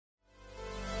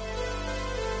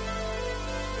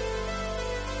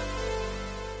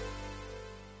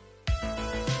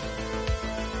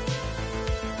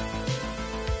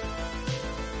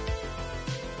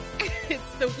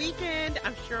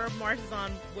sure Mars is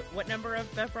on. What number of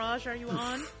beverage are you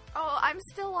on? Oh, I'm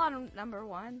still on number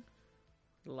 1.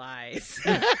 Lies.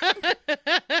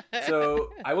 So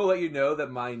I will let you know that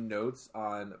my notes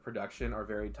on production are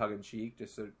very tongue-in-cheek,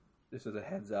 just as a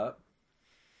heads up.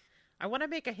 I want to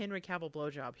make a Henry Cavill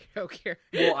blowjob joke here.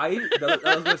 Well, I was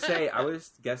going to say, I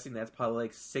was guessing that's probably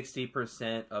like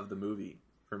 60% of the movie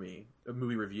for me, a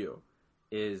movie review,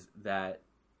 is that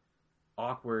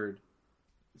awkward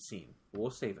scene. We'll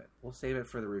save it. We'll save it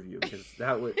for the review, because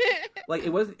that would, like, it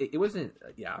wasn't,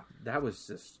 yeah, that was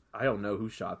just, I don't know who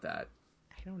shot that.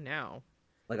 I don't know.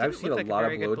 Like, I've seen a lot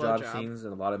of blowjob scenes scenes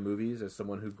in a lot of movies as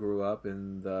someone who grew up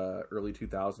in the early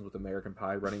 2000s with American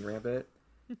Pie running rampant.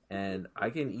 And I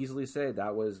can easily say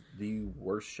that was the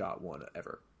worst shot one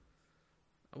ever.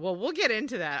 Well, we'll get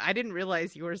into that. I didn't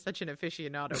realize you were such an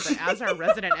aficionado, but as our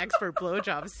resident expert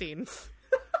blowjob scene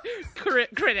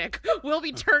critic, we'll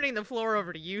be turning the floor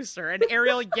over to you, sir. And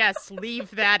Ariel, yes,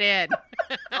 leave that in.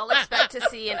 I'll expect to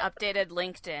see an updated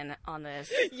LinkedIn on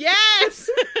this. Yes!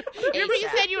 Remember you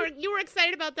said you were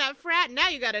excited about that frat? Now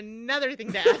you got another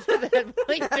thing to add to that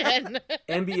LinkedIn.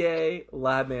 NBA,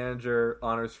 lab manager,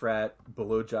 honors frat,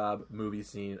 blowjob movie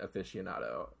scene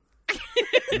aficionado.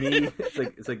 Me,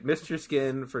 it's like Mr.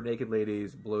 Skin for naked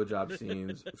ladies, blowjob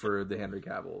scenes for the Henry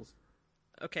Cavills.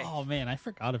 Okay. Oh man, I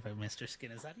forgot about Mr.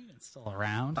 Skin. Is that even still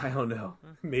around? I don't know.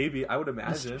 Maybe. I would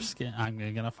imagine. Mr. Skin. I'm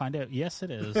gonna find out. Yes, it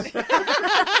is.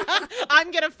 I'm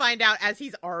gonna find out as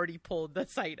he's already pulled the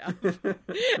site up.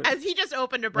 As he just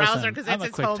opened a browser because it's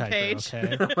his homepage.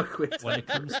 Okay? When it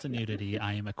comes to nudity,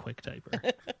 I am a quick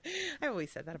typer. I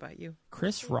always said that about you.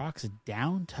 Chris Rock's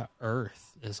Down to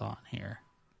Earth is on here.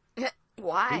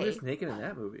 Why? Who was naked in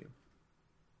that movie?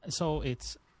 So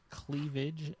it's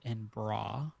cleavage and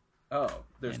bra. Oh,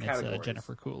 there's and categories. It's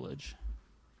Jennifer Coolidge.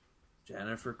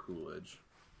 Jennifer Coolidge.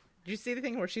 Did you see the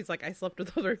thing where she's like, I slept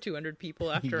with over 200 people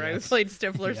after I played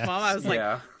Stifler's Yes. mom? I was like,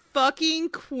 fucking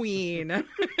queen.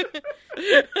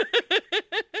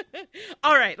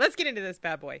 All right, let's get into this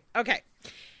bad boy. Okay.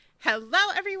 Hello,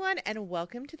 everyone, and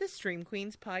welcome to the Stream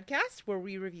Queens podcast, where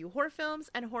we review horror films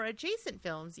and horror-adjacent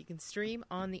films you can stream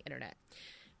on the internet.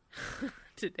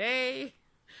 Today,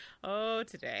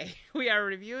 we are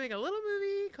reviewing a little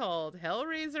movie called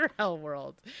Hellraiser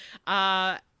Hellworld.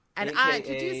 And AKA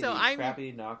to do so, I'm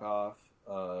crappy knockoff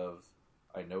of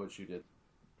I Know What You Did.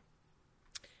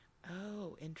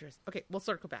 Oh, interesting. Okay, we'll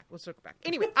circle back.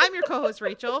 Anyway, I'm your co-host,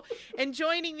 Rachel, and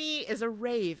joining me is a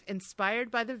rave inspired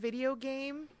by the video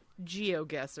game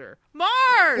GeoGuessr. Mars!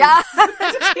 Yeah,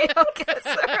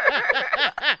 GeoGuessr.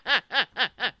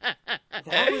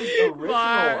 That was original.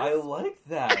 Mars. I like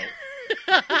that.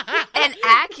 And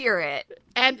accurate.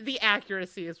 And the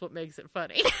accuracy is what makes it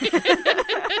funny.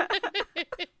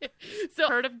 So,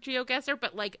 heard of GeoGuessr,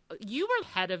 but like you were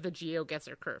head of the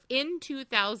GeoGuessr curve. In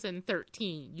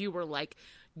 2013, you were like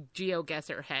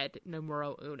GeoGuessr head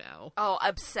numero uno. Oh,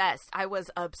 obsessed. I was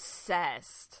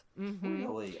obsessed. Mm-hmm.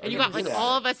 Really? And you got like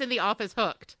all of us in the office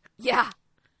hooked. Yeah.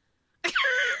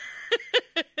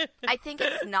 I think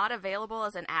it's not available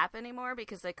as an app anymore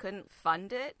because they couldn't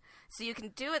fund it. So you can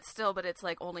do it still, but it's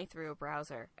like only through a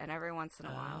browser. And every once in a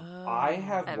while. I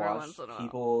have Every watched once in a while.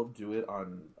 people do it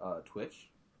on Twitch,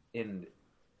 and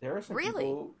there are some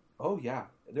people. Oh yeah,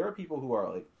 there are people who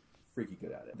are like freaky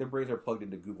good at it. Their brains are plugged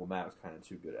into Google Maps, kind of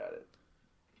too good at it.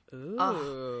 Ooh.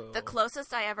 Oh, the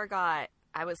closest I ever got,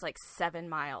 I was like 7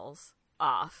 miles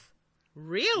off.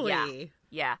 Really?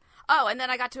 Yeah. Oh, and then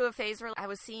I got to a phase where I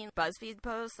was seeing BuzzFeed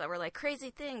posts that were like crazy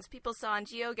things people saw on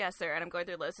GeoGuessr, and I'm going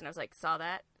through the list, and I was like, saw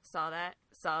that.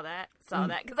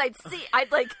 Because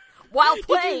I'd like, while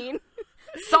playing,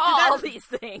 saw all these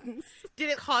things.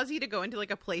 Did it cause you to go into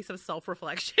like a place of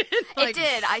self-reflection? Like, it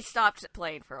did. I stopped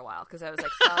playing for a while because I was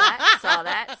like, saw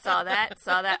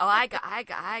that. Oh, I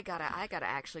gotta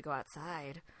actually go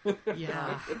outside.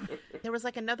 Yeah. There was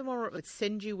like another one where it would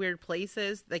send you weird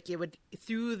places. Like it would,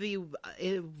 through the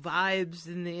vibes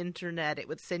in the internet, it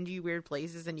would send you weird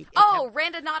places and you...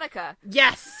 Randonautica.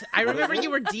 Yes! I remember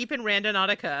you were deep in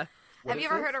Randonautica. Have you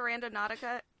ever heard of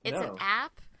Randonautica? It's No. an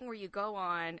app where you go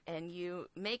on and you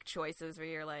make choices where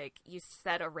you're like, you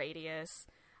set a radius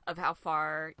of how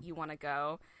far you want to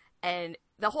go. And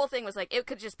the whole thing was like, it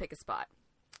could just pick a spot.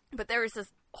 But there was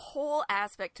this whole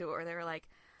aspect to it where they were like,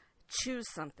 choose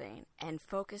something and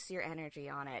focus your energy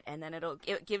on it. And then it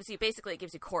gives you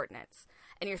coordinates.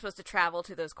 And you're supposed to travel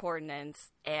to those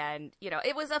coordinates. And, you know,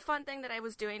 it was a fun thing that I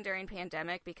was doing during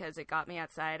pandemic because it got me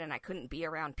outside and I couldn't be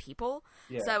around people.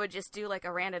 Yeah. So I would just do like a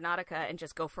Randonautica and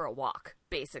just go for a walk,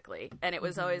 basically. And it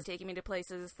was always taking me to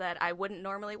places that I wouldn't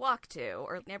normally walk to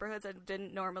or neighborhoods I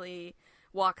didn't normally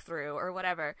walk through or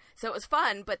whatever. So it was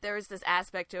fun, but there was this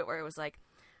aspect to it where it was like,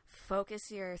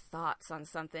 focus your thoughts on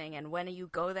something, and when you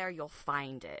go there, you'll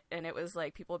find it. And it was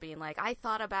like people being like, I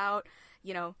thought about,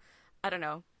 I don't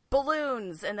know,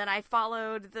 balloons, and then I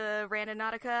followed the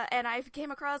Randonautica, and I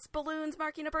came across balloons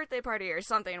marking a birthday party or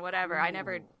something, whatever. Ooh. I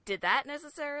never did that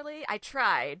necessarily. I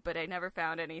tried, but I never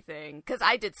found anything, because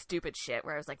I did stupid shit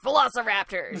where I was like,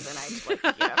 velociraptors, and I just like,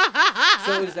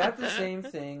 So is that the same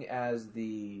thing as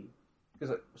the...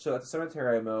 So at the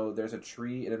cemetery I mow, there's a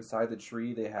tree, and inside the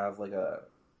tree they have like a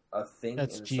thing.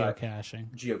 That's inside...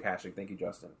 geocaching. Geocaching. Thank you,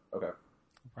 Justin. Okay.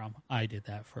 No problem. I did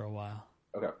that for a while.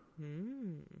 Okay.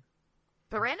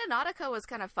 But Randonautica was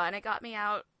kind of fun. It got me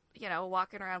out,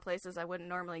 walking around places I wouldn't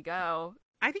normally go.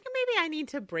 I think maybe I need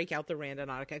to break out the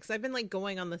Randonautica, because I've been like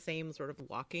going on the same sort of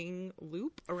walking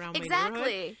loop around my neighborhood.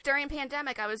 Exactly. During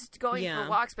pandemic, I was going for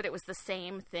walks, but it was the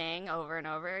same thing over and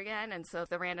over again. And so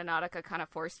the Randonautica kind of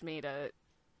forced me to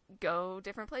go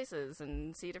different places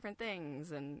and see different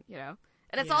things, and and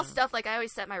it's all stuff like I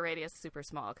always set my radius super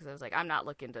small, because I was like, I'm not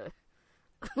looking to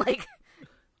like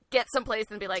get someplace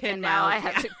and be like, and now I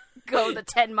have to go the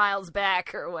 10 miles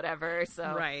back or whatever.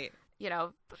 So right.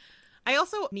 I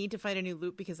also need to find a new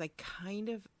loop, because I kind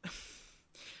of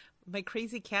my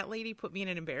crazy cat lady put me in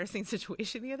an embarrassing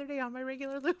situation the other day on my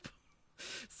regular loop.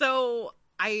 So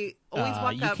I always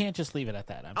walk up. You can't just leave it at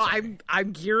that.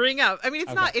 I'm gearing up. I mean,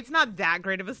 it's not that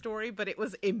great of a story, but it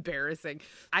was embarrassing.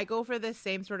 I go for this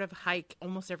same sort of hike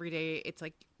almost every day. It's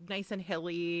like nice and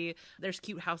hilly. There's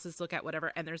cute houses to look at,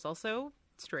 whatever. And there's also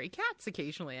stray cats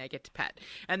occasionally I get to pet.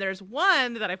 And there's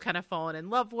one that I've kind of fallen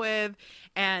in love with,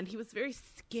 and he was very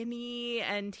skinny,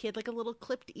 and he had like a little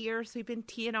clipped ear, so he'd been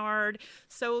TNR'd.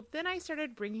 So then I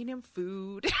started bringing him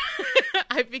food.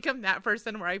 I've become that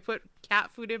person where I put cat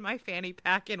food in my fanny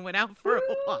pack and went out for a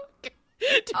walk to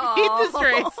feed the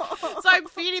strays. So I'm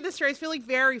feeding the strays, feeling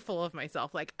very full of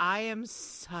myself. Like, I am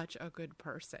such a good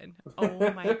person.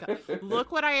 Oh my God.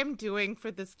 Look what I am doing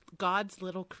for this God's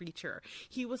little creature.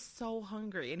 He was so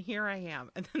hungry, and here I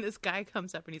am. And then this guy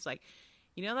comes up and he's like,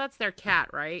 that's their cat,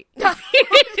 right?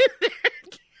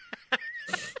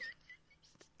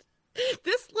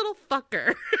 This little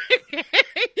fucker,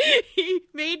 he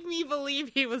made me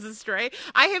believe he was a stray.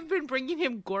 I have been bringing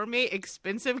him gourmet,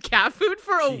 expensive cat food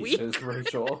for a week.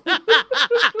 Rachel.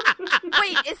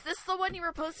 Wait, is this the one you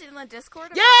were posting in the Discord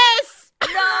about? Yes!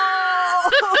 No!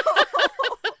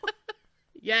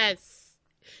 Yes.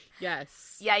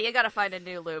 Yeah, you gotta find a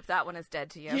new loop. That one is dead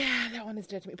to you. Yeah, that one is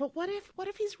dead to me. But what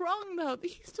if he's wrong, though?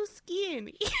 He's so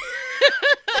skinny.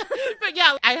 But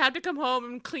yeah, I had to come home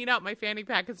and clean out my fanny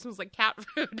pack. It smells like cat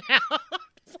food now.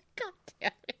 It's like, God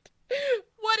damn it.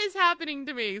 What is happening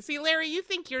to me? See, Larry, you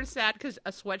think you're sad because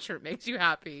a sweatshirt makes you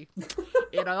happy. It's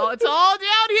all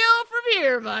downhill from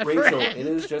here, my friend. Rachel, it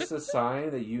is just a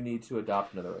sign that you need to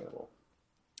adopt another animal.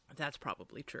 That's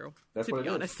probably true. To be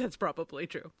honest, that's probably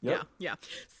true. Yep. Yeah.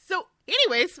 So,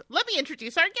 anyways, let me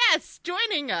introduce our guests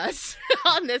joining us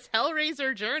on this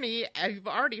Hellraiser journey. You've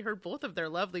already heard both of their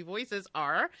lovely voices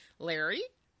are Larry.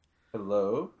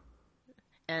 Hello.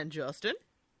 And Justin.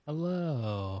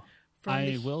 Hello.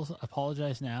 I will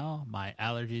apologize now. My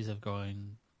allergies have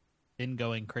been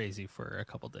going crazy for a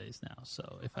couple days now.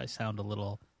 So if I sound a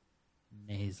little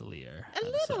nasalier. A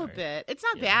little bit. It's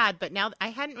not bad, but now I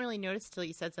hadn't really noticed till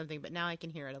you said something, but now I can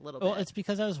hear it a little bit. Well, it's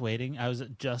because I was waiting. I was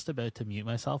just about to mute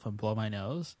myself and blow my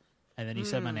nose, and then you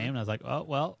said my name, and I was like, oh,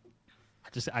 well,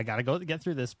 I gotta go get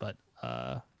through this, but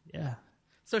yeah.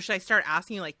 So should I start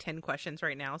asking you like 10 questions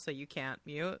right now so you can't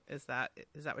mute? Is that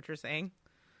what you're saying?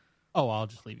 Oh, I'll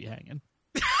just leave you hanging.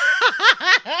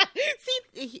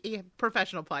 See,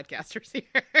 professional podcasters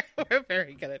here. We're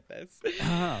very good at this.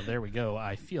 Oh, there we go.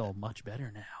 I feel much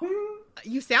better now.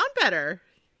 You sound better.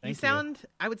 Thank you sound,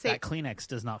 I would say. That Kleenex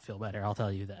does not feel better, I'll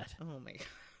tell you that. Oh, my God.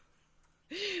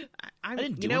 I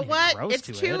didn't do you know anything what? gross It's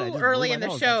to too it. early in the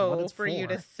That's show what it's for you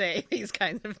to say these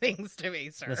kinds of things to me,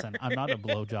 sir. Listen, I'm not a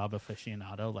blowjob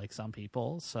aficionado like some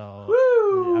people, so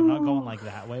Woo! I'm not going like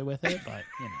that way with it, but,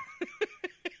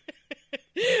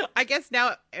 I guess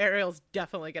now Ariel's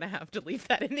definitely going to have to leave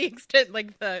that in the extent,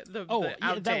 like the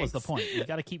outtakes. That was the point. You've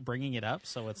got to keep bringing it up,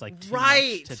 so it's like too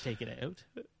right much to take it out.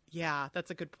 Yeah,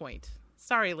 that's a good point.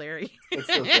 Sorry, Larry. It's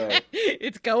okay.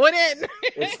 It's going in.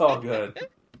 It's all good.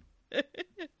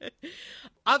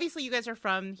 Obviously, you guys are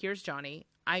from Here's Johnny.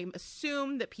 I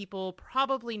assume that people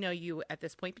probably know you at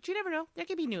this point, but you never know. There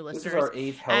could be new listeners. This is our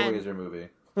 8th Hellraiser movie.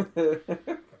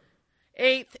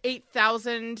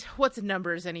 8,000. What's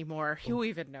numbers anymore? Who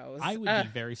even knows? I would be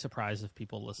very surprised if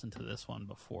people listened to this one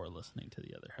before listening to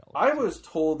the other Hellraiser. I was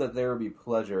told that there would be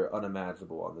pleasure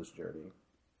unimaginable on this journey.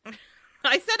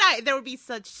 I said there would be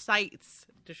such sights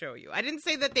to show you. I didn't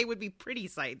say that they would be pretty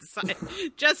sights.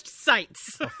 Just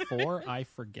sights. Before I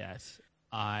forget,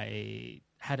 I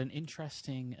had an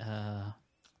interesting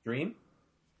Dream?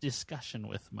 discussion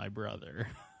with my brother,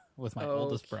 with my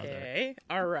oldest brother. Okay,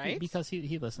 all right. Because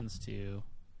he listens to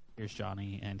Here's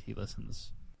Johnny, and he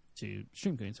listens to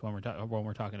Stream Queens when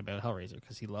we're talking about Hellraiser,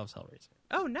 because he loves Hellraiser.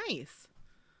 Oh, nice.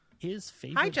 His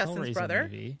favorite Justin's Hellraiser brother.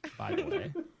 movie, by the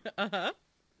way. Uh-huh.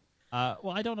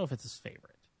 Well, I don't know if it's his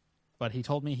favorite, but he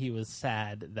told me he was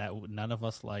sad that none of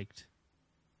us liked.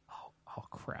 Oh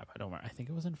crap! I don't remember. I think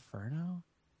it was Inferno.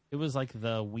 It was like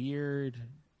the weird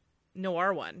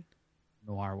Noir one.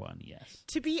 Yes.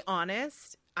 To be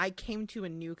honest, I came to a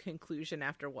new conclusion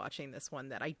after watching this one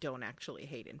that I don't actually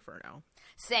hate Inferno.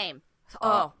 Same.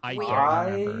 Oh, I weird.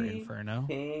 don't remember Inferno.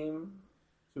 Came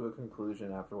to a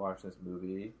conclusion after watching this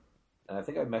movie, and I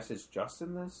think I messaged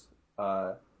Justin this.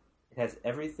 It has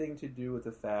everything to do with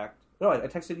the fact... No, I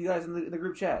texted you guys in the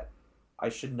group chat. I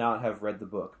should not have read the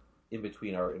book in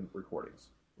between our recordings.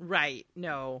 Right.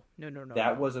 No.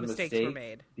 That was a Mistakes mistake were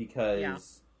made.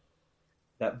 because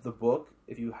that the book,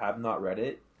 if you have not read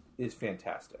it, is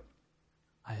fantastic.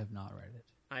 I have not read it.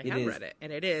 I have read it,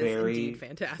 and it is indeed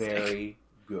fantastic. Very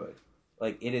good.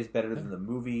 Like, it is better than the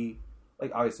movie.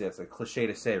 Like, obviously, that's a cliche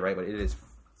to say, right? But it is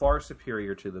far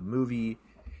superior to the movie.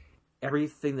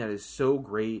 Everything that is so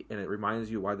great, and it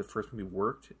reminds you why the first movie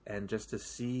worked, and just to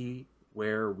see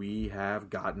where we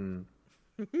have gotten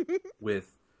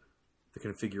with the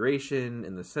configuration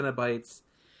and the Cenobites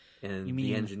and You mean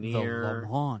the engineer. the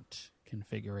Lamont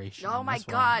configuration? Oh in my this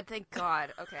god! one? Thank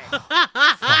God. Okay.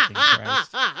 Fucking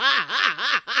Christ.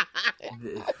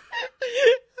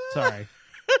 Sorry.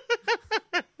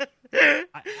 I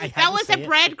had That to was say a it.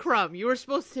 breadcrumb. You were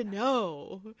supposed to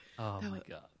know. Oh my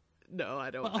god. No,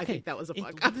 I don't. Well, I think that was a it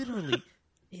fuck up. Literally,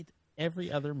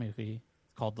 every other movie is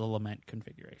called the Lament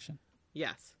configuration.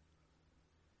 Yes.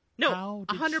 No,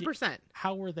 How did 100%.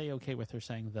 How were they okay with her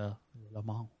saying the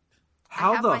Lamont?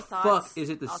 How have the my fuck thoughts. is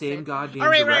it the I'll same save goddamn All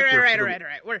right.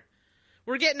 director? for the-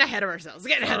 We're getting ahead of ourselves.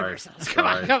 Come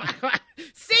Sorry. on.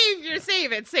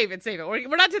 Save it.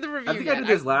 We're not to the review I think yet. I did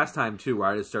this last time too, where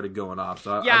I just started going off.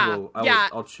 So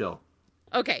I'll chill.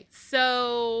 Okay,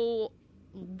 so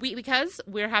because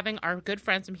we're having our good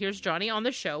friends from Here's Johnny on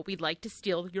the show, we'd like to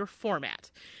steal your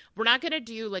format. We're not going to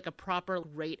do like a proper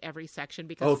rate every section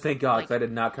because Oh, thank God, 'cause I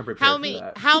did not come prepared for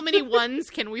that. how many ones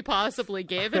can we possibly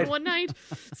give in one night?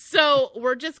 So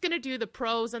we're just going to do the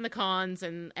pros and the cons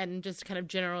and just kind of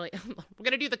generally we're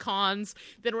going to do the cons,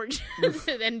 then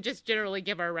then just generally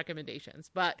give our recommendations.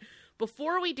 But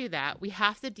before we do that, we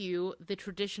have to do the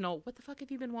traditional what the fuck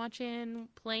have you been watching,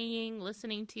 playing,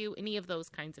 listening to, any of those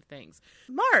kinds of things.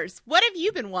 Mars, what have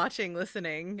you been watching,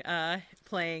 listening,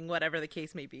 playing, whatever the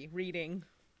case may be, reading?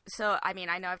 So, I mean,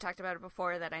 I know I've talked about it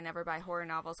before that I never buy horror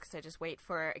novels because I just wait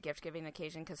for a gift-giving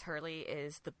occasion because Hurley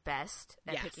is the best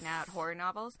at picking out horror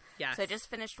novels. Yes. So I just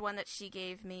finished one that she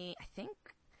gave me, I think.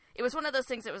 It was one of those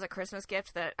things that was a Christmas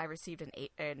gift that I received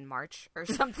in March or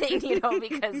something,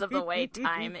 because of the way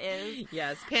time is.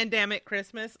 Yes, pandemic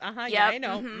Christmas. Yep. Yeah, I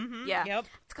know. Mm-hmm. Yeah. Yep.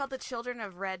 It's called The Children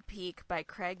of Red Peak by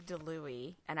Craig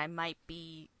DeLuey, and I might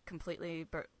be completely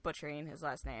butchering his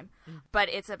last name. But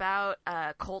it's about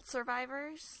cult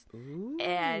survivors,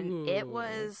 and it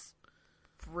was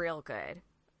real good.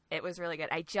 It was really good.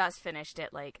 I just finished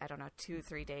it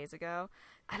 2-3 days ago.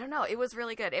 I don't know. It was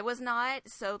really good. It was not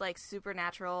so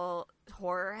supernatural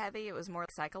horror heavy. It was more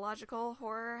psychological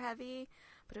horror heavy,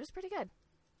 but it was pretty good.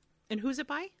 And who's it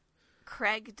by?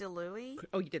 Craig DeLuey.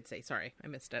 Oh, you did say. Sorry, I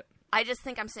missed it. I just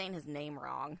think I'm saying his name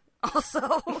wrong.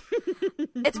 Also,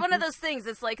 it's one of those things.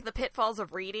 It's like the pitfalls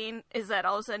of reading is that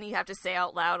all of a sudden you have to say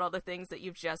out loud all the things that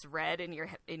you've just read in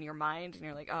your mind, and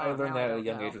you're like, oh, I learned that at a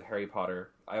young know. age with Harry Potter.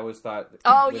 I always thought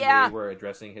Oh, when yeah. they were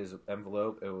addressing his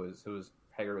envelope, it was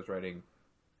Hagrid was writing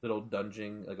little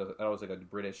dungeon, that was like a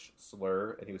British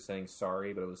slur, and he was saying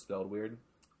sorry, but it was spelled weird.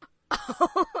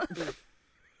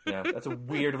 Yeah, that's a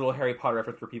weird little Harry Potter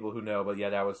reference for people who know, but yeah,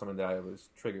 that was something that I was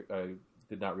triggered. I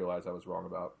did not realize I was wrong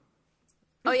about.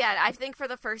 Oh yeah, I think for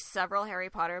the first several Harry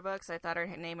Potter books, I thought her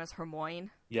name was Hermione.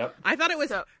 Yep. I thought it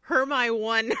was Hermione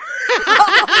 1.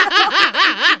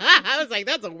 I was like,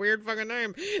 that's a weird fucking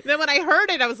name. Then when I heard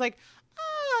it, I was like,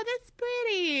 oh, that's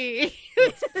pretty.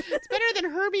 It's better than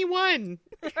Herbie 1.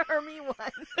 Hermione 1.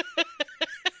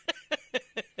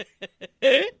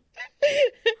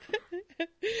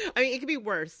 I mean, it could be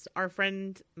worse. Our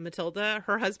friend Matilda,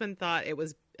 her husband thought it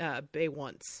was Bay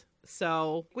Once.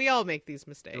 So we all make these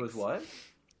mistakes. It was what?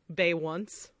 Bay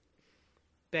Once.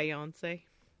 Beyonce.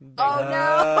 Oh no!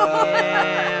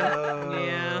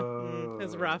 Yeah. It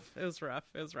was rough. It was rough.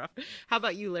 It was rough. How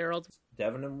about you, Laryl?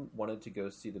 Devin wanted to go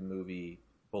see the movie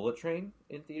Bullet Train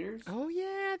in theaters. Oh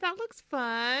yeah, that looks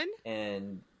fun.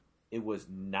 And it was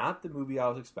not the movie I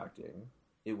was expecting.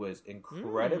 It was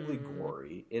incredibly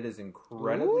gory. It is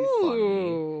incredibly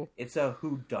funny. It's a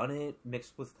whodunit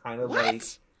mixed with kind of like...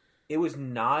 It was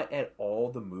not at all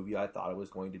the movie I thought it was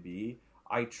going to be.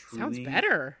 I truly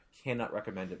cannot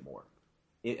recommend it more.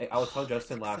 I was telling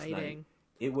Justin last night,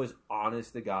 it was,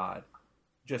 honest to God,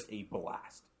 just a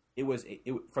blast. It was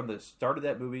from the start of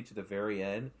that movie to the very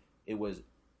end, it was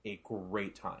a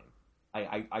great time.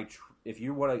 If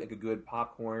you want like a good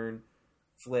popcorn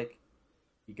flick,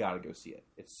 you gotta go see it.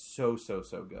 It's so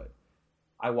good.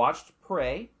 I watched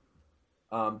Prey.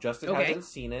 Justin hasn't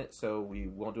seen it, so we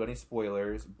won't do any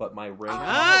spoilers. But my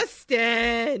ranking,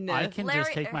 Justin, I can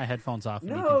just take my headphones off.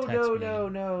 And you can text me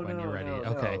when you're ready.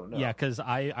 Okay, yeah, because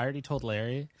I already told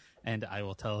Larry, and I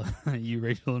will tell you,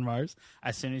 Rachel and Mars,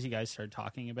 as soon as you guys start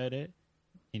talking about it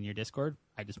in your Discord,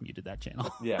 I just muted that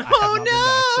channel. Yeah. Oh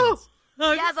no!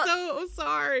 I'm so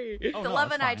sorry. The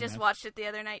Love and I just watched it the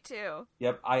other night too.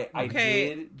 Yep, I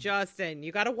did. Justin,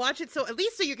 you got to watch it at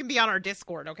least so you can be on our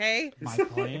Discord, okay? My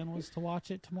plan was to watch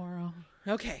it tomorrow.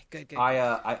 Okay, good.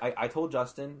 I told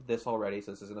Justin this already, so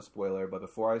this isn't a spoiler. But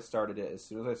before I started it, as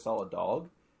soon as I saw a dog,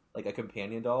 like a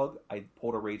companion dog, I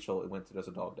pulled a Rachel and went to does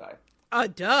a dog die?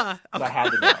 Duh. I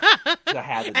had to know.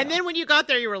 And then when you got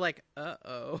there, you were like,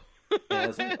 uh-oh. And I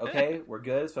was like, okay, we're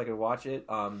good, so I can watch it.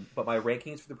 But my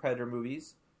rankings for the Predator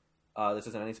movies, this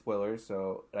isn't any spoilers,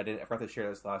 so I forgot to share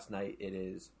this last night. It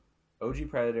is OG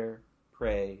Predator,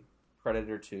 Prey,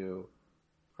 Predator 2,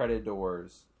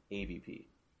 Predators, AVP.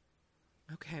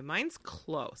 Okay, mine's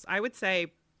close. I would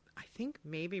say, I think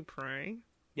maybe Prey.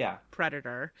 Yeah.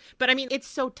 Predator. But I mean, it's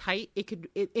so tight.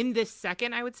 In this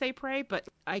second, I would say Prey, but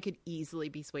I could easily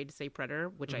be swayed to say Predator,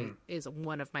 which is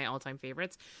one of my all-time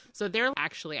favorites. So they're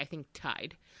actually, I think,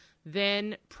 tied.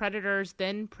 Then Predators,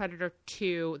 then Predator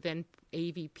 2, then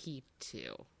AVP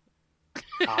 2.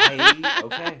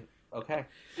 Okay.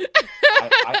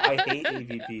 I hate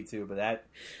AVP too, but that's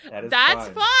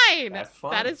fine. That's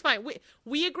fine. That is fine.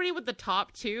 We agree with the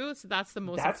top two, so that's the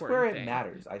most important thing. That's where it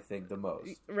matters, I think, the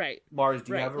most. Right. Mars,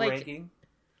 do you have a ranking?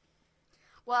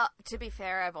 Well, to be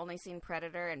fair, I've only seen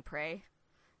Predator and Prey.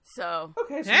 So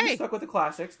okay, so you stuck with the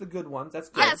classics, the good ones. That's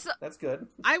good. That's good.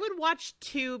 I would watch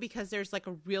 2 because there's like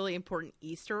a really important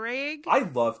Easter egg. I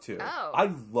love to. Oh.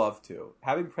 I love to.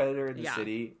 Having Predator in the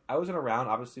city, I wasn't around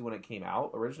obviously when it came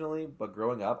out originally, but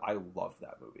growing up, I loved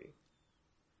that movie.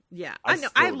 Yeah, I know.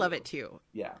 I love it too.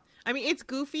 Yeah. I mean, it's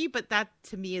goofy, but that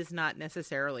to me is not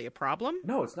necessarily a problem.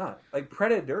 No, it's not. Like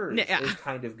Predators is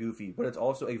kind of goofy, but it's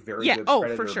also a very good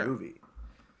Predator for sure. movie.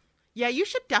 Yeah, you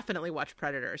should definitely watch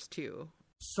Predators too.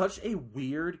 Such a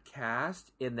weird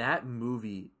cast, and that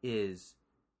movie is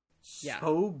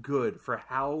so good for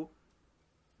how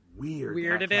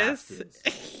weird it is.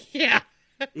 Yeah.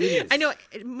 It is. I know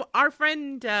our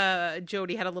friend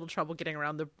Jody had a little trouble getting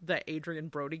around the Adrian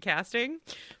Brody casting,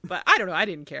 but I don't know. I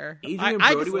didn't care. Adrian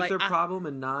Brody was their problem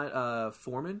and not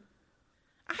Foreman?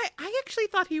 I actually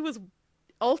thought he was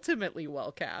ultimately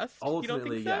well cast.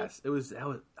 Ultimately, you don't think so?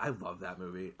 yes. I love that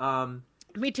movie.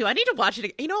 Me too. I need to watch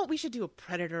it. You know what? We should do a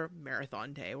Predator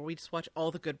marathon day where we just watch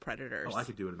all the good Predators. Oh, I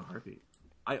could do it in a heartbeat.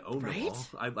 I own them all.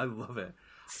 I love it.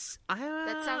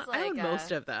 That sounds like I own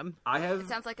most of them. It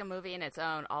sounds like a movie in its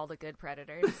own. All the good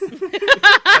Predators. That's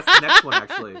the next one,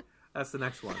 actually. That's the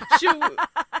next one.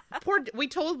 We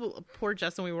told poor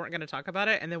Justin we weren't going to talk about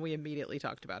it, and then we immediately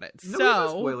talked about it. No, no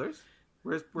spoilers.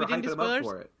 We're hyping him up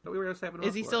for it. No, we were just hyping him up.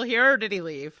 Is he still here, or did he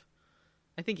leave?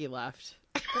 I think he left.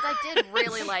 Because I did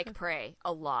really like Prey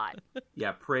a lot.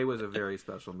 Yeah, Prey was a very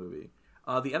special movie.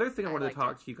 The other thing I wanted to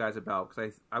talk to you guys about,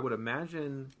 because I would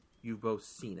imagine you've both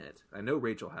seen it. I know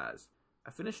Rachel has.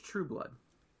 I finished True Blood.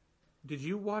 Did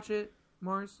you watch it,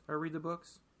 Mars, or read the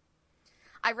books?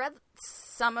 I read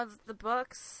some of the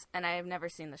books, and I have never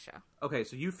seen the show. Okay,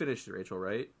 so you finished it, Rachel,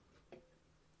 right?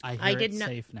 I did not.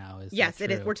 Safe now. Yes, it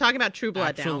is. We're talking about True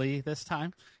Blood now. This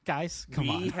time, guys, come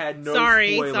on. We had no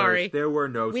spoilers. Sorry. There were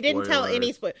no spoilers. We didn't tell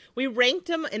any spoilers. We ranked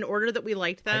them in order that we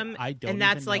liked them, and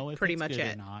that's like pretty much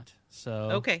it. Or not. So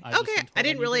okay. I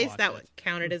didn't realize that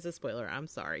counted as a spoiler. I'm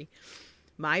sorry.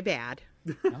 My bad.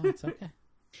 No, it's okay.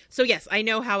 So yes, I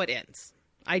know how it ends.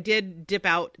 I did dip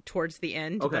out towards the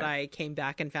end, but I came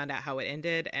back and found out how it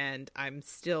ended, and I'm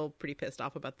still pretty pissed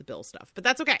off about the Bill stuff. But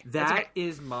that's okay. That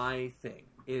is my thing.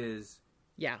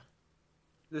 Yeah.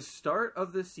 The start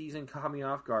of the season caught me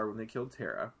off guard when they killed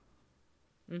Tara.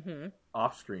 Mm-hmm.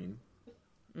 Off screen.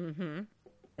 Mm-hmm.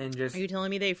 and just Are you telling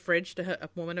me they fridged a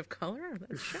woman of color?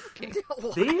 That's shocking.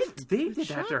 they did that to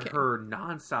Shocking. her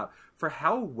nonstop for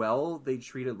how well they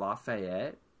treated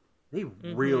Lafayette. They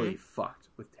really fucked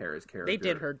with Tara's character. They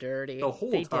did her dirty. The whole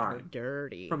they time. did her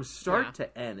dirty. From start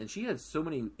to end. And she had so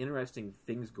many interesting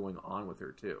things going on with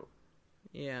her, too.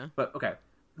 Yeah. But, okay.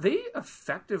 They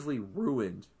effectively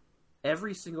ruined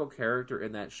every single character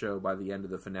in that show by the end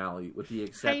of the finale, with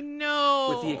the I know.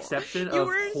 with the exception You of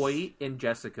were- Hoyt and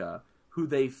Jessica, who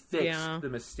they fixed Yeah. the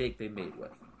mistake they made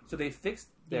with. So they fixed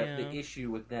the Yeah.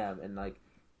 issue with them and like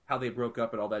how they broke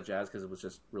up and all that jazz because it was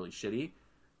just really shitty.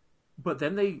 But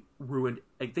then they ruined,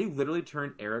 like, they literally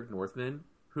turned Eric Northman,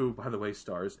 who, by the way,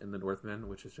 stars in The Northman,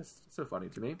 which is just so funny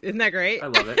to me. Isn't that great? I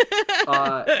love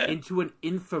it. Into an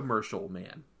infomercial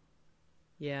man.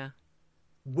 Yeah.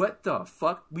 What the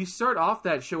fuck? We start off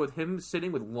that show with him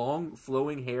sitting with long,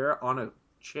 flowing hair on a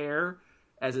chair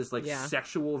as this, like, Yeah.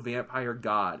 sexual vampire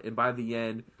god. And by the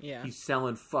end, Yeah. he's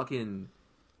selling fucking,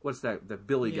 what's that, the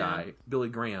Billy guy, Billy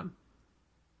Graham.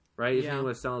 Right? His Yeah. name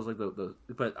was selling, like,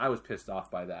 but I was pissed off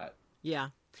by that. Yeah.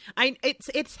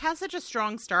 It has such a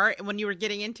strong start, and when you were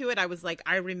getting into it, I was like,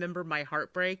 I remember my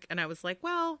heartbreak, and I was like,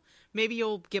 well, maybe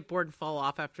you'll get bored and fall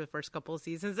off after the first couple of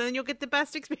seasons, and then you'll get the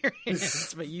best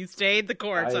experience. But you stayed the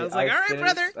course. I was like, all right,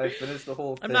 brother. I finished the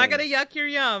whole thing. I'm not gonna yuck your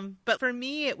yum. But for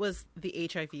me, it was the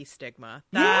HIV stigma.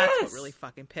 That's Yes! what really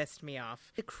fucking pissed me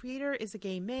off. The creator is a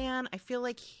gay man. I feel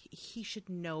like he should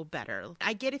know better.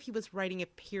 I get if he was writing a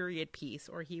period piece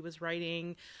or he was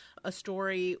writing a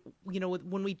story, you know,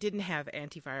 when we didn't have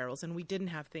antivirals and we didn't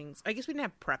have things. I guess we didn't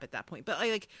have PrEP at that point. But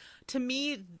like, to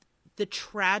me, the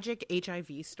tragic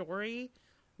HIV story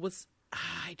was,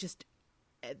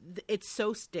 it's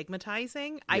so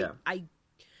stigmatizing. Yeah.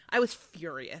 I was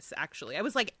furious, actually. I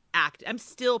was like, I'm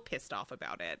still pissed off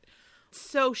about it.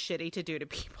 So shitty to do to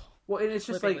people. Well, and it's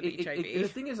just living like with HIV. the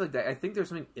thing is like that. I think there's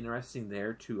something interesting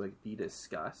there to like be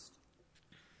discussed,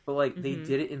 but like they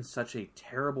did it in such a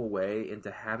terrible way, and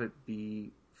to have it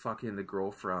be fucking the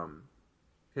girl from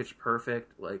Pitch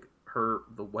Perfect, like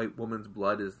the white woman's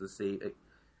blood is the same.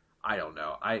 I don't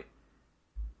know.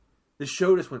 The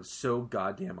show just went so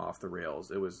goddamn off the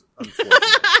rails. It was unfortunate.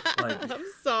 Like, I'm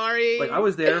sorry. like I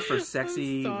was there for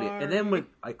sexy, I'm sorry. and then when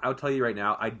I'll tell you right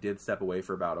now, I did step away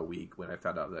for about a week when I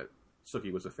found out that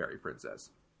Suki was a fairy princess.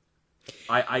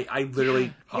 I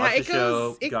literally paused the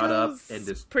show, got up, and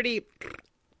just pretty. it's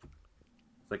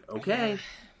like, okay,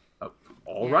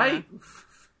 all Yeah. right.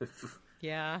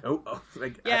 Yeah.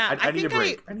 Like Yeah, I I need a think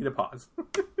break. I need a pause.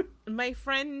 My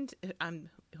friend,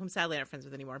 whom sadly I'm not friends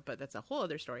with anymore, but that's a whole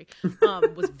other story,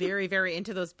 was very, very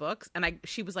into those books. And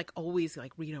she was like, always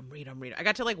like, read them. I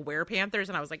got to like Panthers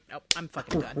and I was like, nope, I'm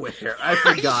fucking done. Where? I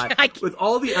forgot. With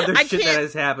all the other I shit that can't-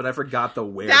 has happened, I forgot the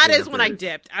where. That is when I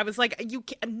dipped. I was like, you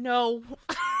can't, no,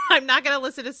 I'm not going to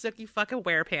listen to Suki fucking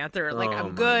Panther. Like, Oh I'm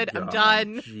my good. I'm God.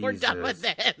 done. We're done with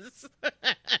Jesus. this.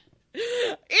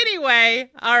 Anyway,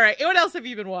 all right. What else have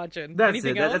you been watching? That's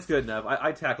Anything it. else? That's good enough.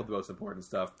 I tackled the most important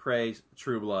stuff. Prey,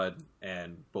 True Blood,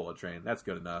 and Bullet Train. That's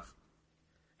good enough.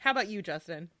 How about you,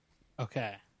 Justin?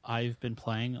 Okay. I've been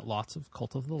playing lots of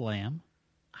Cult of the Lamb.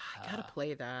 I gotta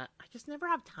play that. I just never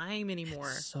have time anymore.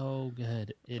 It's so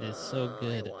good. It is so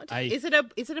good. Is it a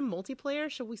multiplayer?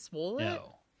 Should we spoil it?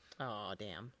 No. Oh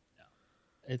damn.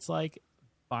 It's like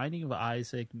Binding of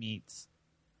Isaac meets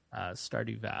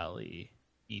Stardew Valley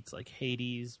meets like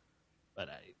Hades, but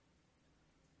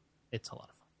it's a lot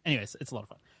of fun. Anyways, it's a lot of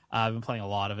fun. I've been playing a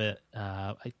lot of it.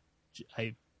 I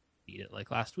beat it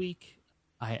like last week.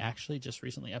 I actually just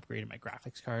recently upgraded my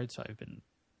graphics card, so I've been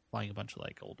playing a bunch of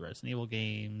like old Resident Evil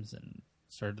games and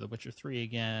started The Witcher 3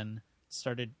 again.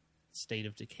 Started State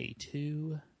of Decay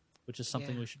 2, which is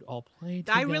something we should all play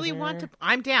together. I really want to.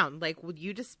 I'm down. Like, would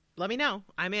you just let me know?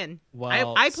 I'm in.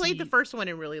 Well, I played the first one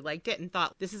and really liked it and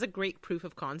thought this is a great proof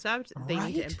of concept. They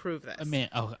need to Right? improve this. I mean,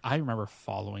 I remember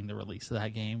following the release of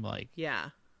that game. Like, yeah,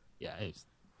 it's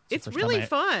it's really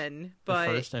fun. But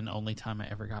the first and only time I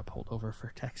ever got pulled over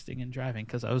for texting and driving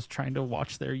because I was trying to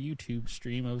watch their YouTube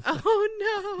stream of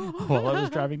oh no, while I was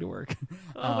driving to work.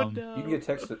 Oh no, You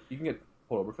can get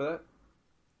pulled over for that?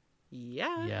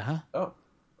 yeah. Yeah. Oh,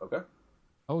 okay.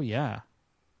 Oh yeah.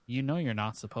 You know you're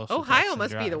not supposed to. text Ohio and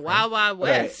must be the drive, Wild Wild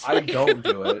Okay, West. I don't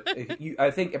do it.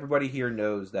 I think everybody here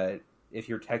knows that if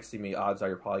you're texting me, odds are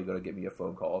you're probably going to get me a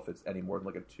phone call if it's any more than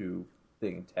like a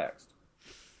 2-thing text.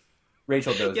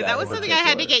 Rachel knows Yeah, that was something I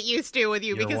had to get used to with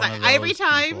you You're because one of every those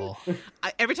time, people.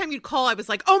 every time you'd call, I was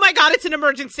like, "Oh my god, it's an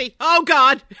emergency! Oh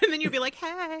god!" And then you'd be like,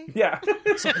 "Hey." Yeah.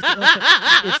 So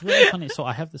it's really funny. So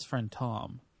I have this friend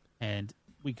Tom, and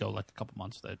we go like a couple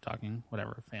months without talking.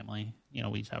 Whatever, family. You know,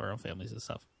 we each have our own families and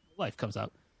stuff. Life comes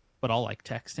up, but I'll like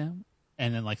text him,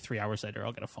 And then like 3 hours later,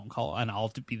 I'll get a phone call, and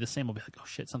I'll be the same. I'll be like, "Oh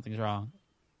shit, something's wrong."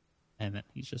 And then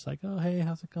he's just like, "Oh hey,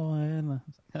 how's it going?" And I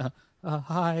was like,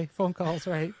 "Hi, phone calls,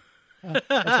 right? That's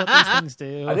what these things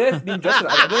do." I did it, Justin.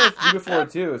 I did it you before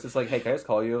too. It's just like, hey, can I just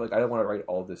call you? Like, I don't want to write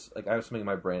all this. Like, I have something in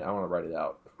my brain. I want to write it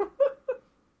out.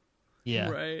 Yeah,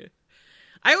 Right.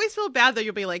 I always feel bad that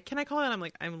you'll be like, "Can I call?" And I'm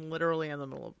like, "I'm literally in the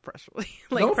middle of press release."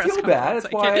 Don't press feel bad. conference.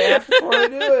 That's why I asked before I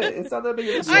do it. It's not that big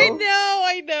of a deal. I know.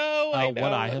 I know.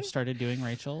 What I have started doing,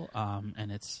 Rachel,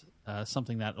 and it's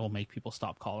something that will make people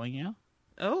stop calling you.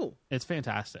 Oh, It's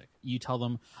fantastic. You tell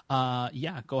them,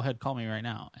 yeah, go ahead, call me right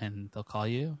now. And they'll call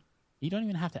you. You don't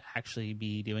even have to actually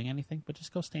be doing anything, but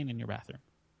just go stand in your bathroom.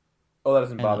 Oh, that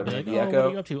doesn't And bother they'll me. be The like, "Oh, what are you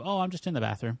echo up to?" "Oh, I'm just in the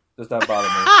bathroom." does not bother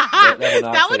me. Will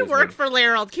not that would faze work me. for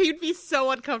Larold. He'd be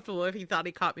so uncomfortable if he thought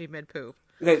he caught me mid-poop.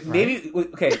 Okay, maybe.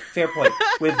 Okay, fair point.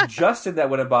 With Justin, that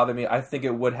wouldn't bother me. I think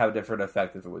it would have a different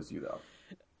effect if it was you, though.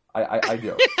 I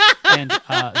do. And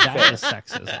that is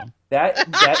sexism. That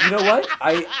you know what?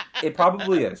 It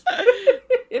probably is.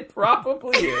 It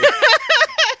probably is.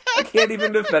 I can't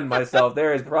even defend myself.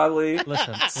 There is probably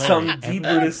Listen, some Larry, deep-rooted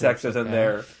everybody poops, sexism okay?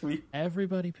 there.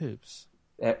 Everybody poops.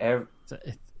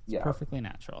 It's Yeah. perfectly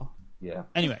natural. Yeah.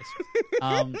 Anyways,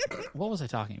 what was I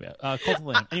talking about? Cult of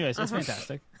Lamb. Anyways, it's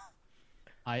fantastic.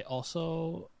 I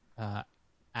also,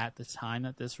 at the time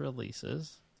that this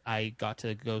releases, I got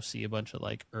to go see a bunch of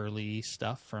like early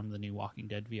stuff from the new Walking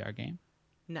Dead VR game,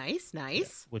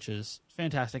 Nice. which is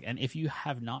fantastic. And if you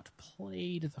have not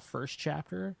played the first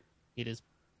chapter, it is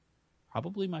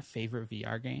probably my favorite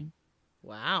VR game.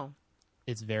 Wow.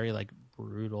 It's very like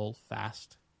brutal,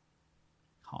 fast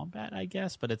combat, I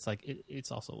guess, but it's like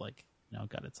it's also like, you know,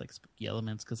 got its like spooky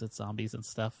elements because it's zombies and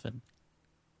stuff, and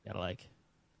you gotta like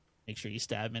make sure you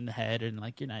stab them in the head, and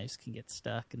like your knives can get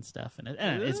stuck and stuff, and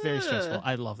it's very stressful.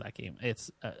 I love that game.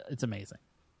 It's amazing.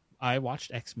 I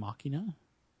watched Ex Machina.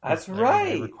 That's I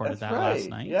right. recorded That's that right. last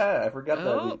night. Yeah, I forgot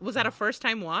Oh, that. was that a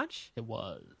first-time watch? It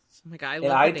was, Oh my god, I And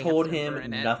love I the told dance number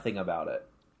him in it. nothing about it.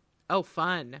 Oh,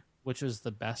 fun. which was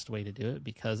the best way to do it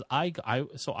because I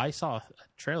saw a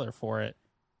trailer for it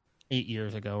 8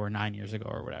 years ago or 9 years ago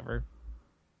or whatever,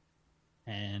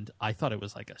 and I thought it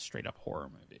was like a straight up horror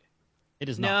movie. It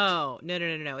is not.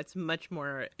 No. It's much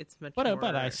more.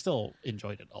 But I still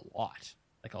enjoyed it a lot,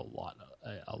 like a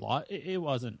lot. It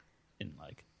wasn't in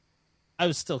like. I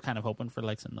was still kind of hoping for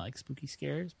like some like spooky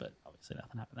scares, but obviously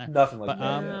nothing happened there. Nothing like But,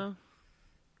 that. No.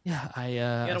 Yeah,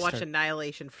 You gotta watch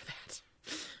Annihilation for that.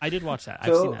 I did watch that. I've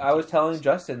So seen that I was too. telling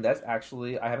Justin that's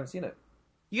actually I haven't seen it.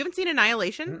 You haven't seen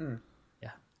Annihilation? Mm-mm.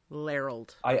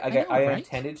 Larold. I know, right?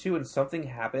 intended to, and something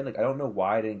happened. Like I don't know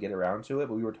why I didn't get around to it,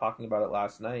 but we were talking about it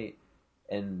last night,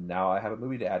 and now I have a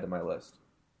movie to add to my list.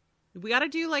 We gotta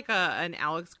do like an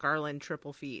Alex Garland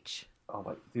triple feature. Oh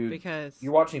my dude! Because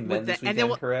you're watching Men with this the- and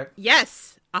weekend, then correct?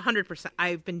 Yes, 100%.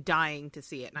 I've been dying to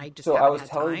see it, and I just So I haven't was had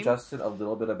telling time. Justin a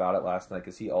little bit about it last night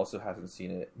because he also hasn't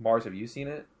seen it. Mars, have you seen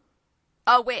it?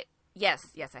 Oh wait, yes,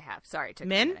 I have. Sorry, it took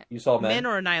me a Men? minute. You saw Men? Men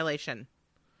or Annihilation?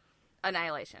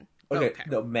 Annihilation. Okay, Okay.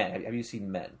 no, Men. Have you seen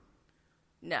Men?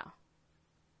 No.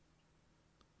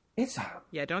 It's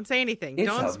Yeah, don't say anything. it's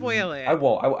Don't spoil it. I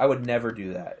won't. I would never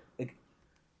do that. Like,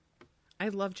 I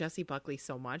love Jesse Buckley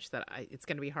so much that it's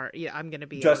going to be hard. Yeah, I'm going to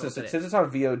be a Justin, little bit since it's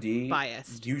on VOD,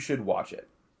 biased. you should watch it.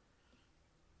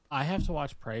 I have to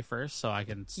watch Prey first, so I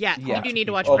can. Yeah, Yeah. you do need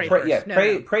to watch Oh, Prey first. Yeah, No,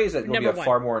 Prey, no. Prey is going to be Number a one.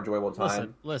 far more enjoyable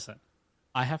time. Listen.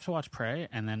 I have to watch Prey,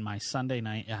 and then my Sunday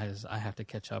night I have to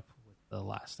catch up with the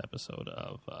last episode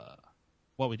of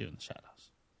What We Do in the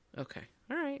Shadows. Okay.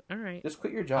 All right. Just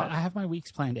quit your job. I have my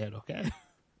weeks planned out, okay?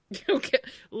 Okay.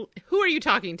 Who are you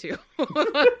talking to?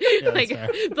 that's fair.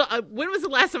 When was the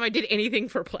last time I did anything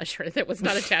for pleasure that was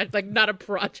not attached, like not a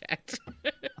project?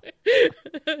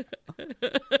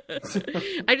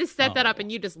 I just set that up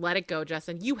and you just let it go,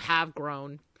 Justin. You have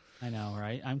grown. I know,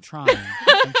 right? I'm trying.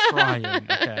 I'm trying,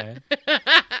 okay?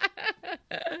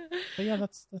 But yeah,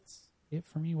 that's it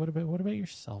for me. What about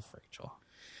yourself, Rachel?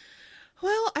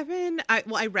 Well,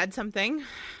 I read something.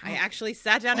 I actually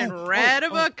sat down and read a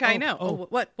book. I know.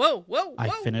 What? Whoa. I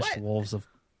finished what? Wolves of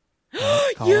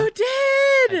You did.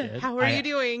 I did. How are you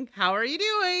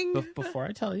doing? Before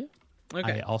I tell you,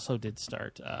 Okay. I also did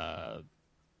start.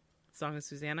 Song of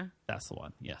Susanna. That's the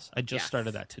one. Yes, I just Yes.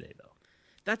 started that today, though.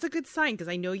 That's a good sign because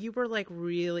I know you were like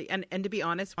really and to be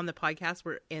honest, on the podcast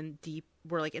we're in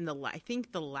I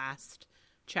think the last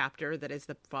chapter that is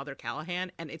the Father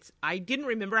Callahan, and I didn't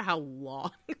remember how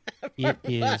long It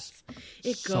is.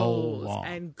 it so goes long.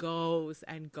 and goes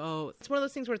and goes. It's one of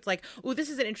those things where it's like, oh, this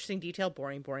is an interesting detail,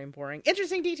 boring.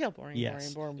 Interesting detail, boring.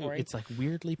 Yes, Boring. it's like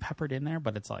weirdly peppered in there,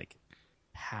 but it's like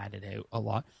padded out a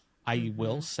lot. I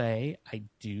will say I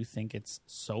do think it's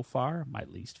so far my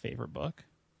least favorite book.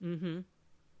 Mm-hmm.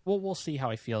 Well, we'll see how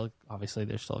I feel. Obviously,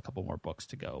 there's still a couple more books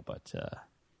to go, but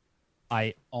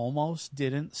I almost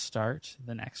didn't start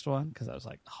the next one because I was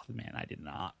like, oh man, I did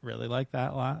not really like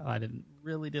that lot. I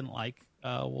didn't like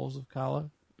Wolves of Kala.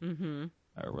 Mm-hmm.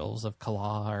 Or Wolves of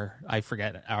Kala, or I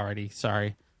forget already.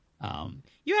 Sorry.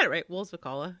 You had it right, Wolves of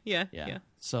Kala. Yeah.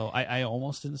 So I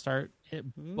almost didn't start it,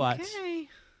 but okay.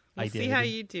 I We'll did. see how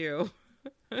you do.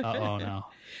 Oh no!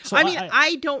 So I mean,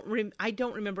 I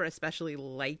don't remember especially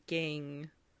liking.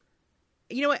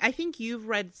 You know what? I think you've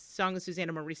read Song of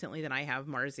Susanna more recently than I have,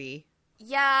 Marzi.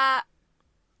 Yeah,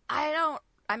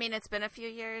 I mean, it's been a few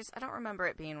years. I don't remember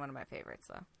it being one of my favorites,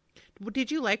 though.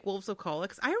 Did you like Wolves of Kala?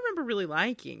 'Cause I remember really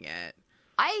liking it.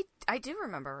 I do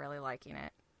remember really liking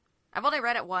it. I've only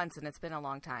read it once, and it's been a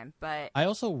long time, but... I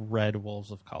also read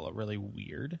Wolves of Kala really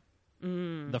weird.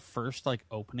 Mm. The first, like,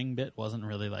 opening bit wasn't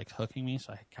really, like, hooking me,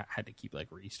 so I had to keep, like,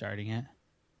 restarting it.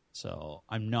 So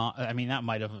I'm not... I mean, that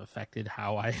might have affected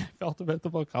how I felt about the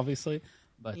book, obviously.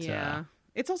 But yeah.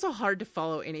 It's also hard to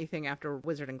follow anything after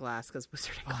Wizard and Glass, because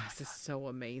Wizard and Glass is so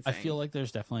amazing. I feel like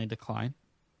there's definitely a decline.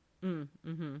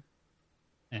 Mm-hmm.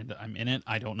 And I'm in it.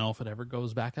 I don't know if it ever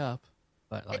goes back up.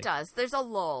 But like, it does. There's a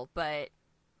lull, but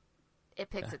it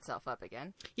picks itself up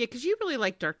again. Yeah, because you really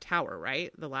like Dark Tower,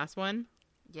 right? The last one?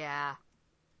 Yeah.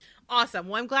 Awesome.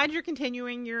 Well, I'm glad you're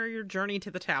continuing your journey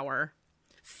to the tower.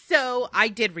 So I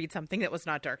did read something that was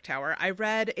not Dark Tower.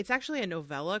 It's actually a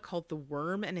novella called The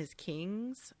Worm and His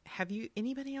Kings.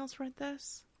 Anybody else read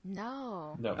this?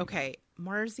 No. Okay.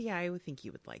 Marzi, I would think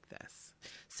you would like this.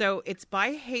 So it's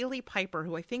by Haley Piper,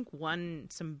 who I think won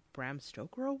some Bram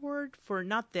Stoker Award for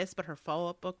not this, but her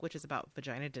follow-up book, which is about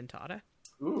vagina dentata.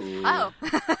 Ooh. Oh.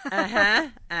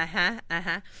 I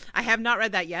have not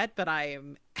read that yet, but I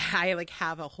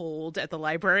have a hold at the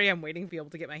library. I'm waiting to be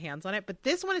able to get my hands on it. But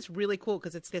this one is really cool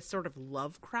because it's this sort of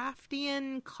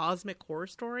Lovecraftian cosmic horror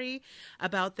story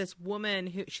about this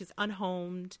woman she's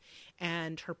unhomed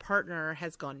and her partner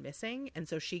has gone missing. And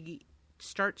so she's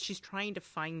trying to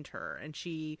find her, and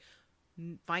she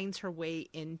finds her way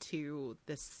into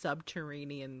this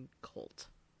subterranean cult.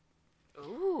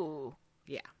 Ooh.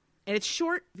 Yeah. And it's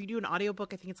short. If you do an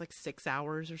audiobook, I think it's like 6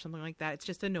 hours or something like that. It's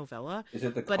just a novella. Is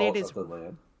it the Cult of the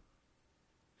Lamb?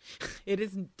 It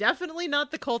is definitely not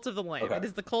the Cult of the Lamb. Okay. It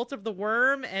is the Cult of the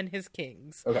Worm and His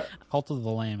Kings. Okay. Cult of the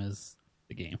Lamb is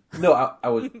the game. No, I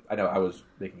was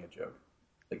making a joke.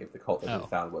 Like if the cult that we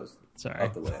found was Sorry.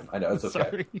 of the Lamb. I know, it's okay.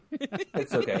 Sorry.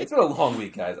 It's okay. It's been a long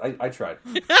week, guys. I tried.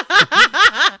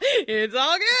 It's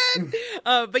all good.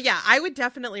 But yeah, I would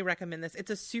definitely recommend this.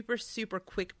 It's a super, super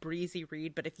quick, breezy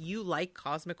read. But if you like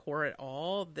cosmic horror at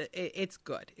all, it's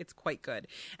good. It's quite good.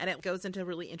 And it goes into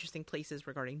really interesting places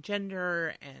regarding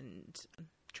gender and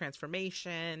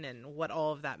transformation and what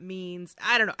all of that means.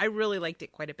 I don't know. I really liked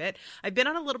it quite a bit. I've been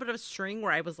on a little bit of a string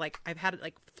where I've had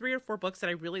like 3 or 4 books that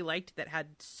I really liked that had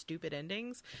stupid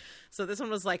endings. So this one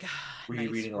was like, Were nice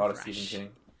you reading refresh. a lot of Stephen King?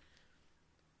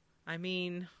 I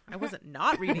mean, I wasn't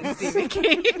not reading Stephen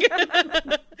King.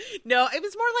 No, it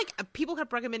was more like people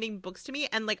kept recommending books to me,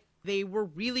 and like they were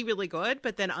really, really good,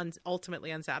 but then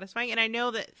ultimately unsatisfying. And I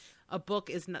know that a book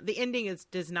is not, the ending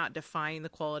does not define the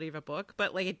quality of a book,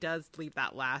 but like it does leave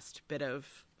that last bit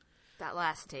of That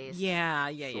last taste.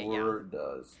 Sure it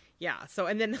does. Yeah. So,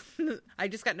 and then I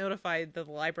just got notified that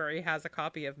the library has a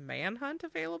copy of Manhunt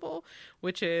available,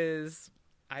 which is,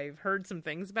 I've heard some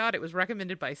things about. It was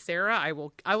recommended by Sarah. I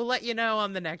will let you know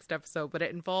on the next episode, but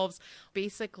it involves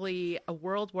basically a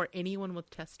world where anyone with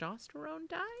testosterone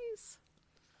dies.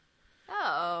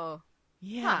 Oh.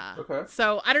 Yeah. Okay.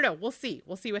 So I don't know. We'll see.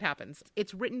 We'll see what happens.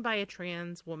 It's written by a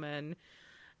trans woman,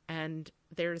 and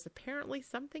there's apparently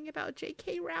something about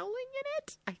J.K. Rowling in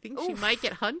it. I think she might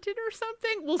get hunted or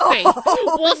something. We'll see.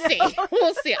 We'll see.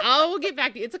 We'll see. I will get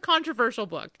back to you. It's a controversial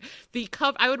book. The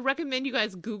cover. I would recommend you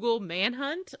guys Google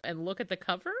Manhunt and look at the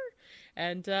cover,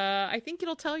 and I think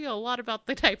it'll tell you a lot about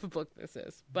the type of book this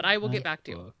is. But I will get back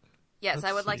to you. Yes, Let's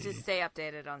I would like to see. stay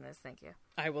updated on this. Thank you.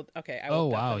 I will. Okay. I will Oh,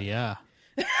 wow, definitely. yeah.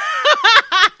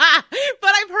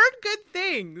 But I've heard good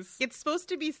things. It's supposed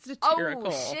to be satirical.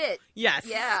 Oh, shit. Yes.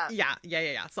 Yeah.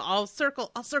 Yeah. So I'll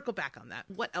circle back on that.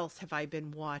 What else have I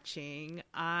been watching?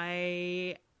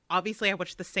 I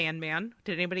watched The Sandman.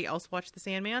 Did anybody else watch The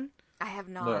Sandman? I have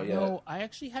not. No, yeah. No, I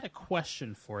actually had a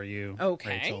question for you.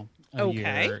 Okay. Rachel.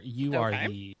 Okay. You are Okay.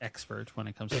 the expert when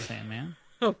it comes to Sandman.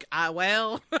 Okay.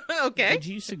 Well, okay. Would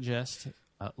you suggest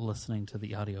listening to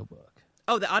the audiobook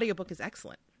Oh, the audiobook is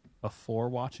excellent. before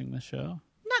watching the show?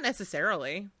 Not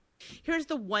necessarily. Here's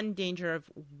the one danger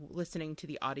of listening to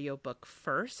the audiobook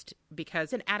first,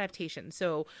 because an adaptation.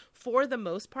 So for the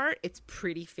most part, it's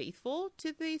pretty faithful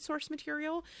to the source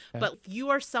material. Okay. But if you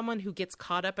are someone who gets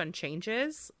caught up on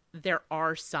changes, there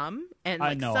are some. And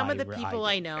like some of the people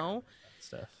I know,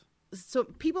 so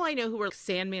people I know who are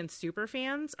Sandman super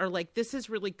fans are like, this is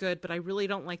really good, but I really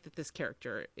don't like that this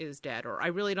character is dead. Or I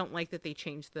really don't like that they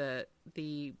changed the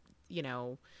you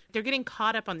know, they're getting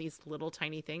caught up on these little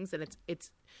tiny things, and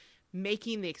it's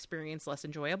making the experience less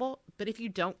enjoyable. But if you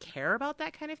don't care about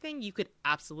that kind of thing, you could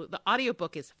absolutely, the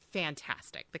audiobook is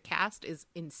fantastic. The cast is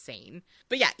insane.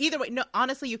 But yeah, either way, no,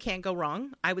 honestly, you can't go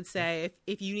wrong. I would say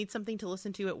if you need something to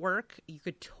listen to at work, you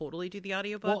could totally do the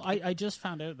audiobook. Well, I just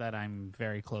found out that I'm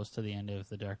very close to the end of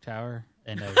the Dark Tower,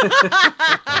 and I'm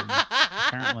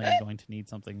apparently going to need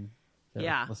something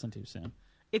to listen to soon.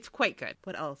 It's quite good.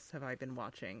 What else have I been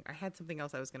watching? I had something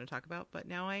else I was going to talk about, but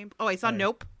now I saw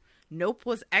Nope. Nope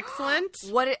was excellent.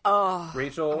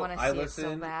 Rachel, I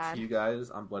listened to you guys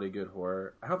on Bloody Good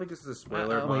Horror. I don't think this is a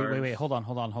spoiler. Wait. Hold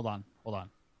on.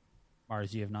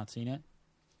 Mars, you have not seen it?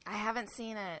 I haven't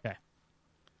seen it. Okay.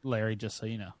 Larry, just so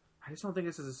you know. I just don't think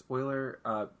this is a spoiler.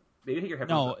 Maybe take your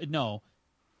headphones off. No.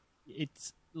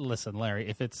 Listen,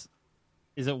 Larry,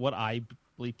 is it what I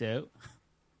bleeped out?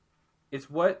 It's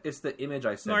the image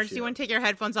I sent Mars, do you want to take your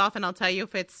headphones off and I'll tell you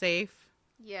if it's safe?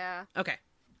 Yeah. Okay.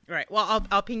 All right. Well,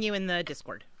 I'll ping you in the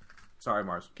Discord. Sorry,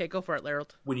 Mars. Okay, go for it,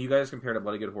 Larold. When you guys compared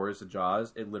Bloody Good Horrors to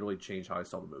Jaws, it literally changed how I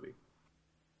saw the movie.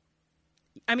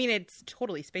 I mean, it's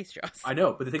totally Space Jaws. I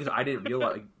know, but the thing is, I didn't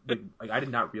realize. I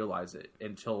did not realize it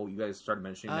until you guys started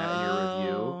mentioning that in your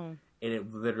review, and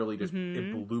it literally just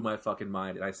it blew my fucking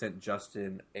mind. And I sent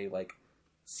Justin a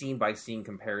scene by scene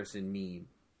comparison meme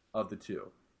of the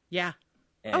two. Yeah.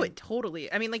 And it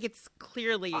totally. I mean, it's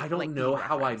clearly. I don't know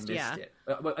how I missed it.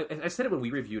 I said it when we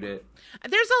reviewed it.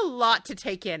 There's a lot to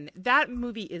take in. That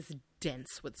movie is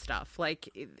dense with stuff.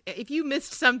 If you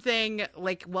missed something,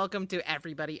 welcome to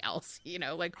everybody else. You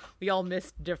know, we all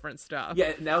missed different stuff.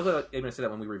 Yeah, and that was what I said that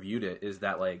when we reviewed it. Is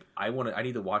that I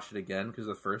need to watch it again because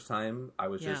the first time I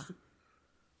was just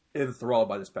enthralled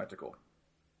by the spectacle.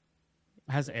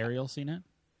 Has Ariel seen it?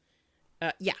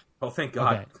 Yeah. Oh, thank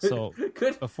God. Okay, so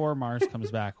before Mars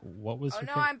comes back, what was your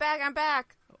I'm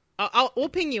back. We'll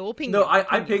ping you. No,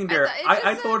 I pinged her.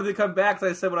 I told her to come back, so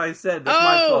I said what I said. That's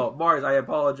my fault. Mars, I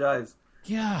apologize.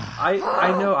 Yeah. I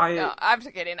know. No, I'm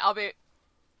just kidding.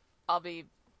 I'll be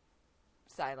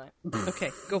silent.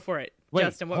 Okay, go for it. Wait,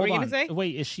 Justin, what were you going to say?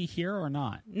 Wait, is she here or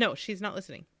not? No, she's not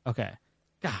listening. Okay.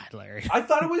 God, Larry. I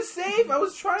thought it was safe. I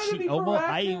was trying to be proactive. Well,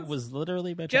 I was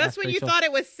literally about to just ask when Rachel. You thought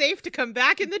it was safe to come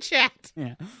back in the chat.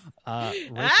 Yeah.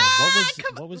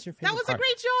 Rachel, what was your favorite That was a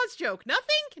great Jaws joke.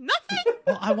 Nothing?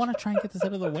 Well, I want to try and get this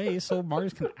out of the way so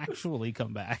Mars can actually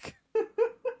come back.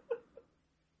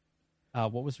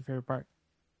 What was your favorite part?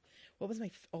 What was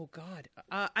my... Oh, God.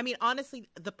 I mean, honestly,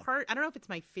 the part... I don't know if it's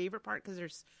my favorite part because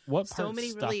there's so many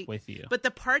stuck really... with you? But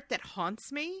the part that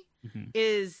haunts me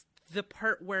is the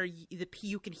part where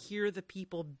you can hear the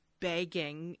people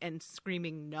begging and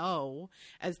screaming no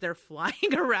as they're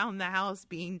flying around the house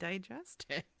being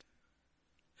digested.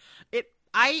 It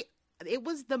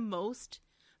was the most...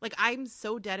 I'm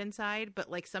so dead inside, but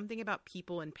something about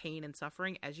people in pain and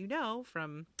suffering, as you know,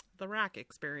 from the rack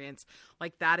experience,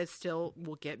 that is still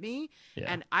will get me.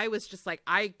 Yeah. And I was just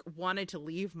I wanted to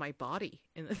leave my body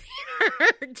in the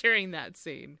theater during that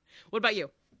scene. What about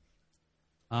you?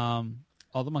 All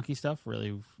the monkey stuff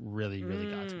really, really,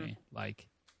 really got to me.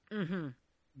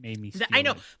 Made me feel I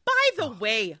know. By the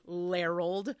way,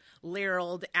 Larold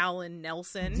Alan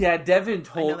Nelson. Yeah, Devin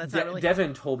told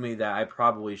me that I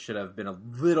probably should have been a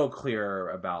little clearer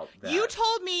about that. You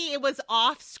told me it was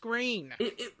off screen.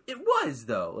 It was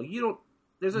though. You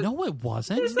don't. No, it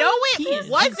wasn't. No, it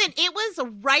wasn't. It was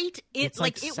right.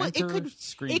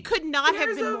 It could not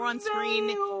have been more on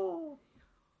screen.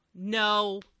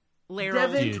 No. Larry,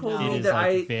 Devin told me that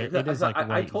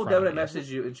I told Devin I messaged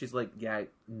you, and she's like, "Yeah,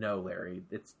 no, Larry,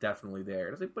 it's definitely there." And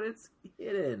I was like, "But it's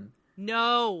hidden."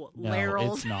 No, Larry,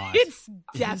 it's not. It's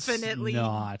definitely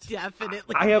not.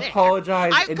 Definitely. I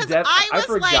apologize. I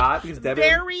forgot because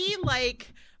Devin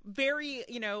very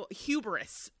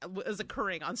hubris was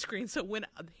occurring on screen. So when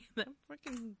that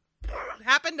freaking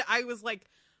happened, I was like,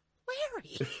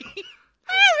 Larry.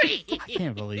 I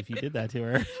can't believe you did that to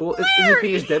her. Well, the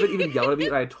thing is, Devin even yelled at me,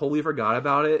 and I totally forgot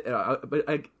about it. But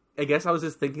I guess I was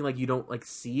just thinking, you don't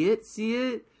see it.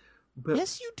 But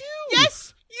yes, you do.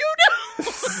 Yes, you do.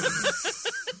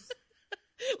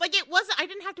 It wasn't. I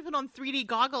didn't have to put on 3D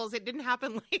goggles. It didn't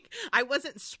happen. I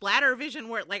wasn't splatter vision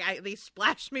where they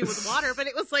splashed me with water. But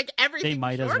it was everything. They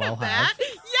might as well have.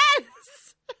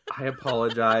 Yes. I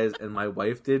apologize, and my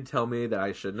wife did tell me that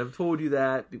I shouldn't have told you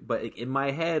that, but in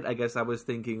my head, I guess I was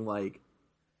thinking, like,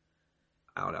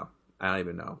 I don't know. I don't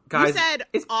even know. Guys, you said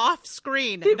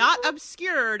off-screen, not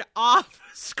obscured,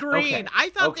 off-screen. Okay, I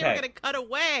thought they were okay. going to cut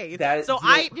away. That- So you know-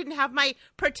 I didn't have my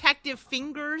protective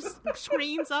fingers,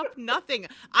 screens up, nothing.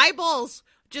 Eyeballs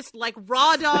just like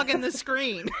raw dog in the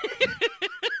screen.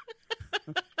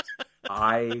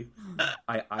 I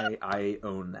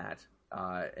own that,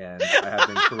 and I have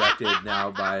been corrected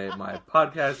now by my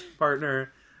podcast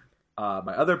partner,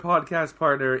 my other podcast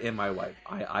partner, and my wife.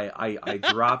 I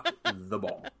dropped the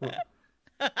ball.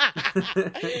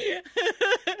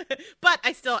 But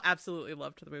I still absolutely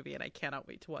loved the movie, and I cannot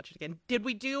wait to watch it again. Did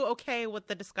we do okay with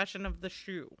the discussion of the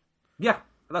shoe? Yeah,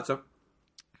 I thought so.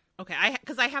 Okay,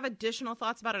 because I have additional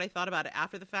thoughts about it. I thought about it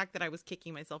after the fact that I was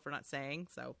kicking myself for not saying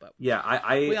so. But Yeah,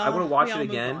 I We all- want to watch we it all move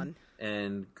again on.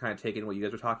 and kind of take in what you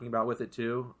guys were talking about with it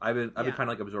too. I've been Yeah. kind of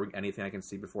like absorbing anything I can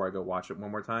see before I go watch it one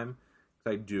more time,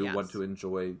 because I do Yes. want to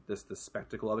enjoy the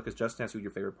spectacle of it. Because Justin asked who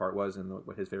your favorite part was and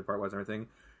what his favorite part was and everything.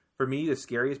 For me, the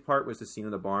scariest part was the scene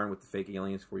in the barn with the fake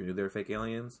aliens before you knew they were fake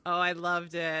aliens. oh, I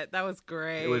loved it. That was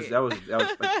great. That was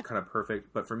like, kind of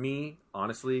perfect. But for me,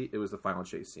 honestly, it was the final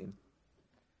chase scene.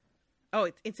 Oh,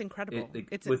 it's incredible.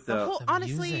 It's with the the- whole. The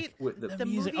Honestly, music. With the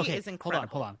music. movie Okay, is incredible.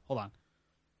 Hold on.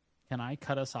 Can I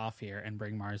cut us off here and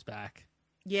bring Mars back?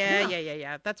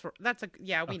 Yeah. That's a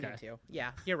yeah. We Okay. need to.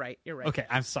 Yeah, you're right. Okay,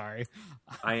 I'm sorry.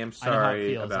 I am I know how it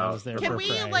sorry feels. I about. was there Can for we,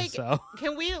 Prey, like- so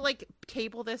Can we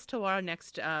table this to our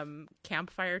next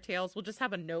campfire tales? We'll just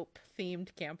have a Nope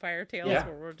themed campfire tales Yeah.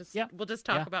 where we'll just Yeah. talk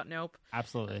Yeah. about Nope,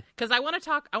 absolutely. because I want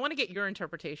to get your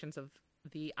interpretations of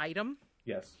the item.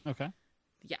 Yes. Okay.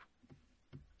 Yeah,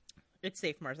 it's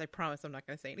safe, Mars. I promise I'm not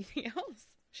going to say anything else.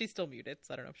 She's still muted,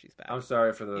 so I don't know if she's back. I'm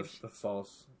sorry for the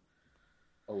false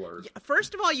alert. Yeah,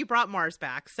 first of all, you brought Mars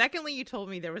back. Secondly, you told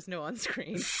me there was no on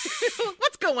screen.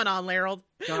 What's going on, Larold?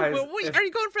 Guys, Are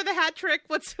you going for the hat trick?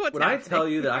 What's When happening? I tell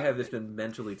you that I have just been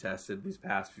mentally tested these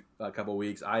past couple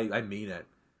weeks, I mean it.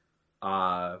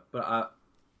 But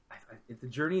the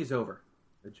journey is over.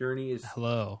 The journey is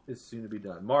Hello. soon to be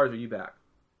done. Mars, are you back?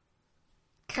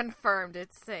 Confirmed,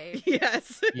 it's safe.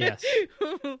 Yes. Yes.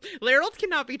 Larold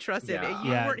cannot be trusted. Yeah.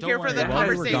 You Yeah, weren't don't here for worry. the While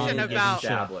we were conversation gone, about.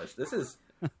 shut up. Established. This is.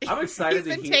 I'm excited He's to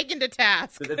been hear. taken to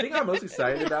task. The thing I'm most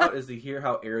excited about is to hear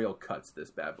how Ariel cuts this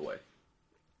bad boy.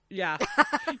 Yeah,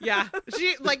 yeah.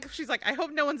 She's like, I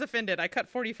hope no one's offended. I cut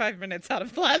 45 minutes out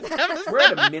of the last episode. We're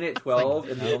at a minute 12,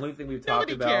 and the only thing we've talked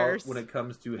Nobody about cares. when it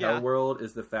comes to Yeah. Hellworld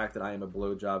is the fact that I am a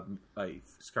film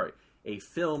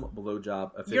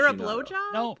blowjob aficionado. You're a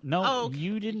blowjob? No, Oh, okay.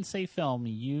 you didn't say film.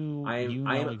 You. I you am. know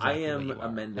I am. exactly I am what you are,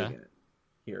 amending okay? it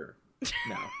here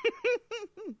now.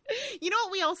 You know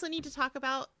what we also need to talk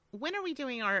about? When are we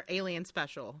doing our Alien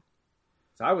special?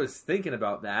 So I was thinking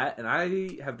about that, and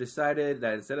I have decided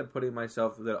that instead of putting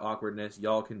myself through that awkwardness,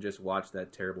 y'all can just watch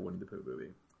that terrible Winnie the Pooh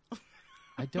movie.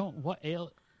 I don't. What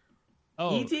ale?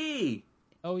 Oh, E.T.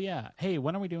 oh yeah. Hey,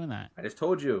 when are we doing that? I just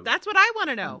told you. That's what I want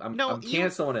to know. I'm no,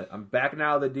 canceling it. I'm backing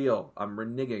out of the deal. I'm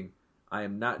reneging. I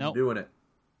am not Nope. doing it.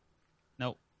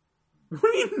 Nope. What do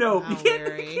you mean nope? Wow, You can't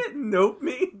Larry. nope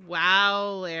me.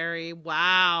 Wow, Larry.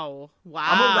 Wow.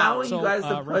 I'm allowing So, you guys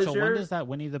the Rachel, pleasure. when does that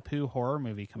Winnie the Pooh horror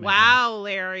movie come out? Wow,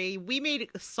 Larry. We made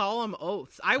solemn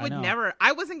oaths. I would know. never.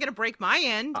 I wasn't going to break my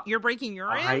end. You're breaking your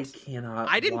I end. cannot.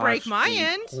 I didn't watch break my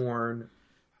a end. Porn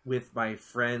with my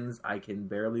friends. I can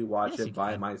barely watch Yes, it you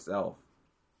by can. myself.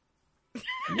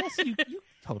 Yes, you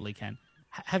totally can.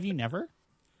 Have you never?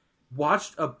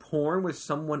 Watched a porn with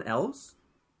someone else?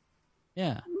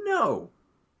 Yeah. No.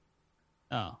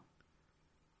 Oh.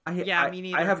 Yeah, me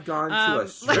neither. I have gone to a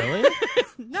strip. Really?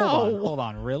 No. Hold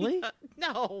on. Really?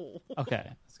 No. Okay.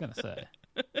 I was gonna say.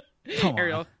 Come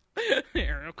Ariel. on.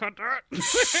 Ariel, cut that.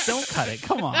 Don't cut it.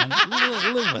 Come on.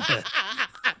 Live with it.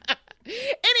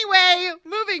 Anyway,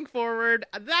 moving forward,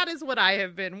 that is what I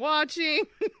have been watching.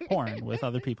 Porn with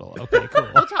other people. Okay, cool.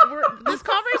 This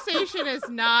conversation is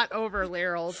not over,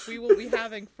 Laryl. We will be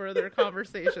having further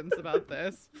conversations about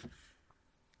this.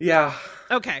 Yeah.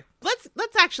 Okay,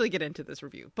 let's actually get into this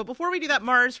review. But before we do that,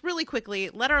 Mars, really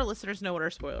quickly, let our listeners know what our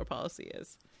spoiler policy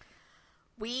is.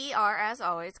 We are, as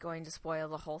always, going to spoil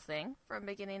the whole thing from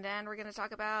beginning to end. We're going to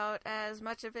talk about as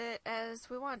much of it as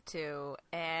we want to.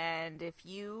 And if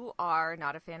you are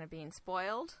not a fan of being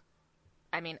spoiled,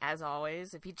 I mean, as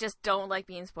always, if you just don't like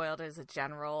being spoiled as a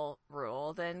general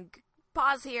rule, then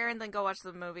pause here and then go watch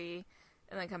the movie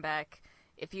and then come back.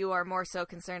 If you are more so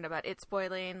concerned about it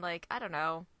spoiling, like, I don't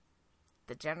know,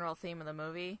 the general theme of the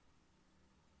movie.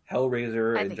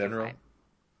 Hellraiser I in think you're general. fine.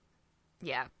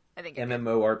 Yeah, I think you're good.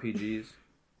 MMORPGs.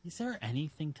 Is there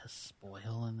anything to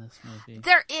spoil in this movie?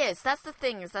 There is. That's the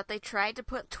thing, is that they tried to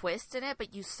put twist in it,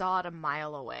 but you saw it a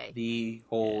mile away. The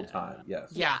whole time, yes.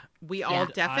 Yeah, we all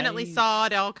definitely saw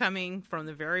it all coming from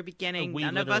the very beginning. We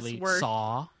None of us were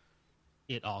saw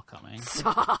it all coming.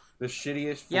 Saw. The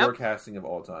shittiest forecasting of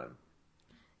all time.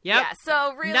 Yep. Yeah,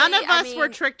 so really, none of us were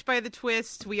tricked by the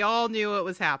twist. We all knew it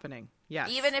was happening. Yes.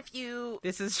 Even if you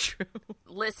this is true.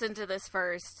 Listen to this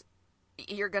first,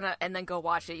 you're gonna, and then go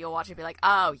watch it. You'll watch it and be like,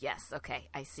 oh, yes, okay,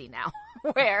 I see now.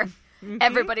 Where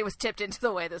everybody was tipped into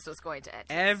the way this was going to end.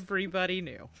 Everybody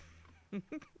knew.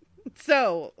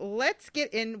 So, let's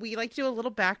get in. We like to do a little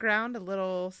background, a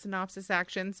little synopsis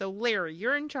action. So, Larry,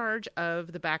 you're in charge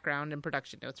of the background and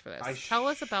production notes for this. Tell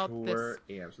us about this.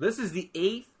 Am. So this is the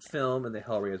 8th film in the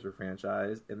Hellraiser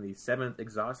franchise and the 7th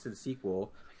exhausted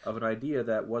sequel of an idea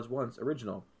that was once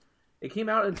original. It came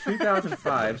out in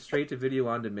 2005, straight to video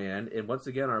on demand, and once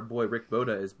again, our boy Rick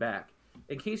Boda is back.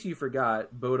 In case you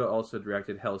forgot, Boda also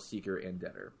directed Hellseeker and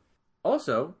Deader.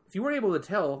 Also, if you weren't able to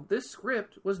tell, this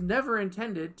script was never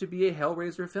intended to be a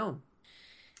Hellraiser film.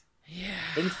 Yeah.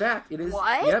 In fact, it is.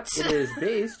 What? Yep, it is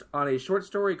based on a short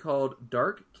story called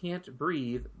 "Dark Can't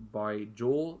Breathe" by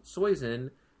Joel Soisen,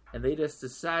 and they just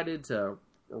decided to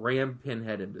ram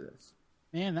Pinhead into this.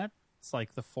 Man, that's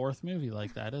like the 4th movie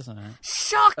like that, isn't it?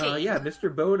 Shocking! Yeah,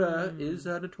 Mr. Boda is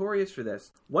notorious for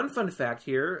this. One fun fact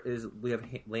here is we have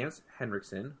Lance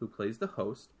Henriksen, who plays the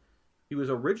host. He was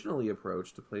originally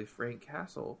approached to play Frank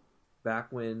Castle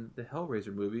back when the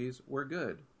Hellraiser movies were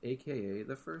good, a.k.a.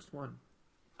 the first one.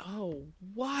 Oh,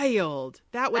 wild.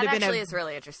 That would have been is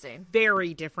really interesting.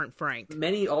 Very different Frank.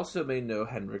 Many also may know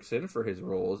Henriksen for his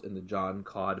roles in the John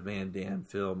Claude Van Damme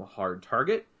film Hard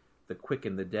Target, The Quick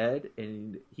and the Dead,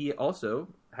 and he also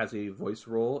has a voice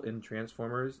role in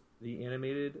Transformers, the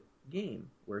animated game,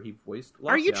 where he voiced Lockdown.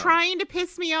 Are you trying to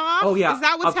piss me off? Oh, yeah. Is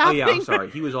that what's happening? Oh, yeah, I'm sorry.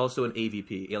 He was also in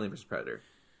AVP, Alien vs. Predator.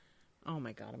 Oh,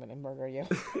 my God. I'm going to murder you.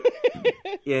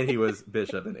 And he was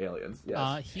Bishop in Aliens,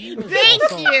 yes. He was Thank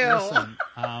also, you! Listen,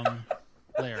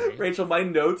 Larry. Rachel, my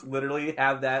notes literally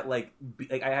have that, like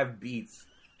I have beats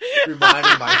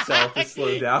reminding myself to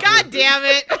slow down. God damn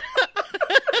it!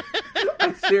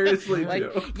 I seriously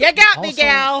do. You got me,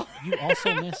 gal! You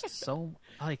also missed so,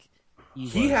 like...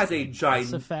 He has a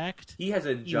Mass Effect. He has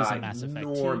a He was in Mass Effect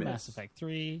 2, ginormous... Mass Effect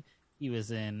 3. He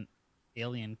was in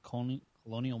Alien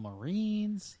Colonial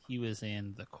Marines. He was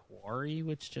in The Quarry,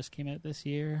 which just came out this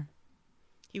year.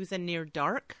 He was in Near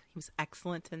Dark. He was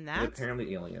excellent in that. And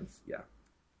apparently Aliens, yeah.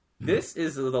 This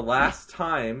is the last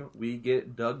time we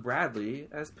get Doug Bradley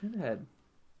as Pinhead.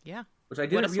 Yeah. Which I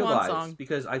didn't realize,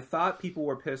 because I thought people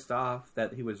were pissed off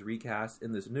that he was recast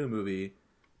in this new movie.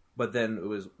 But then it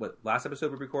was, last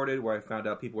episode we recorded where I found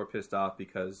out people were pissed off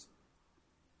because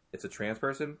it's a trans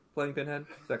person playing Pinhead.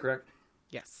 Is that correct?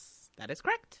 Yes, that is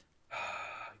correct.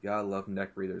 Gotta love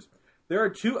neck breathers. There are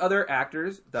 2 other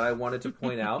actors that I wanted to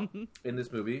point out in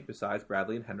this movie besides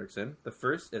Bradley and Henriksen. The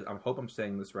first, I hope I'm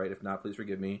saying this right, if not, please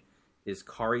forgive me, is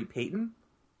Kari Payton.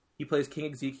 He plays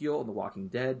King Ezekiel in The Walking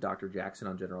Dead, Dr. Jackson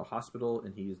on General Hospital,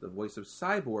 and he's the voice of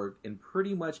Cyborg in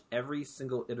pretty much every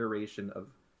single iteration of...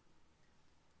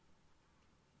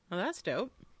 Oh, that's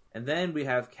dope. And then we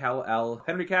have Kal-El.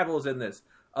 Henry Cavill is in this.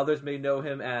 Others may know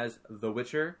him as The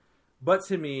Witcher. But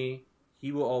to me,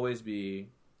 he will always be,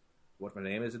 what my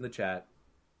name is in the chat,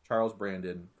 Charles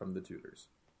Brandon from The Tudors.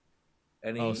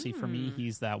 See, for me,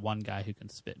 he's that one guy who can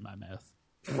spit in my mouth.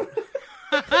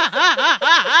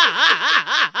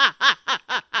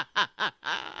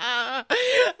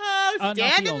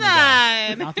 Stand in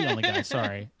line. Not the only guy,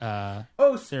 sorry.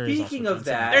 Speaking of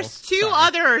that... There's 2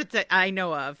 others that I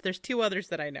know of. There's 2 others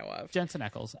that I know of. Jensen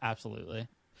Ackles, absolutely.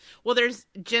 Well, there's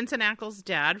Jensen Ackles'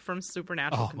 dad from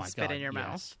Supernatural can spit God, in your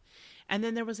mouth. And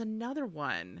then there was another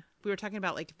one. We were talking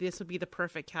about, like, this would be the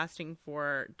perfect casting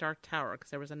for Dark Tower, because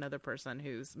there was another person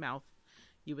whose mouth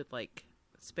you would, like,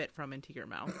 spit from into your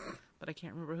mouth. But I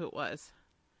can't remember who it was.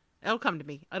 It'll come to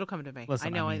me. Listen, I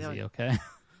know. know. Okay?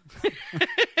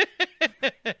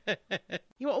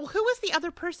 Well, who was the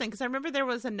other person? Because I remember there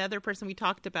was another person we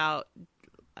talked about.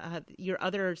 Your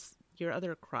other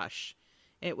crush.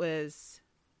 It was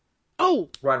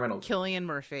Ryan Reynolds, Cillian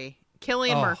Murphy.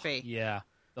 Murphy. Yeah,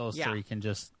 those 3 can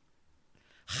just.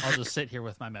 I'll just sit here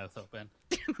with my mouth open.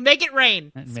 Make it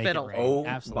rain. Make Spittle. It rain. Oh,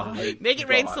 absolutely. Make it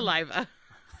rain saliva.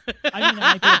 I mean, it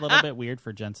might be a little bit weird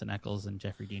for Jensen Ackles and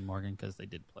Jeffrey Dean Morgan because they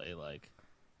did play like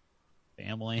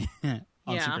family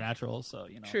on Supernatural, so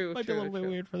it might be a little bit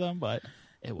weird for them. But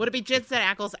would it be Jensen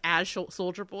Ackles as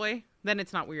Soldier Boy? Then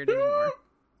it's not weird anymore.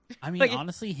 I mean,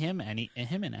 honestly, him in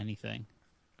anything,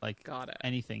 like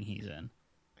anything he's in.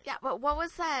 Yeah, but what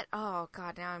was that? Oh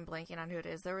God, now I'm blanking on who it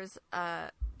is. There was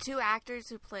two actors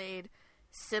who played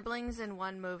siblings in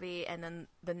one movie, and then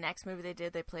the next movie they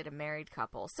did, they played a married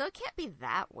couple. So it can't be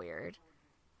that weird.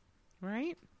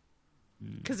 Right?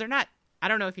 Because they're not, I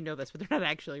don't know if you know this, but they're not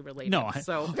actually related. No,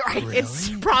 so Right. Really? it's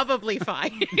probably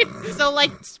fine. So,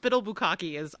 like, Spittle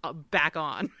Bukkake is back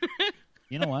on.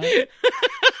 You know what?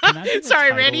 Can I be the Sorry,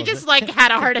 title Randy of just, it? like,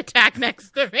 had a heart attack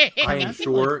next to me. I Can am that be,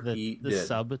 sure like, he the did.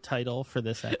 subtitle for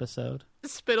this episode.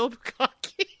 Spittle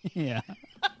Bukkake. Yeah.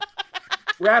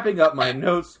 Wrapping up my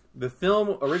notes, the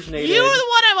film originated... You were the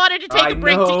one I wanted to take a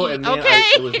break to eat, and man, okay?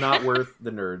 it was not worth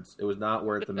the nerds. It was not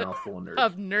worth the mouthful of nerds.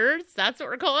 Of nerds? That's what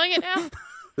we're calling it now?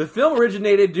 The film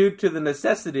originated due to the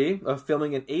necessity of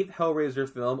filming an 8th Hellraiser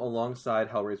film alongside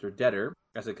Hellraiser Deader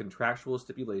as a contractual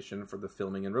stipulation for the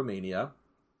filming in Romania.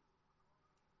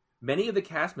 Many of the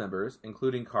cast members,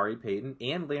 including Kari Payton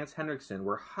and Lance Henriksen,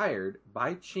 were hired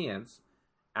by chance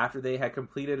after they had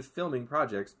completed filming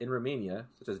projects in Romania,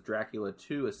 such as Dracula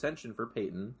 2 Ascension for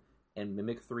Payton and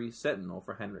Mimic 3 Sentinel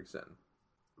for Henriksen.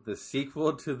 The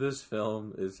sequel to this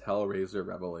film is Hellraiser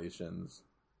Revelations.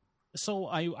 So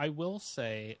I will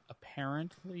say,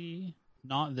 apparently,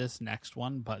 not this next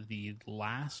one, but the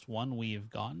last one we've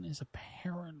gotten is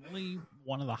apparently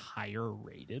one of the higher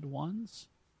rated ones.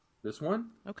 This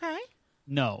one? Okay.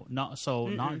 No, not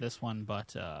this one,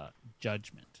 but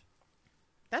Judgment.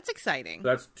 That's exciting.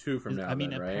 That's 2 from now, I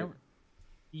mean, right?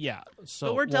 yeah. So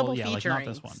But we're double like featuring,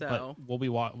 not this one, so... but we'll be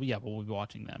we'll be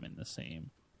watching them in the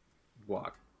same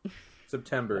Block.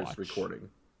 September's Watch. recording.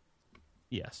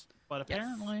 Yes, but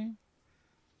apparently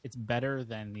it's better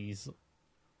than these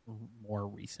more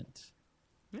recent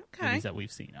Okay. movies that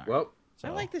we've seen. Are. Well, I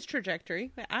So, like this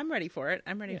trajectory. I'm ready for it.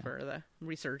 I'm ready Yeah. for the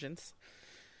resurgence.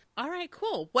 All right,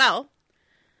 cool. Well,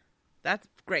 that's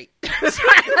great.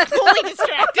 Sorry, I'm fully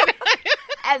distracted.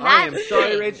 And I am that's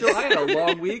sorry, it. Rachel. I had a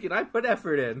long week and I put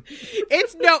effort in.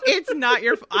 It's not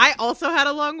your. I also had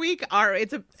a long week.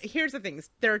 Here's the thing.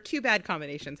 There are two bad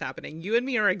combinations happening. You and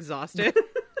me are exhausted,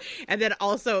 and then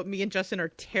also me and Justin are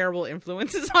terrible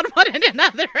influences on one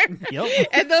another. Yep.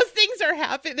 And those things are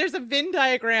happening. There's a Venn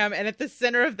diagram, and at the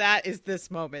center of that is this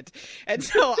moment, and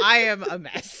so I am a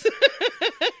mess.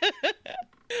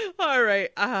 All right.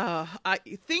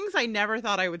 Things I never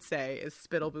thought I would say is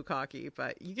Spittle Bukkake,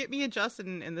 but you get me and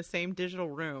Justin in the same digital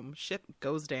room, shit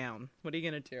goes down. What are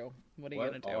you going to do? What are you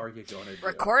going to do? Are you going to do?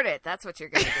 Record it. That's what you're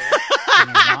going to do. and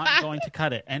you're not going to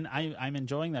cut it. And I'm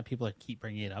enjoying that people keep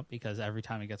bringing it up because every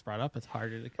time it gets brought up, it's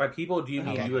harder to cut. By people, do you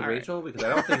mean Okay, you and all right. Rachel? Because I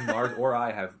don't think Mars or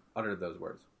I have uttered those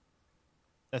words.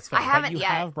 That's fair. I haven't but you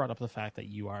yet. have brought up the fact that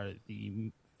you are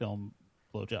the film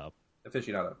blowjob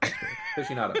Aficionado.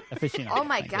 aficionado. Oh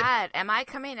my Thank you. god. Am I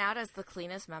coming out as the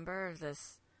cleanest member of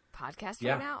this podcast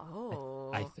Yeah. right now? Oh.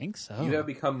 I think so. You have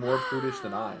become more prudish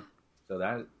than I. So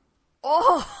that's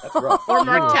Oh. rough. Or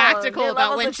more Oh, tactical new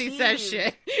about levels when of she says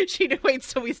cheese. shit. She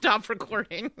waits till we stop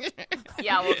recording.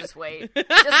 Yeah, we'll just wait.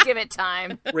 Just give it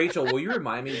time. Rachel, will you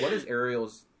remind me, what is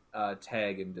Ariel's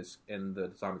tag in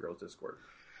the Zombie Girls Discord?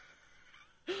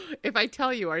 If I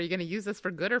tell you, are you going to use this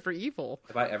for good or for evil?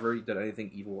 Have I ever done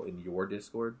anything evil in your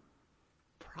Discord?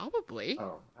 Probably.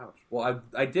 Oh, ouch. Well,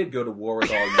 I did go to war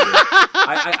with all you.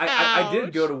 I did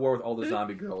Ouch. go to war with all the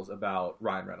zombie girls about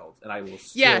Ryan Reynolds, and I will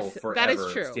still Yes, forever that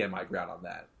is true. stand my ground on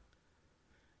that.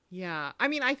 Yeah. I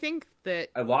mean, I think that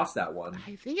I lost that one.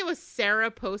 I think it was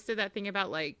Sarah posted that thing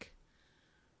about, like,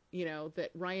 you know,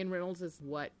 that Ryan Reynolds is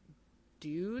what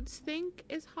dudes think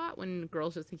is hot when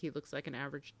girls just think he looks like an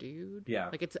average dude. Yeah.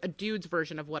 Like, it's a dude's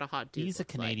version of what a hot dude He's a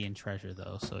looks like. Canadian treasure,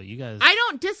 though, so you guys. I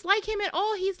don't dislike him at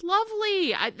all. He's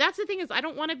lovely. That's the thing is, I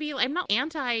don't want to be. I'm not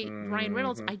anti Ryan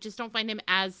Reynolds. I just don't find him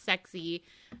as sexy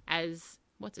as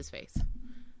what's his face.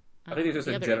 I think it's just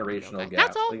the a other generational guy. gap.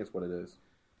 That's all. I think it's what it is.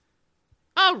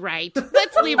 All right,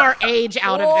 let's leave our age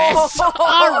out of this.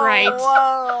 All right,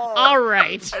 Whoa. all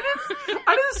right.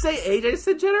 I didn't say age. I just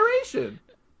said generation.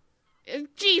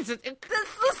 Jesus, That's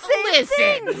the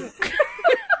same listen. thing.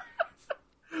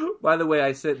 By the way,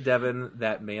 I sent Devin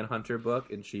that Manhunter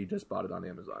book, and she just bought it on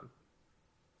Amazon.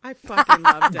 I fucking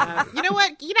love Dev. You know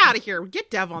what? Get out of here. Get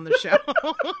Dev on the show.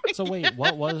 So wait,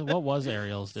 what was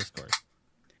Ariel's Discord?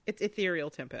 It's Ethereal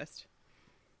Tempest.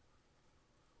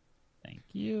 Thank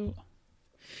you.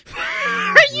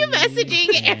 Are you messaging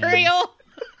And Ariel?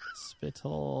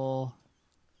 Spittle.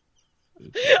 Are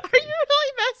you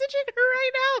really messaging her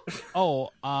right now?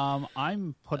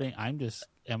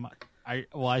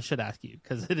 Oh, I should ask you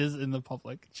because it is in the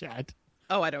public chat.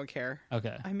 Oh, I don't care.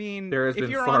 Okay. I mean, There has if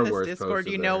been you're far on this worse Discord,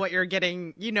 posted you know there. what you're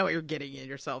getting. You know what you're getting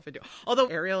yourself into. Although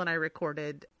Ariel and I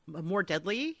recorded More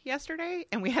Deadly yesterday,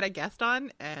 and we had a guest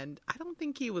on, and I don't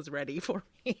think he was ready for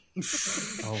me.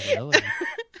 Oh, really?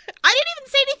 I didn't even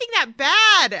say anything that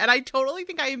bad. And I totally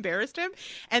think I embarrassed him.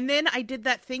 And then I did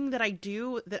that thing that I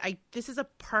do this is a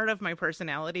part of my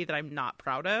personality that I'm not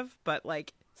proud of, but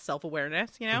like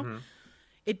self-awareness, you know? Mm-hmm.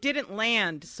 It didn't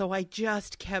land, so I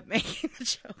just kept making the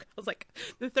joke. I was like,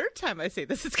 the third time I say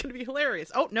this, it's going to be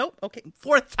hilarious. Oh, nope. Okay,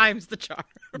 fourth time's the charm.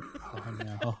 Oh,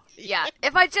 no. Yeah,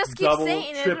 if I just keep Double,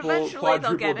 saying it, triple, eventually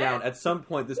they'll get down. it. At some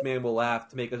point, this man will laugh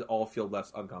to make us all feel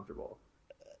less uncomfortable.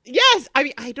 Yes, I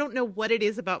mean, I don't know what it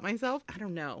is about myself. I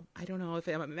don't know if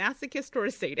I'm a masochist or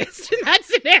a sadist in that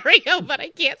scenario, but I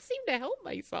can't seem to help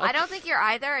myself. I don't think you're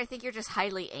either. I think you're just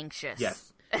highly anxious.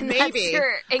 Yes. And maybe that's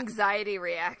your anxiety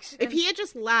reaction. If he had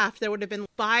just laughed, there would have been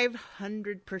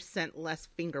 500% less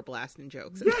finger blasting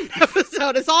jokes in that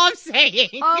episode. Is all I'm saying.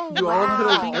 Oh,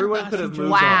 wow. Everyone could have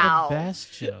moved Wow. The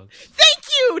best jokes. Thank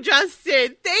you,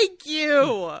 Justin. Thank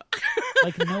you.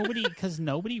 Like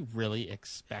nobody really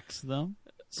expects them.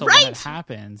 So right. when it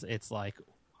happens, it's like,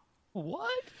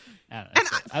 what? And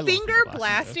I finger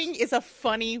blasting is a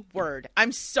funny word.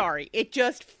 I'm sorry. It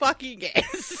just fucking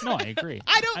is. No, I agree.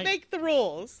 I don't make the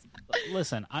rules.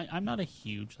 Listen, I'm not a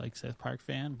huge South Park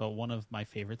fan, but one of my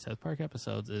favorite South Park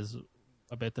episodes is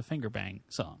about the finger bang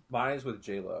song. Mine is with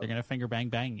J-Lo. They're going to finger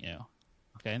bang you.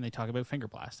 Okay, and they talk about finger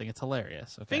blasting. It's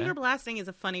hilarious. Okay? Finger blasting is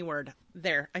a funny word.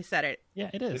 There, I said it. Yeah,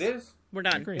 it is. It is. We're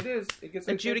done. I agree. It is. It gets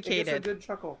adjudicated. It gets a good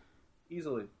chuckle.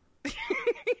 Easily.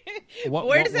 What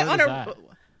word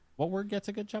gets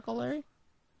a good chuckle, Larry?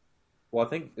 Well, I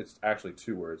think it's actually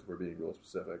 2 words. We're being real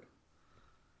specific.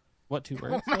 What 2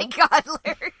 words? Oh my God,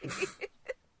 Larry.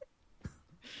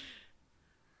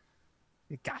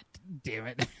 God damn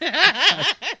it. I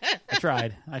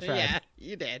tried. Yeah,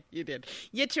 you did.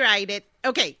 You tried it.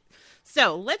 Okay,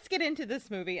 so let's get into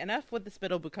this movie. Enough with the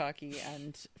spittle bukkake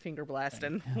and finger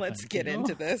blasting. Let's get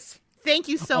into this. Thank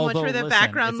you so much for the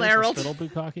background, Laryl. Spittle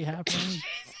bukkake happening.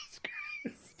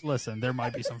 Listen, there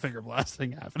might be some finger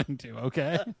blasting happening too,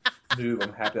 okay? Dude,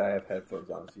 I'm happy I have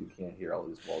headphones on so you can't hear all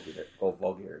this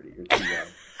vulgarity. You're too young.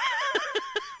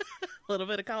 A little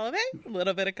bit of column A, a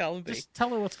little bit of column B. Just tell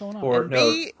her what's going on. Poor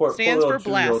B stands for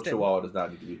blasting. Chihuahua does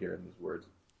not need to be hearing these words.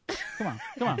 Come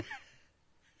on.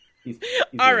 He's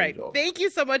all right. Angel. Thank you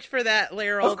so much for that,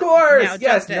 Laryl. Of course. Now, yes,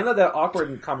 Justin. none of that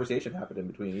awkward conversation happened in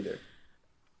between either.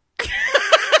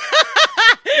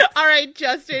 All right,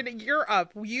 Justin, you're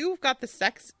up. You've got the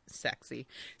sexy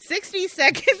 60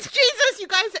 seconds. Jesus, you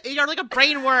guys, you're like a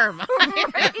brain worm.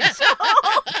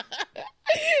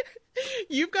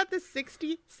 You've got the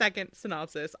 60-second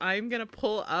synopsis. I'm going to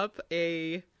pull up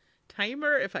a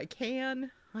timer if I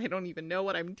can. I don't even know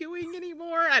what I'm doing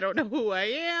anymore. I don't know who I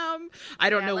am. I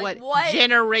don't know what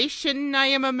generation I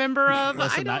am a member of.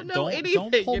 Listen, I don't know anything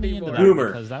don't pull me anymore. into that Boomer.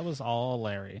 because that was all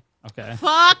Larry. Okay.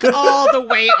 Fuck all the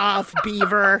way off,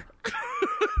 Beaver.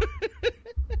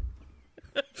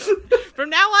 From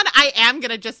now on, I am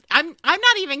gonna I'm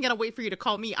not even gonna wait for you to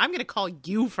call me. I'm gonna call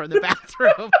you from the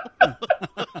bathroom.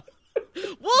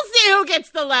 We'll see who gets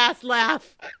the last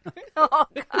laugh. Oh,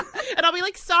 God. And I'll be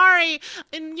like, sorry.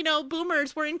 And,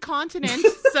 boomers were incontinent,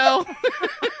 so.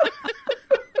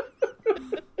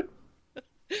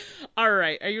 All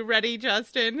right. Are you ready,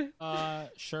 Justin?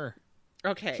 Sure.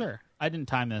 Okay. Sure. I didn't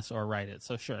time this or write it,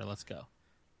 so sure, let's go.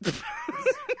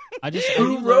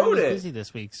 Who wrote it? Busy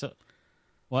this week, so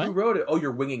what? Who wrote it? Oh,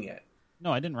 you're winging it.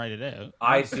 No, I didn't write it out.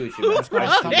 I see what you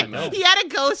meant. He had a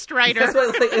ghostwriter. That's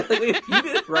what, if you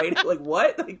didn't write it,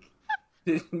 what?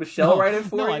 Did Michelle write it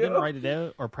for you? No, I didn't write it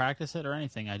out or practice it or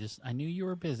anything. I knew you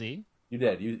were busy. You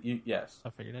did. You yes. I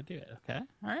figured I'd do it. Okay.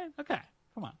 All right. Okay.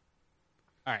 Come on.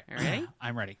 All right. Ready?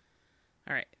 I'm ready.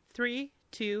 All right. 3,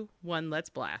 2, 1. Let's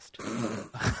blast.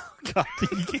 God,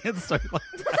 you can't start like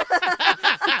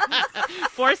that.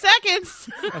 4 seconds.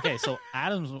 Okay, so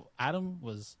Adam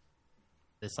was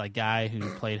this guy who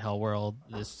played Hellworld,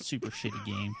 this super shitty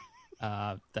game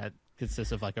that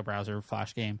consists of a browser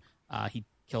flash game. He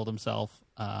killed himself,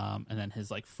 and then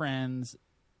his friends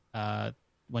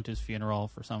went to his funeral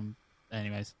for some.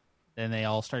 Anyways, then they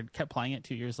all kept playing it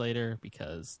 2 years later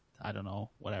because I don't know,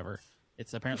 whatever.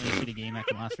 It's apparently a shitty game that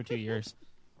can last for 2 years.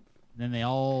 And then they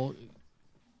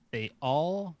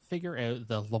all figure out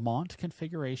the Lamont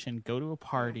configuration, go to a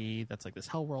party that's this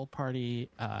Hellworld party.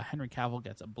 Henry Cavill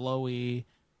gets a blowy.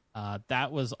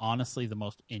 That was honestly the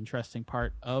most interesting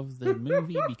part of the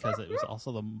movie because it was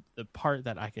also the part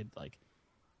that I could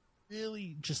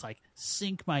really just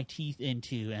sink my teeth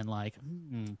into and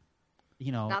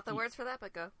Not the words for that,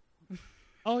 but go.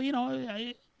 Oh,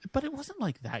 but it wasn't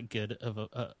that good of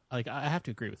a I have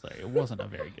to agree with Larry. It wasn't a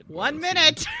very good 1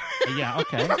 minute. Yeah,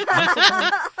 okay.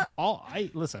 All I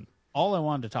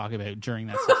wanted to talk about during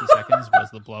that 60 seconds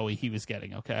was the blowy he was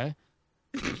getting, okay?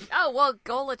 Oh, well,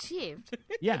 goal achieved.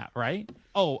 Yeah, right?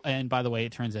 Oh, and by the way,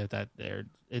 it turns out that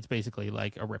it's basically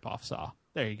like a rip-off Saw.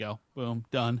 There you go. Boom.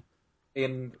 Done.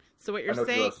 And So what you're I know what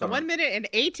saying, you're saying. 1 minute and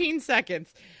 18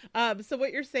 seconds. So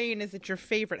what you're saying is it's your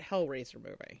favorite Hellraiser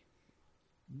movie.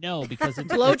 No, because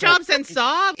it's... Blowjobs and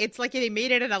Saw? It's like they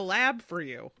made it in a lab for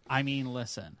you. I mean,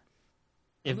 listen.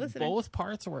 If both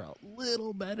parts were a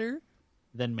little better,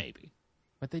 then maybe.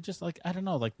 But they just, like, I don't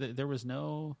know. Like, there was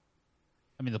no...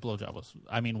 I mean, the blowjob was...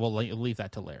 I mean, we'll leave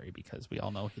that to Larry because we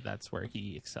all know that's where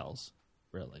he excels,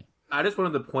 really. I just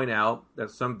wanted to point out that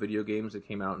some video games that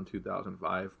came out in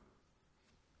 2005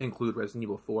 include Resident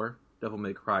Evil 4, Devil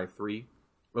May Cry 3,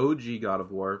 OG God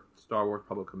of War, Star Wars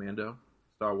Public Commando,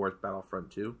 Star Wars Battlefront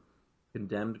 2,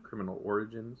 Condemned Criminal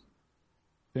Origins,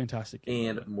 Fantastic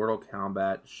game. and Mortal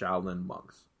Kombat Shaolin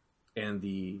Monks. And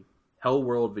the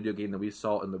Hellworld video game that we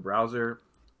saw in the browser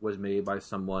was made by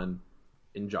someone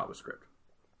in JavaScript.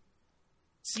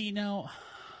 See, now...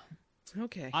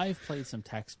 Okay. I've played some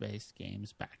text-based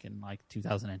games back in, like,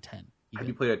 2010. Even. Have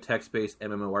you played a text-based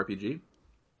MMORPG?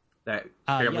 That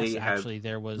apparently yes, has... actually,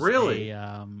 there was Really?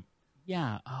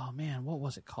 yeah, oh man, what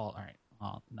was it called? All right,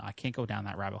 well, no, I can't go down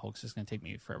that rabbit hole because it's going to take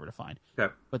me forever to find.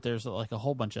 Okay. But there's, like, a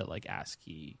whole bunch of, like,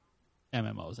 ASCII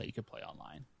MMOs that you could play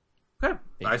online. Okay,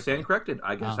 Basically. I stand corrected.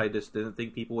 I guess I just didn't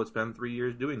think people would spend 3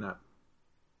 years doing that.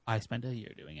 I spent a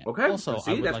year doing it. Okay, Also,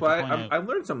 see, I would that's like why to point out, I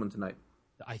learned someone tonight.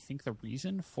 I think the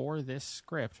reason for this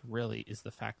script really is the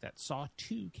fact that Saw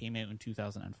 2 came out in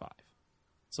 2005.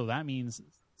 So that means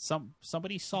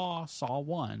somebody saw Saw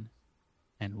 1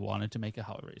 and wanted to make a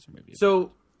Hellraiser movie.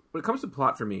 So, when it comes to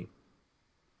plot for me,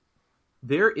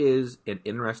 there is an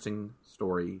interesting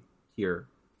story here.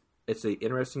 It's an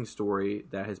interesting story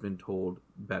that has been told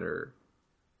better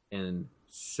in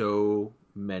so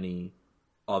many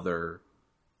other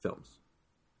films.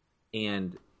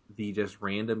 And the just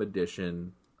random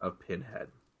addition of Pinhead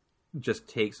just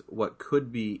takes what could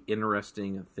be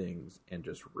interesting things and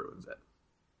just ruins it.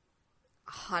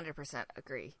 100%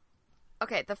 agree.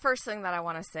 Okay, the first thing that I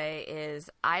want to say is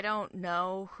I don't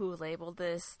know who labeled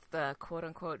this the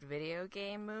quote-unquote video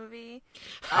game movie.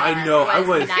 I know, I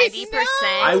was 90%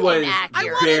 I was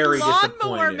inaccurate. very Lawnmower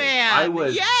disappointed. Man. I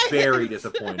was Yes! very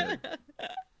disappointed.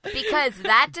 Because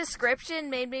that description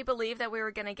made me believe that we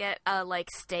were going to get a, like,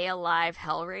 Stay Alive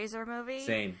Hellraiser movie.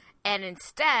 Same. And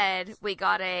instead, we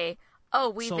got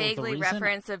So vaguely the reason-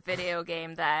 reference a video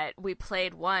game that we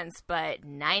played once, but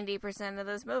 90% of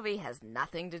this movie has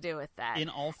nothing to do with that. In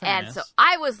all And fairness, so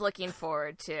I was looking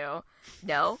forward to...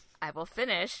 No, I will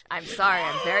finish. I'm sorry,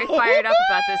 I'm very fired up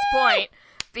about this point,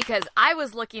 because I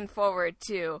was looking forward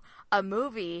to a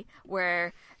movie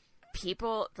where...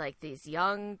 people, like these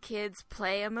young kids,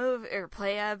 play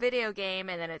a video game,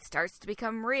 and then it starts to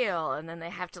become real, and then they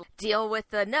have to deal with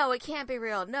the no, it can't be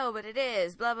real, no, but it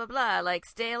is, blah blah blah, like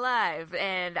Stay Alive,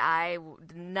 and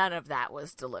none of that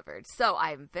was delivered. So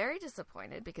I'm very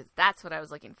disappointed because that's what I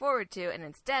was looking forward to, and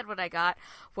instead what I got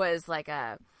was like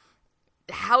a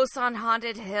House on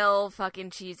Haunted Hill fucking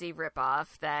cheesy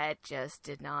ripoff that just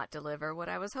did not deliver what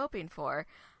I was hoping for.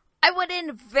 I went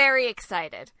in very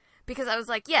excited. Because I was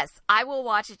like, yes, I will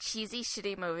watch a cheesy,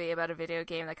 shitty movie about a video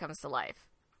game that comes to life.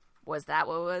 Was that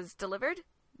what was delivered?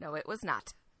 No, it was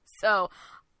not. So,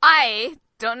 I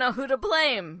don't know who to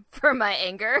blame for my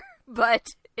anger, but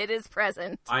it is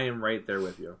present. I am right there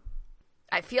with you.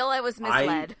 I feel I was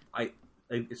misled. I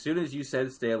as soon as you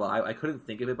said Stay Alive, I couldn't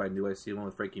think of it, but I knew I see one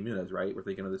with Frankie Muniz, right? We're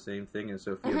thinking of the same thing as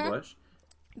Sophia Bush.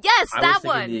 Yes, I that was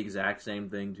thinking one! the exact same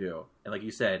thing, too. And like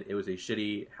you said, it was a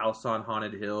shitty House on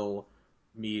Haunted Hill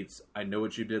meets I Know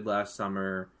What You Did Last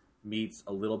Summer, meets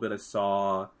a little bit of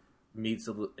Saw, meets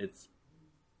like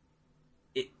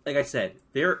I said,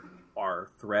 there are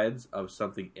threads of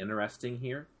something interesting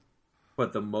here,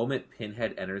 but the moment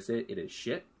Pinhead enters it, it is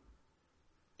shit,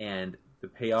 and the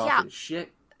payoff is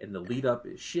shit, and the lead up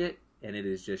is shit, and it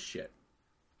is just shit.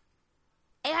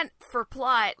 And for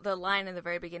plot, the line in the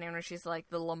very beginning where she's like,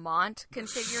 the Lamont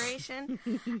configuration.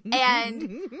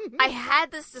 And I had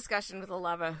this discussion with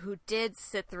Aleva, who did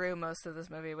sit through most of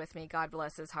this movie with me, God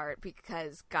bless his heart,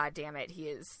 because, god damn it, he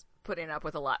is putting up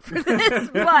with a lot for this.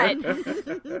 But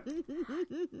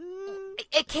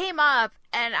it came up,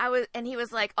 and he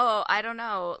was like, oh, I don't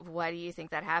know, why do you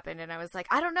think that happened? And I was like,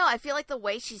 I don't know, I feel like the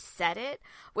way she said it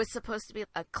was supposed to be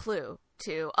a clue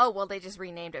to, oh, well, they just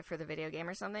renamed it for the video game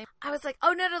or something. I was like,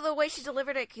 oh, no, the way she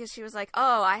delivered it, because she was like,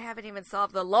 oh, I haven't even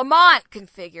solved the Lamont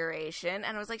configuration.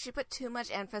 And I was like, she put too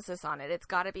much emphasis on it. It's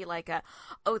got to be like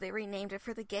oh, they renamed it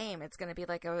for the game. It's going to be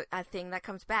like a thing that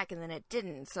comes back, and then it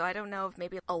didn't. So I don't know if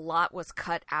maybe a lot was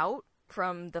cut out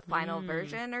from the final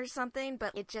version or something,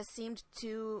 but it just seemed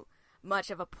too much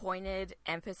of a pointed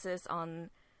emphasis on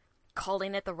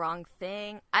calling it the wrong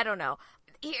thing. I don't know.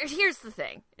 Here's the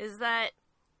thing, is that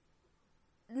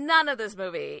none of this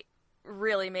movie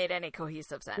really made any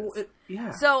cohesive sense. Well,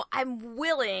 yeah. So I'm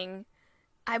willing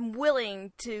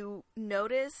to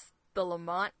notice the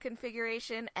Lamont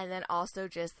configuration and then also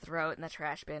just throw it in the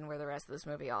trash bin where the rest of this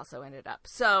movie also ended up.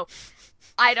 So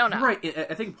I don't know. Right.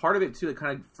 I think part of it too, it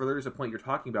kind of furthers the point you're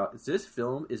talking about, is this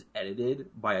film is edited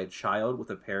by a child with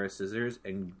a pair of scissors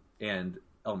and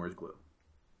Elmer's glue.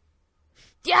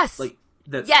 Yes. Like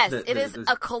it is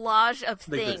a collage of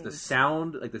like things. The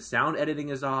sound editing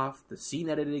is off. The scene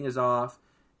editing is off.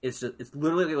 It's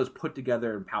literally like it was put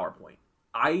together in PowerPoint.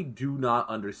 I do not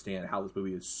understand how this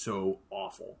movie is so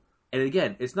awful. And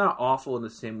again, it's not awful in the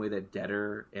same way that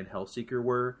Deader and Hellseeker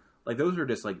were. Like, those were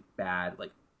just, like, bad,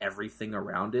 like, everything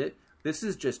around it. This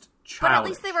is just childish. But at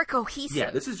least they were cohesive.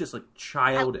 Yeah, this is just, like,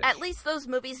 childish. At least those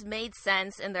movies made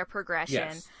sense in their progression.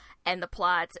 Yes. And the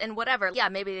plots and whatever. Yeah,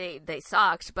 maybe they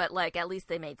sucked, but like at least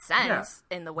they made sense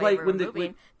in the way like, we were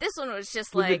moving. This one was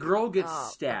just when like the girl gets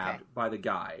stabbed by the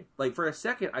guy. Like, for a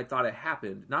second, I thought it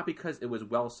happened, not because it was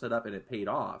well set up and it paid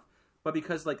off, but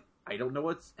because, like, I don't know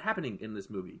what's happening in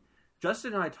this movie.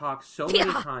 Justin and I talked so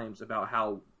many times about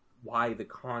why The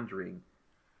Conjuring,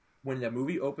 when the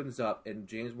movie opens up and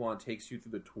James Wan takes you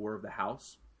through the tour of the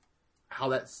house, how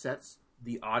that sets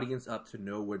the audience up to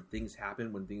know when things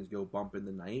happen, when things go bump in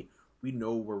the night. We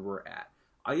know where we're at.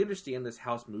 I understand this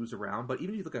house moves around, but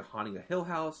even if you look at Haunting a Hill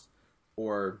House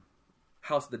or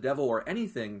House of the Devil or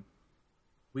anything,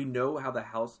 we know how the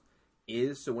house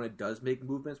is, so when it does make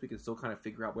movements, we can still kind of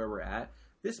figure out where we're at.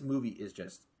 This movie is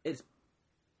just, it's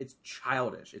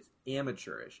childish, it's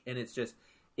amateurish, and it'd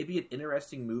be an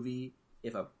interesting movie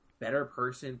if a better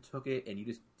person took it and you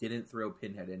just didn't throw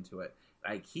Pinhead into it.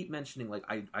 I keep mentioning, like,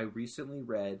 I recently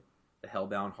read The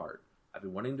Hellbound Heart. I've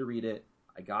been wanting to read it.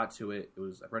 I got to it.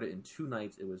 I read it in 2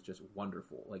 nights. It was just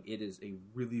wonderful. Like, it is a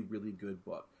really, really good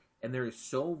book. And there is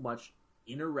so much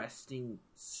interesting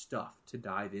stuff to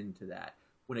dive into that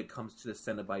when it comes to the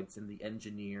Cenobites and the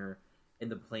Engineer and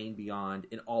the Plane Beyond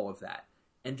and all of that.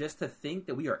 And just to think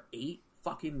that we are 8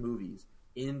 fucking movies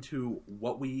into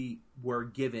what we were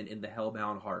given in The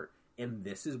Hellbound Heart, and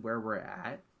this is where we're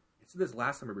at. It's this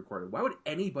last time we recorded. Why would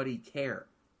anybody care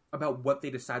about what they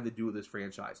decide to do with this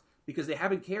franchise? Because they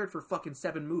haven't cared for fucking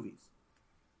 7 movies.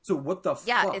 So what the fuck?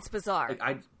 Yeah, it's bizarre.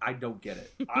 Like, I don't get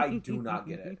it. I do not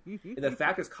get it. And the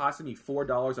fact it's costing me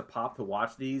 $4 a pop to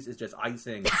watch these is just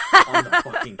icing on the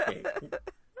fucking cake.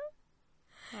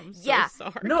 I'm so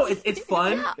sorry. No, it's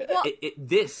fun. Yeah, well,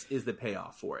 this is the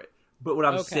payoff for it. But when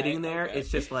I'm sitting there, it's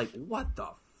just like, what the...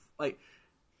 Like,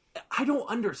 I don't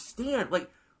understand. Like,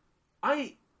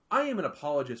 I am an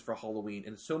apologist for Halloween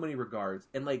in so many regards.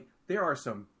 And, like, there are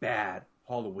some bad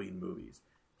Halloween movies.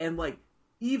 And, like,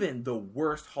 even the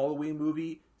worst Halloween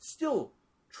movie still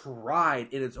tried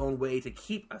in its own way to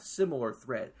keep a similar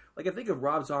thread. Like, I think of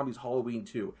Rob Zombie's Halloween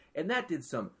 2, and that did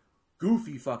some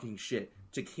goofy fucking shit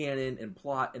to canon and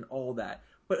plot and all that.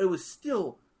 But it was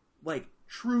still, like,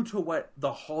 true to what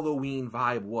the Halloween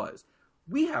vibe was.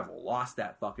 We have lost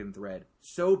that fucking thread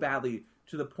so badly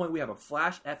to the point we have a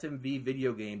Flash FMV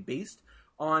video game based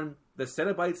on the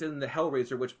Cenobites and the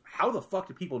Hellraiser, which, how the fuck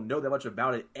do people know that much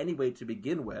about it anyway to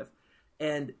begin with?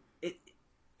 And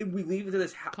we leave it to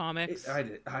this comics.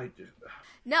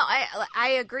 No,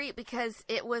 I agree, because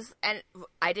it was, and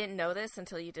I didn't know this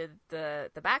until you did the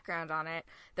background on it,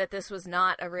 that this was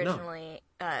not originally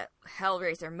a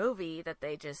Hellraiser movie that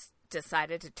they just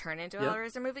decided to turn into a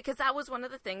Hellraiser movie, because that was one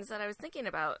of the things that I was thinking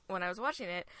about when I was watching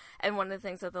it, and one of the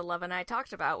things that the Love and I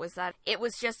talked about was that it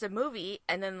was just a movie,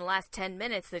 and then in the last 10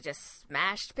 minutes they just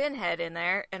smashed Pinhead in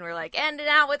there, and we're like, and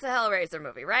now it's a Hellraiser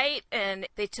movie, right? And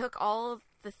they took all of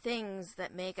the things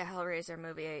that make a Hellraiser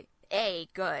movie A,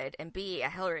 good, and B, a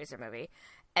Hellraiser movie,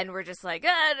 and we're just like,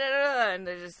 and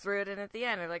they just threw it in at the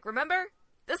end. They're like, remember?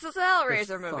 This is a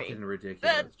Hellraiser movie. Fucking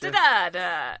ridiculous.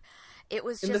 It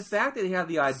was and just... the fact that he had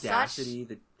the audacity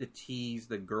to tease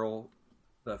the girl,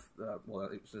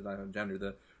 it's not on gender,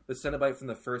 the Cenobite from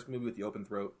the first movie with the open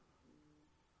throat.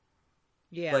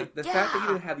 Yeah. Like, the fact that he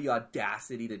didn't have the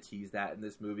audacity to tease that in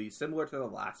this movie, similar to the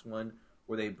last one,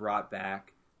 where they brought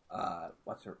back,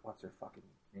 what's her fucking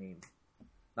name?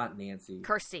 Not Nancy.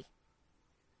 Kirsty.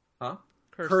 Huh?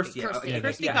 Kirsty.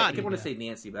 Kirsty. I didn't want to say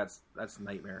Nancy, but that's a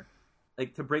nightmare.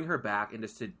 Like, to bring her back and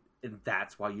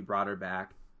that's why you brought her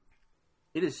back.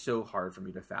 It is so hard for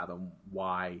me to fathom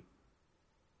why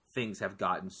things have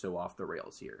gotten so off the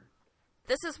rails here.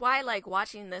 This is why, like,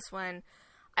 watching this one,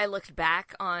 I looked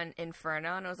back on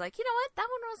Inferno and I was like, you know what? That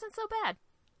one wasn't so bad.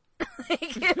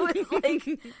 Like, it was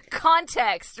like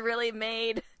context really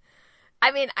made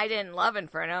I mean, I didn't love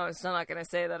Inferno. I'm still not going to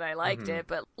say that I liked it,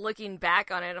 but looking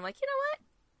back on it, I'm like, you know what?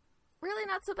 Really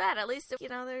not so bad. At least,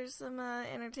 there's some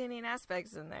entertaining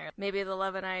aspects in there. Maybe the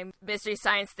Love and I Mystery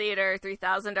Science Theater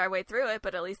 3000 our way through it,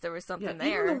 but at least there was something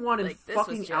there. Even the one in like,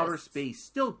 fucking outer space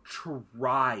still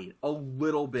tried a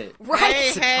little bit.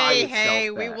 Right.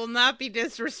 Hey, we will not be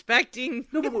disrespecting.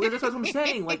 No, but that's what I'm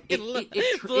saying. Like,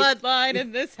 bloodline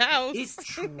in this house. It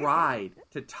tried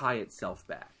to tie itself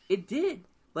back. It did.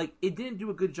 Like, it didn't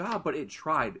do a good job, but it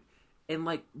tried. And,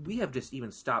 like, we have just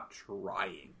even stopped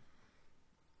trying.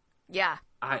 Yeah.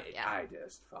 I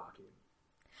just fucking...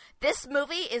 This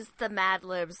movie is the Mad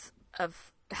Libs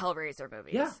of Hellraiser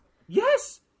movies. Yeah.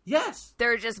 Yes.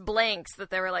 They're just blanks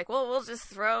that they were like, well, we'll just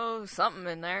throw something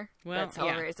in there that's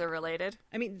Hellraiser related.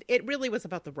 I mean, it really was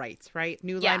about the rights, right?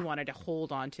 New Line wanted to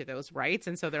hold on to those rights,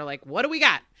 and so they're like, what do we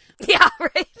got? Yeah,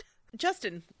 right.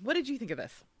 Justin, what did you think of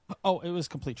this? Oh, it was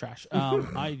complete trash.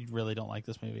 I really don't like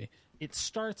this movie. It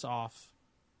starts off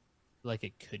like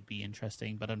it could be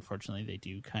interesting, but unfortunately they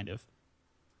do kind of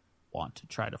want to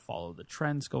try to follow the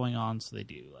trends going on, so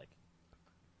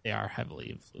they are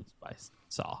heavily influenced by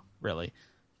Saw, really.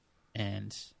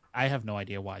 And I have no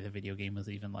idea why the video game was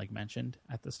even mentioned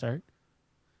at the start.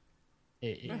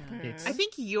 It's... I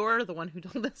think you're the one who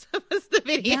told us it was the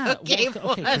video game.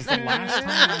 Okay, because the last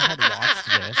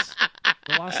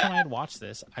time I had watched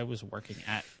this, I was working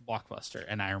at Blockbuster,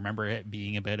 and I remember it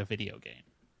being about a video game.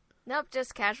 Nope,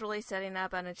 just casually setting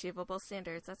up unachievable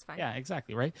standards. That's fine. Yeah,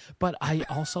 exactly, right? But I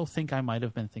also think I might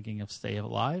have been thinking of Stay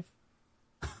Alive.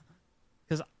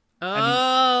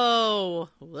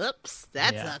 Whoops,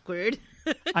 that's awkward.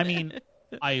 I mean,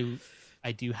 I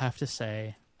do have to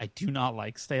say, I do not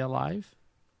like Stay Alive.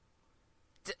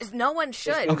 No one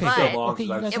should, but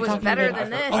it was better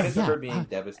than this. I just remember being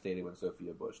devastated when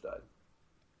Sophia Bush died.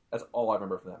 That's all I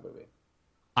remember from that movie.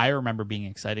 I remember being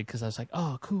excited because I was like,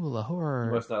 oh, cool, a horror.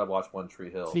 You must not have watched One Tree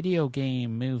Hill. Video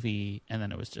game movie, and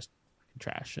then it was just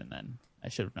trash, and then I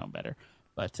should have known better.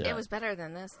 But it was better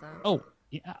than this, though. Oh,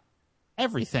 yeah.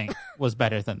 Everything was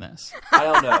better than this. I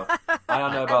don't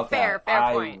know about fair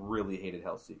that. Point. I really hated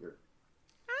Hellseeker.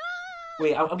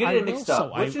 Wait, I'm getting it mixed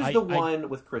up. Which is the one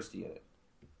with Christy in it?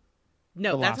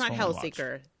 No, that's not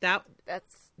Hellseeker.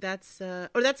 That's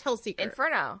Hellseeker.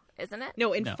 Inferno, isn't it?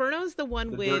 No, Inferno's the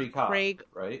one with Dirty Cop, Craig.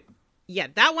 Right? Yeah,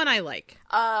 that one I like.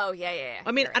 Oh, yeah.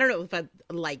 I mean, right. I don't know if I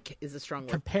like is a strong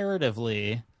word.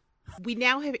 Comparatively, we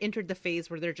now have entered the phase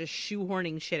where they're just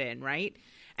shoehorning shit in, right?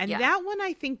 And that one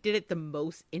I think did it the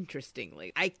most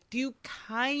interestingly. I do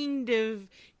kind of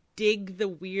dig the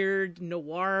weird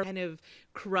noir kind of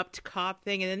corrupt cop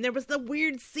thing, and then there was the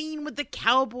weird scene with the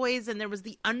cowboys, and there was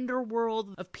the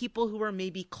underworld of people who are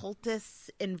maybe cultists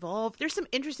involved. There's some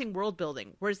interesting world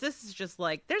building, whereas this is just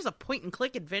like there's a point and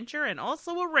click adventure and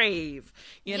also a rave.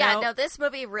 You know? No, this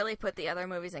movie really put the other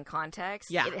movies in context.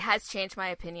 Yeah, it has changed my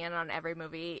opinion on every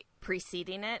movie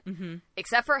preceding it,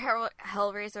 except for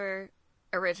Hellraiser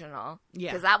original,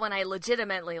 because that one I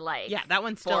legitimately like. Yeah, that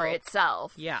one's for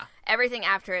itself. Yeah, everything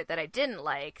after it that I didn't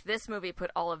like, this movie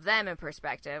put all of them in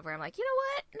perspective. Where I'm like, you know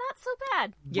what, not so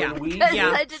bad. Yeah,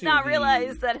 because I did not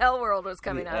realize that Hellworld was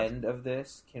coming up. End of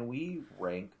this, can we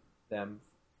rank them?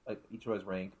 Like each of us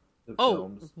rank the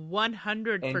films.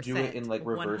 100%, and do it in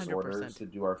reverse 100%. order to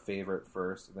do our favorite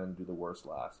first, and then do the worst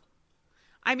last.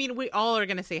 I mean, we all are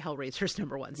going to say Hellraiser's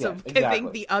number one, so exactly. I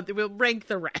think the other we'll rank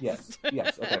the rest. Yes.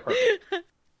 Okay, perfect.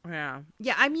 Yeah.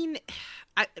 I mean,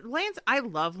 I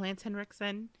love Lance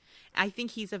Henriksen. I think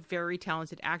he's a very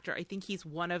talented actor. I think he's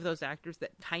one of those actors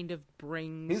that kind of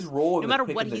brings his role, no matter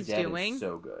what he's doing, is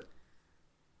so good.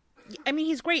 I mean,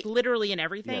 he's great, literally in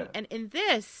everything. Yeah. And in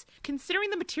this,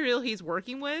 considering the material he's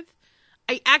working with,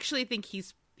 I actually think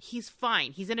he's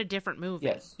fine. He's in a different movie.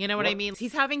 Yes. You know what I mean?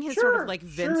 He's having his sort of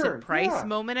Vincent Price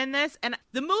moment in this. And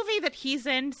the movie that he's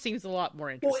in seems a lot more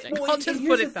interesting. I'll just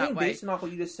put it that way. Based on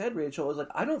what you just said, Rachel, is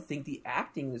I don't think the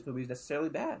acting in this movie is necessarily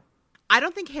bad. I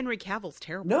don't think Henry Cavill's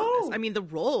terrible. No. In this. I mean, the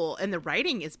role and the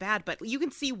writing is bad, but you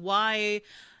can see why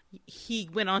he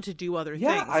went on to do other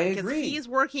things. I because agree. He's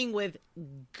working with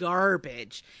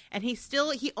garbage, and he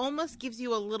almost gives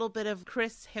you a little bit of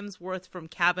Chris Hemsworth from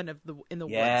Cabin in the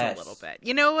Woods a little bit.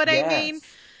 You know what I mean?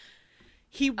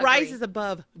 He rises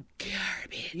above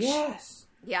garbage. Yes.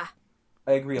 Yeah.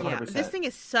 I agree 100%. Yeah, this thing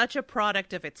is such a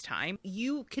product of its time.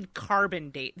 You could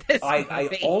carbon date this movie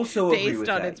I also agree with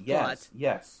on that. its plot.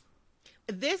 Yes.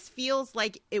 This feels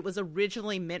like it was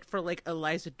originally meant for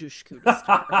Eliza Dushku to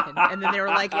star, and then they were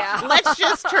like, "Let's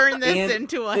just turn this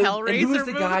into a Hellraiser movie." And who was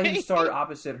the guy who starred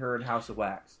opposite her in House of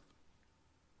Wax?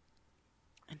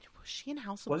 And was she in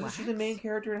House of Wax? Wasn't she the main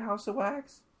character in House of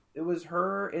Wax? It was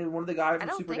her and one of the guys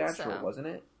from Supernatural, wasn't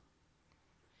it?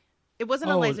 It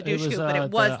wasn't Eliza Dushku, but it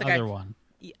was the guy. other one.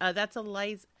 That's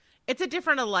Eliza. It's a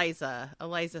different Eliza.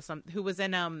 Who was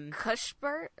in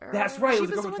Cuthbert? That's right. It was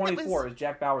She was number the one that 24. It was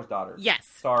Jack Bauer's daughter. Yes.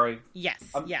 Sorry. Yes.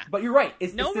 Yeah. But you're right.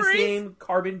 It's No the worries. same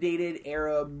carbon dated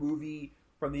era movie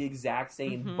from the exact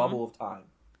same bubble of time.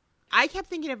 I kept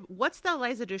thinking of what's the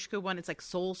Eliza Dushku one? It's like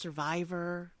Soul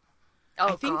Survivor.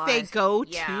 Oh, I think God. they go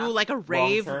Yeah. to like a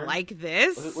rave Turn? like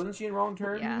this. Wasn't she in Wrong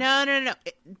Turn? Yeah. No.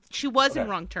 She was in Okay.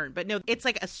 Wrong Turn, but no, it's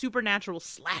like a supernatural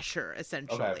slasher,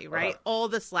 essentially, Okay. right? All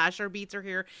the slasher beats are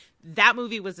here. That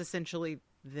movie was essentially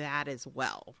that as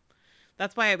well.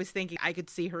 That's why I was thinking I could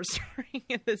see her starring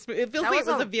in this movie. It feels That like was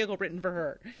it was a- a vehicle written for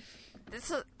her.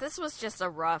 This was just a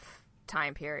rough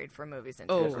time period for movies in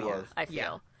Oh, general, yeah. I feel.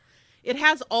 Yeah. It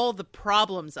has all the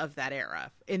problems of that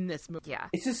era in this movie. Yeah.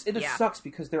 It just sucks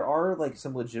because there are like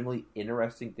some legitimately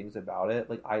interesting things about it.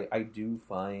 Like I do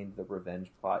find the revenge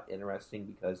plot interesting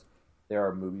because there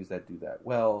are movies that do that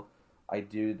well. I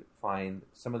did find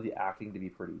some of the acting to be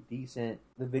pretty decent.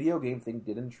 The video game thing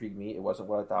did intrigue me. It wasn't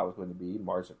what I thought it was going to be.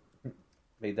 Mars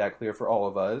made that clear for all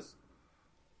of us.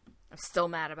 I'm still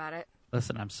mad about it.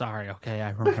 Listen, I'm sorry. Okay, I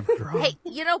remembered wrong. Hey,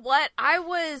 you know what?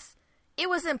 It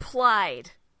was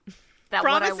implied that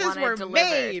Promises what I wanted were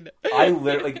delivered. made. I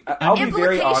literally, I'll be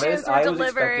very Implications honest. were I was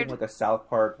delivered. expecting like a South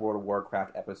Park World of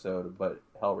Warcraft episode, but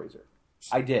Hellraiser.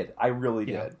 I did. I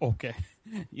really Yeah, did. okay.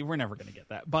 You were never going to get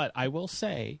that. But I will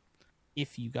say,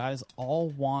 if you guys all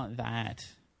want that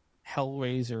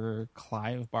Hellraiser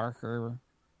Clive Barker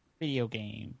video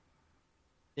game,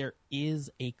 there is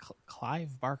a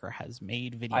Clive Barker has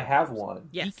made video. I have one.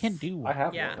 Yes. He can do one. I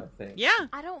have Yeah. one. I think. Yeah.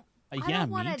 I don't Yeah, don't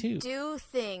me want too. to do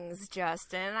things,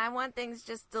 Justin. I want things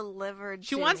just delivered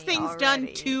She to wants me things done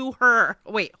already. to her.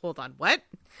 Wait, hold on. What?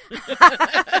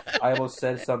 I almost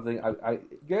said something. You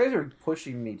guys are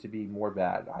pushing me to be more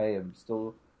bad. I am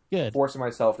still Good. forcing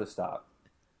myself to stop.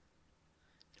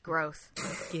 Growth.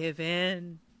 Give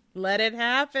in. Let it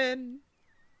happen.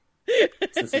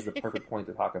 This is the perfect point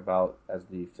to talk about as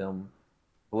the film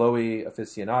blowy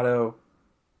aficionado.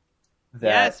 That,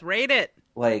 Yes, rate it.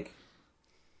 like,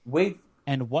 wait.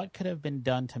 And what could have been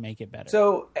done to make it better?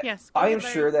 So Yes, I am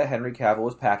very- sure that Henry Cavill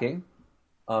is packing.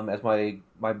 As my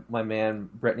man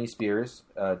Brittany Spears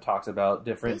talks about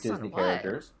different Based on Disney what?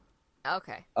 characters.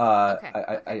 Okay.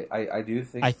 I do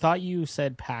think I thought you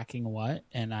said packing what,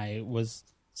 and I was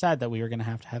sad that we were going to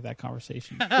have that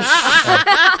conversation.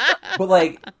 but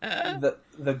like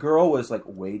the girl was like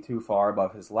way too far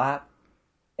above his lap,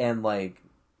 and like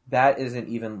that isn't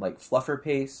even like fluffer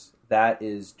pace. That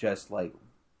is just like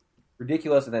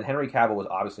ridiculous. And then Henry Cavill was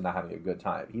obviously not having a good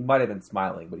time. He might have been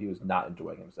smiling, but he was not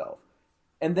enjoying himself.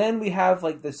 And then we have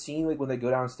like the scene like when they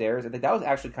go downstairs. I think that was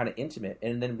actually kind of intimate.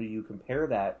 And then when you compare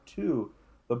that to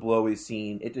the blowy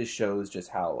scene, it just shows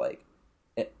just how like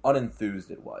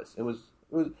unenthused it was. It was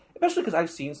especially because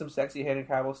I've seen some sexy Henry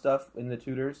Cavill stuff in the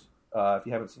Tudors. If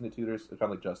you haven't seen the Tudors, it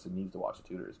sounds like Justin needs to watch the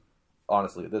Tudors.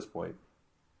 Honestly, at this point,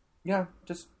 yeah,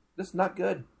 just not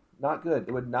good. Not good.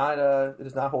 It would not. It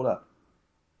does not hold up.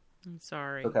 I'm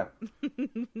sorry. Okay.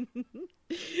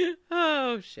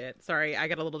 Oh, shit. Sorry, I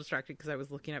got a little distracted because I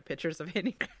was looking at pictures of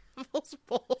Henry Cavill's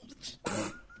bulge.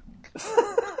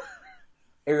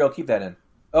 Ariel, keep that in.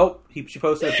 Oh, she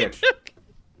posted a picture.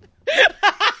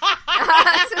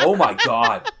 Oh my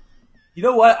god. You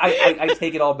know what? I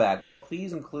take it all back.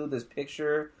 Please include this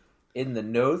picture in the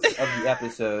notes of the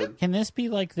episode Can this be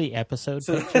like the episode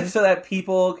so, picture? so that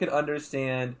people can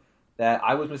understand that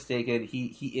I was mistaken. He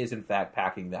is in fact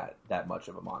packing that much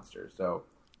of a monster. So,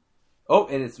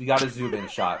 and we got a zoom in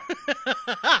shot.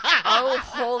 Oh,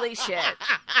 holy shit.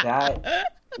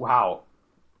 Wow.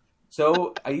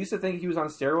 So I used to think he was on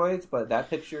steroids, but that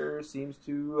picture seems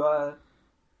to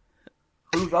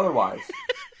prove otherwise.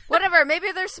 Whatever,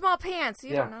 maybe they're small pants.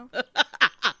 You Yeah. don't know.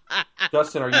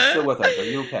 Justin, are you still with us? Are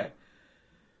you okay?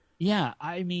 Yeah,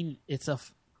 I mean, it's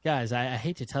guys, I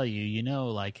hate to tell you, you know,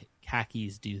 like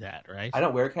khakis do that, right? I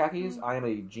don't wear khakis. I am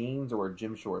a jeans or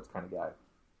gym shorts kind of guy.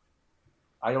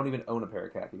 I don't even own a pair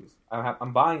of khakis.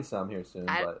 I'm buying some here soon,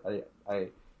 but I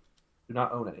do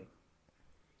not own any.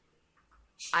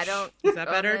 I don't. Is that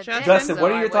own better, a Justin? gym, Justin, so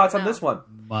what are I your wouldn't thoughts on know. this one?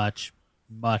 Much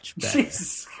better.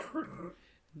 Jesus Christ.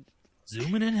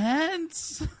 Zooming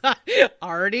enhance.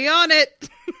 Already on it.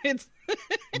 It's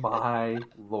My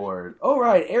lord. All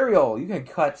right, Ariel, you can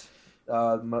cut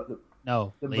the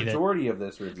No, leave it. majority of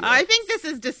this review. I think this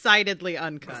is decidedly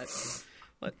uncut.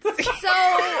 Let's see.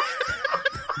 So,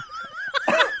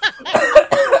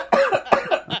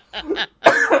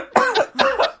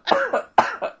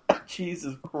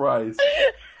 Jesus Christ.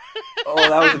 Oh,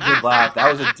 that was a good laugh.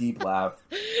 That was a deep laugh.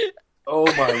 Oh,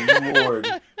 my lord.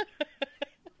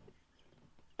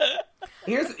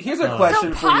 here's a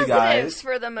question So for you positives guys.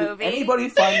 for the movie. Did anybody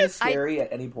find this scary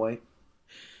at any point?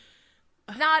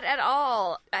 Not at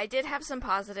all. I did have some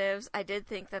positives. I did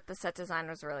think that the set design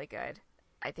was really good.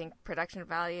 I think production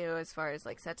value as far as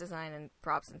like set design and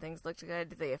props and things looked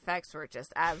good. The effects were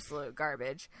just absolute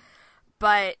garbage.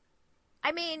 But,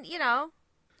 I mean, you know,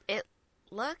 it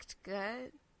looked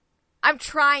good. I'm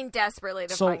trying desperately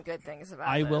to find good things about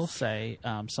I this. will say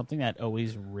something that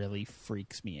always really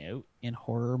freaks me out in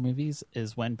horror movies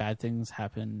is when bad things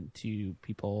happen to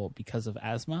people because of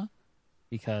asthma.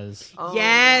 Because Oh,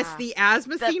 yes, yeah. the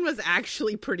asthma scene was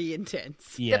actually pretty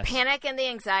intense. The yes, panic and the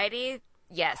anxiety,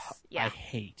 yes. Yeah. I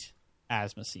hate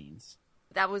asthma scenes.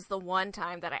 That was the one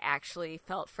time that I actually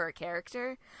felt for a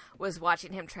character, was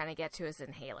watching him trying to get to his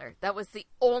inhaler. That was the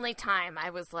only time I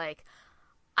was like,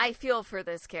 I feel for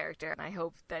this character, and I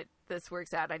hope that this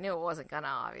works out. I knew it wasn't gonna,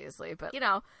 obviously, but, you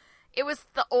know, it was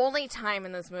the only time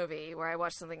in this movie where I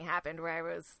watched something happen where I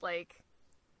was like,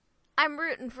 I'm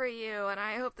rooting for you, and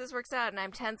I hope this works out, and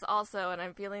I'm tense also, and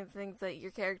I'm feeling things that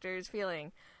your character is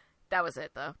feeling. That was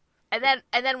it, though. And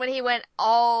then when he went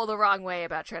all the wrong way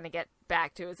about trying to get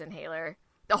back to his inhaler,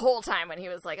 the whole time when he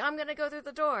was like, I'm gonna go through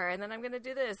the door, and then I'm gonna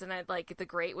do this, and the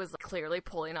grate was clearly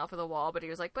pulling off of the wall, but he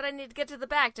was like, but I need to get to the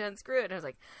back to unscrew it, and I was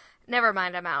like, never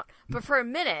mind, I'm out. But for a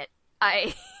minute,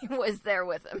 I was there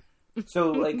with him.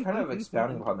 So, like, kind of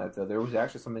expounding upon that, though, there was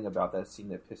actually something about that scene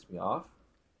that pissed me off.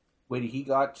 When he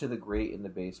got to the grate in the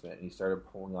basement and he started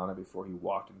pulling on it before he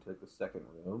walked into like, the second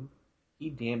room, he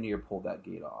damn near pulled that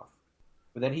gate off.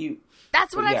 But then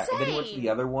That's what I'm saying. And then he went to the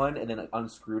other one and then like,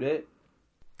 unscrewed it.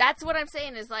 That's what I'm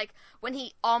saying is like when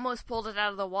he almost pulled it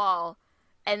out of the wall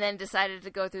and then decided to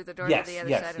go through the door to the other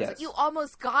side. I was like, you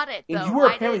almost got it, though. And you were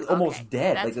apparently almost okay,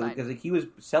 dead, that's fine. because he was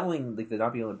selling like the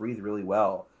not being able to breathe really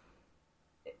well.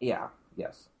 Yeah.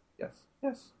 Yes.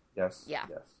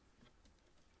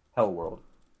 Hellworld,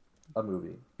 a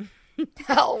movie.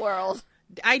 Hellworld.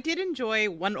 I did enjoy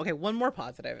one more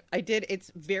positive.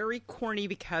 It's very corny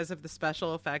because of the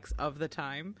special effects of the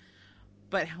time,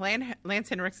 but Lance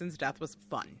Henriksen's death was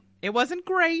fun. It wasn't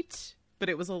great, but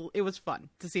it was fun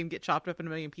to see him get chopped up in a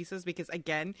million pieces because,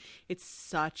 again, it's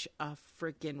such a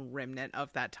freaking remnant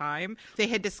of that time. They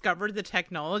had discovered the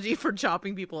technology for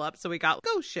chopping people up, so we got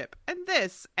Ghost Ship and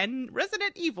this and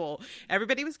Resident Evil.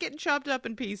 Everybody was getting chopped up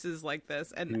in pieces like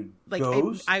this, and Dude, like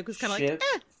Ghost I was kind of like,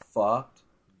 eh. fucked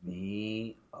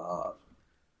me up.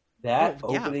 That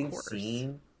Yeah, opening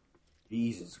scene,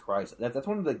 Jesus Christ. That's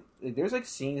one of the... There's like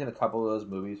scenes in a couple of those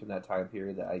movies from that time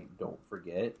period that I don't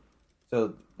forget.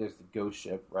 So there's the Ghost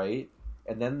Ship, right?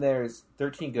 And then there's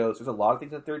 13 Ghosts. There's a lot of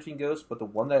things in 13 Ghosts, but the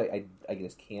one that I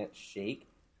just can't shake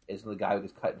is when the guy who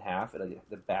gets cut in half and like,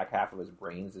 the back half of his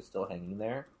brains is still hanging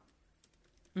there.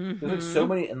 Mm-hmm. There's like so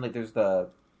many... And like there's the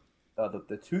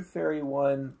Tooth Fairy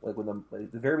one, like when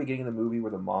the very beginning of the movie where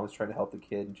the mom's trying to help the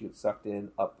kid and she gets sucked in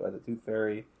up by the Tooth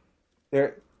Fairy.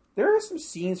 There are some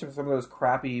scenes from some of those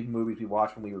crappy movies we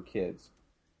watched when we were kids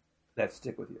that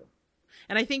stick with you.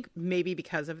 And I think maybe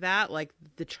because of that, like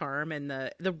the charm and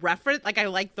the reference, like I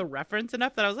like the reference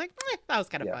enough that I was like, that was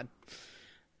kind of fun.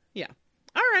 Yeah.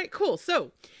 All right, cool.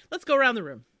 So let's go around the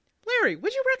room. Larry,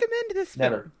 would you recommend this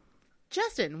film? Never.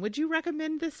 Justin, would you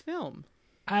recommend this film?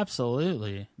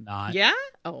 Absolutely not. Yeah?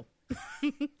 Oh.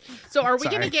 So are we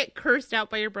Sorry. going to get cursed out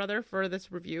by your brother for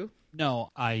this review?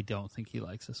 No, I don't think he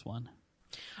likes this one.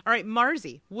 All right,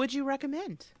 Marzi, would you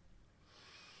recommend?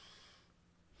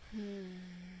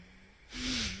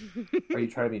 Are you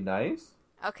trying to be nice?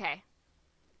 Okay.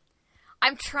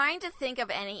 I'm trying to think of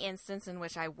any instance in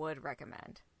which I would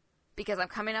recommend. Because I'm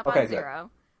coming up on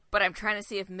 0. But I'm trying to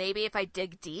see if I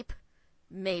dig deep,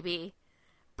 maybe.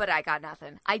 But I got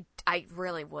nothing. I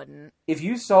really wouldn't. If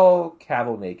you saw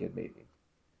Cavill naked, maybe.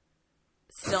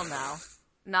 Still no.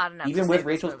 Not enough. Even to with save this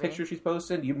Rachel's movie. picture she's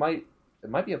posted, it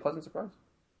might be a pleasant surprise.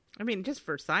 I mean, just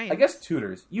for science. I guess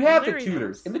Tudors. You have Larry the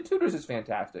Tudors. knows. And the Tudors is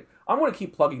fantastic. I'm going to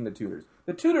keep plugging the Tudors.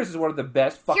 The Tudors is one of the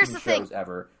best fucking Here's the shows thing.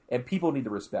 ever. And people need to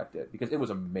respect it because it was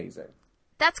amazing.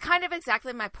 That's kind of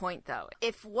exactly my point, though.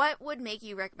 If what would make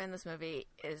you recommend this movie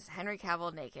is Henry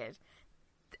Cavill naked,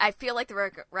 I feel like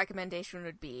the recommendation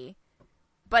would be,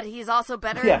 but he's also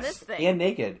better in this thing. And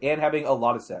naked. And having a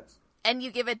lot of sex. And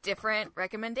you give a different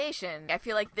recommendation. I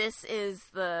feel like this is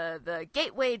the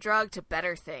gateway drug to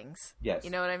better things. Yes.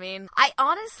 You know what I mean? I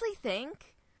honestly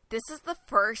think this is the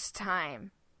first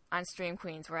time on Stream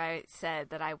Queens where I said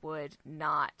that I would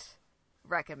not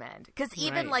recommend. Because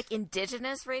even Right. like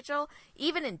Indigenous, Rachel,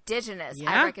 even Indigenous,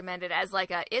 Yeah. I recommend it as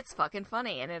like it's fucking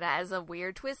funny and it has a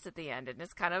weird twist at the end. And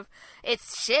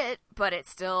it's shit, but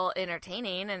it's still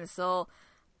entertaining and still...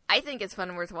 I think it's fun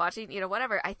and worth watching,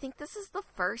 whatever. I think this is the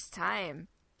first time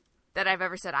that I've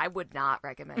ever said I would not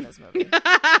recommend this movie.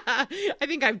 I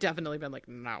think I've definitely been like,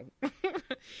 no.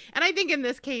 And I think in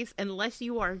this case, unless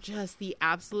you are just the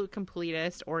absolute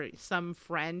completist or some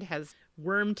friend has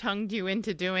worm-tongued you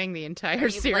into doing the entire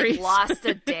series. Like lost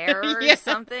a dare or Yeah.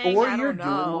 something. Or I you're don't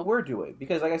doing know. what we're doing.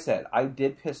 Because like I said, I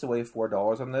did piss away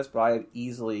 $4 on this, but I have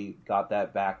easily got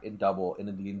that back in double in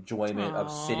the enjoyment of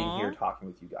sitting Aw. here talking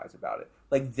with you guys about it.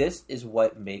 Like, this is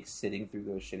what makes sitting through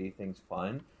those shitty things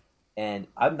fun. And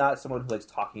I'm not someone who likes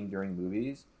talking during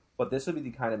movies, but this would be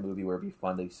the kind of movie where it'd be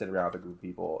fun to sit around with a group of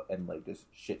people and like just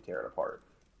shit tear it apart.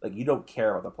 Like, you don't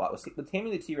care about the plot. With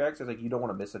Taming the T-Rex, it's like you don't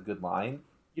want to miss a good line.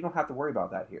 You don't have to worry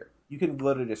about that here. You can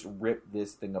literally just rip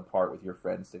this thing apart with your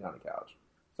friends sitting on the couch.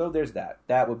 So there's that.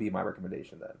 That would be my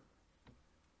recommendation then.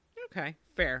 Okay,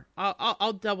 fair.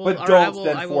 I'll double. But or don't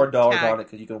I spend will $4 tag. on it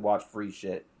because you can watch free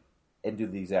shit and do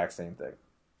the exact same thing.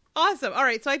 Awesome. All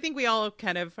right, so I think we all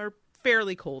kind of are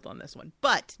fairly cold on this one.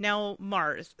 But now,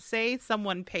 Mars, say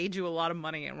someone paid you a lot of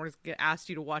money and asked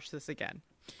you to watch this again.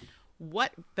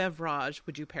 What beverage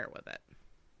would you pair with it?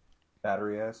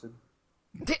 Battery acid?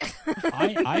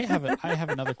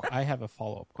 I have a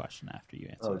follow-up question after you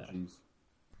answer Oh, that. jeez.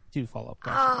 2 follow-up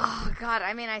questions. Oh, God.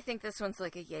 I mean, I think this one's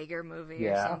like a Jaeger movie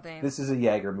or Yeah, something. this is a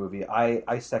Jaeger movie.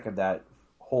 I second that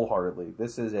wholeheartedly.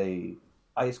 This is a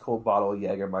ice-cold bottle of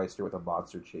Jägermeister with a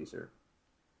monster chaser.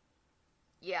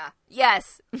 Yeah.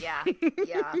 Yes. Yeah.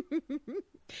 Yeah.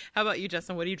 How about you,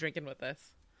 Justin? What are you drinking with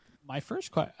this? My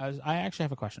first question, I actually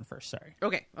have a question first. Sorry,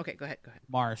 Okay, go ahead.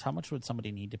 Mars. How much would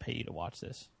somebody need to pay you to watch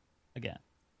this again?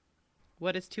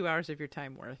 What is 2 hours of your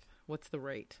time worth? What's the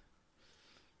rate?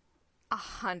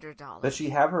 $100. Does she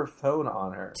have her phone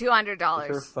on her? $200.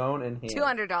 With her phone in hand.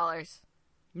 $200.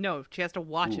 No, she has to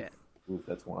watch Oof. it. Oof,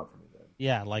 that's one up for me then.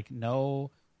 Yeah, like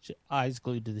no eyes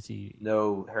glued to the TV.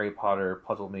 No Harry Potter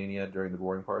Puzzle Mania during the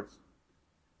boring parts?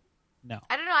 No.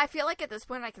 I don't know. I feel like at this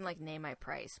point I can like name my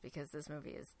price because this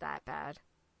movie is that bad.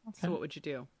 So what would you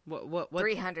do? What?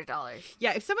 $300.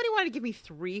 Yeah, if somebody wanted to give me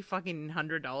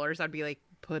 $300, I'd be like,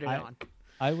 put it on.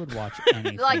 I would watch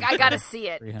anything. Like I gotta for see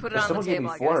it. 300. Put it If on the someone gave me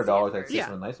table. I gotta see $400, it I'd first. say Yeah.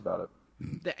 something nice about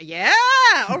it. Yeah,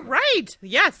 all right.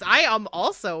 Yes, I am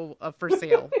also for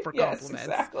sale for Yes, compliments.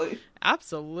 exactly.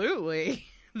 Absolutely.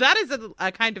 That is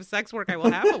a kind of sex work I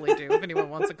will happily do if anyone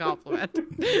wants a compliment.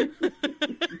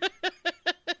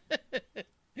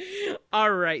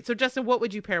 All right. So, Justin, what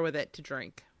would you pair with it to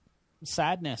drink?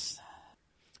 Sadness.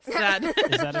 Sad. Is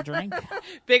that a drink?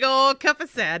 Big old cup of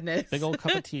sadness. Big old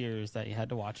cup of tears that you had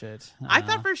to watch it. I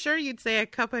thought for sure you'd say a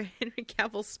cup of Henry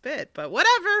Cavill spit, but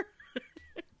whatever.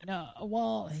 No,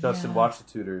 well, Justin, yeah. watch the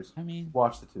Tudors. I mean,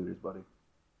 Watch the Tudors, buddy.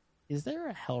 is there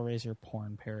a Hellraiser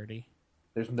porn parody?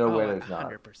 There's no way Oh, there's not.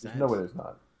 100%. There's no way there's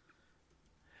not.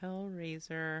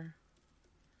 Hellraiser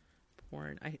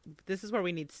porn. This is where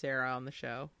we need Sarah on the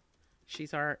show.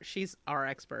 She's our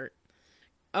expert.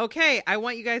 Okay, I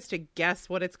want you guys to guess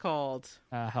what it's called.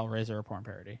 Hellraiser or porn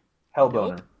parody? Hellboner.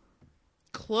 Nope.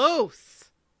 Close.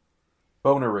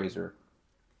 Boner Razor.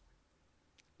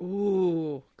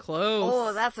 Ooh, close.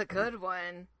 Oh, that's a good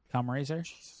one. Cum Razor?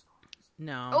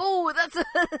 No. Oh, that's a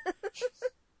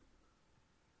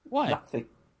What? Nothing.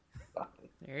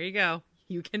 There you go.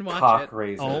 You can watch Cock it.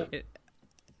 Razor. Oh. It-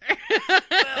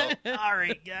 Well, all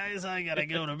right, guys, I gotta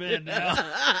go to bed now.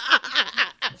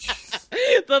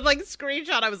 The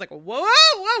screenshot, I was like,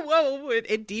 whoa.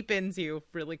 It deepens you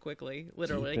really quickly,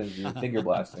 literally. Finger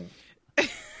blasting.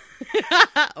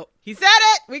 Oh, he said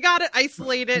it. We got it.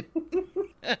 Isolate it.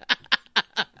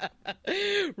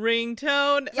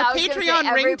 Ringtone. It's Yeah, I a was gonna say, Patreon ringtone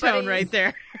everybody's- right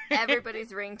there.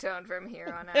 everybody's ringtone from here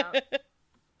on out.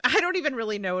 I don't even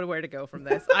really know where to go from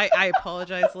this. I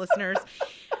apologize, listeners.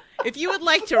 If you would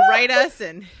like to write us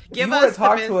and give you us want to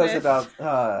talk the to us business-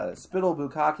 about Spittle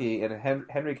Bukkake and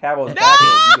Henry Cavill's No! Batman,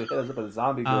 you can hit us up with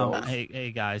Zombie Girls.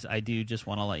 Hey, guys, I do just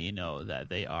want to let you know that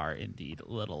they are indeed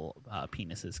little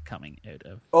penises coming out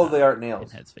of Oh, they aren't nails.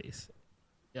 Pinhead's face.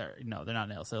 No, they're not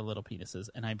nails. They're little penises.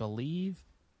 And I believe,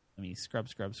 let me scrub.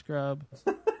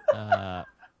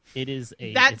 It is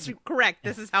a... That's it's- correct.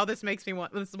 This is how this makes me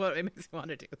want. This is what it makes me want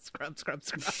to do. Scrub.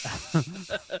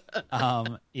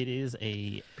 it is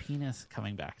a penis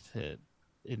coming back through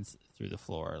the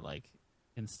floor, like,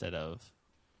 instead of...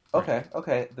 Okay.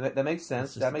 That makes sense.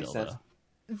 It's just That a makes sense. dildo.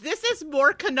 This is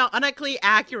more canonically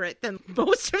accurate than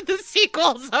most of the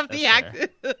sequels of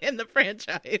in the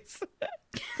franchise.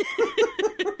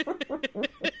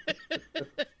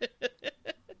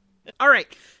 All right.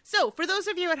 So, for those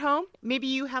of you at home, maybe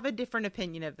you have a different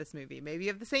opinion of this movie. Maybe you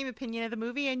have the same opinion of the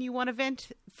movie and you want to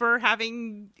vent for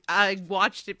having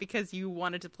watched it because you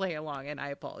wanted to play along, and I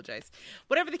apologize.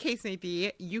 Whatever the case may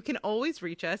be, you can always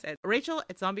reach us at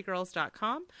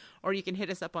rachel@zombiegirls.com, or you can hit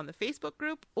us up on the Facebook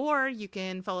group, or you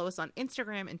can follow us on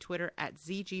Instagram and Twitter at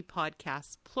ZG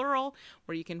Podcasts Plural,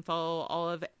 where you can follow all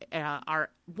of our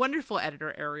wonderful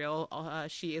editor, Ariel.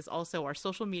 She is also our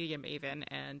social media maven,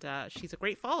 and she's a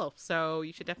great follow, so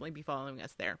you should definitely be following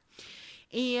us there.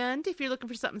 And if you're looking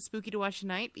for something spooky to watch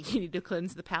tonight, but you need to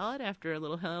cleanse the palate after a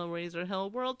little Hellraiser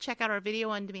Hellworld, check out our video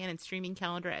on demand and streaming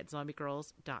calendar at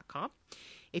zombiegirls.com.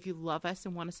 If you love us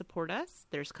and want to support us,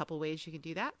 there's a couple ways you can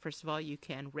do that. First of all, you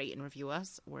can rate and review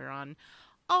us. We're on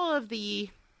all of the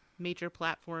major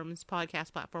platforms,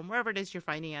 podcast platform, wherever it is you're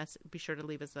finding us. Be sure to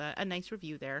leave us a nice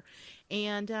review there.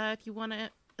 And if you want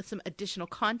some additional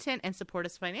content and support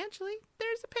us financially,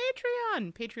 there's a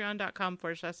Patreon.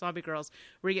 Patreon.com/zombiegirls,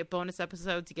 where you get bonus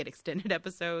episodes, you get extended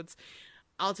episodes.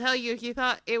 I'll tell you, if you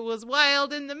thought it was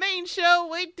wild in the main show,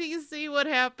 wait till you see what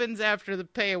happens after the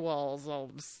paywalls.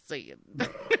 I'm saying.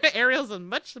 Ariel's a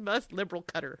much less liberal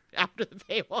cutter after the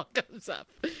paywall comes up.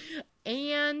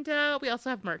 And we also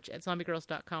have merch at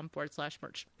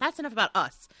zombiegirls.com/merch. That's enough about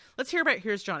us. Let's hear about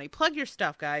Here's Johnny. Plug your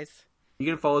stuff, guys. You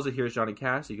can follow us at Here's Johnny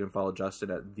Cast. You can follow Justin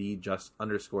at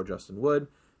 _Justin Wood.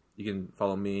 You can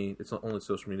follow me. It's the only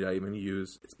social media I even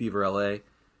use. It's Beaver LA.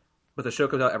 But the show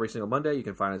comes out every single Monday. You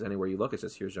can find us anywhere you look. It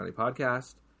says Here's Johnny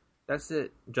Podcast. That's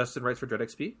it. Justin writes for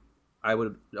DreadXP.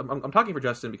 I'm talking for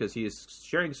Justin because he is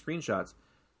sharing screenshots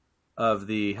of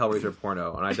the Hellraiser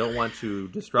porno, and I don't want to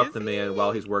disrupt the man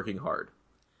while he's working hard.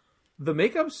 The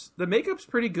makeup's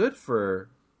pretty good for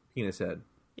Penis Head.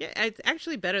 Yeah, it's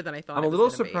actually better than I thought. I'm a little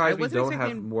surprised we don't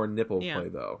have more nipple play,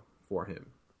 though, for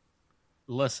him.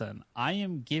 Listen, I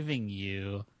am giving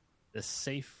you the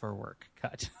safe for work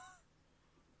cut.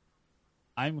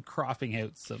 I'm cropping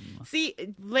out some... See,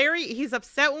 Larry, he's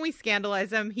upset when we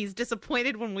scandalize him. He's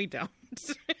disappointed when we don't.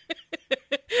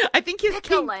 I think his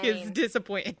kink is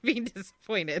being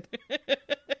disappointed.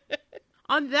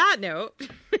 On that note,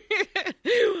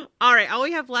 all right, all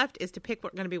we have left is to pick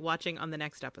what we're going to be watching on the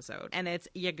next episode. And it's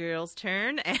your girl's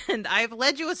turn, and I've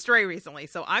led you astray recently,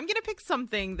 so I'm going to pick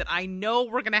something that I know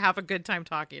we're going to have a good time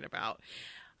talking about,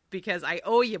 because I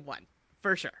owe you one,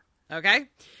 for sure, okay?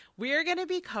 We're going to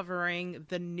be covering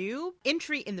the new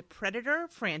entry in the Predator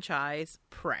franchise,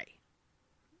 Prey.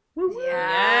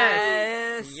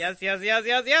 Yes.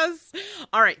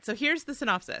 All right, so here's the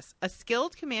synopsis. A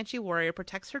skilled Comanche warrior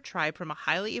protects her tribe from a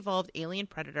highly evolved alien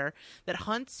predator that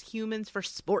hunts humans for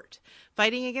sport,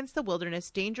 fighting against the wilderness,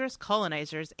 dangerous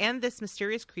colonizers, and this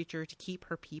mysterious creature to keep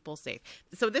her people safe.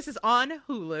 So this is on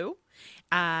Hulu,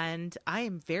 and I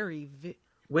am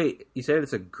Wait, you said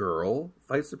it's a girl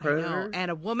fights the predator? I know,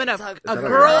 and a woman of a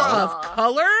girl of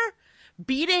color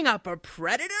beating up a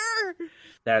predator?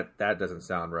 That doesn't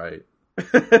sound right.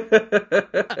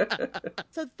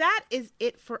 So that is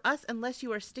it for us, unless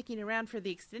you are sticking around for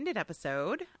the extended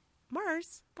episode.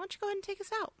 Mars, why don't you go ahead and take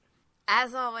us out?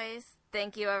 As always,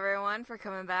 thank you everyone for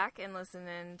coming back and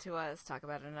listening to us talk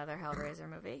about another Hellraiser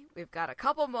movie. We've got a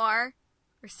couple more.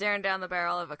 We're staring down the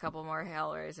barrel of a couple more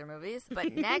Hellraiser movies.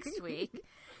 But next week,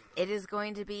 it is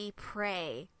going to be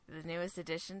Prey, the newest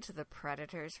addition to the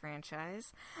Predators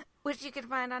franchise, which you can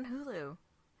find on Hulu.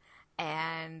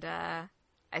 And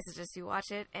I suggest you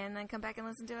watch it and then come back and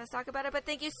listen to us talk about it. But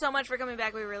thank you so much for coming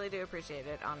back. We really do appreciate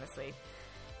it, honestly.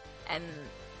 And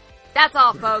that's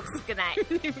all, folks. Good night.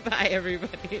 Bye,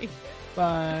 everybody.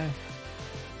 Bye.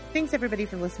 Thanks, everybody,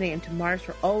 for listening, and to Mars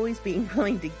for always being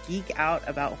willing to geek out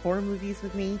about horror movies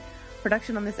with me.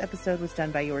 Production on this episode was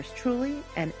done by yours truly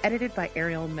and edited by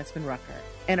Ariel Messman-Rucker.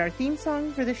 And our theme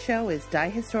song for the show is Die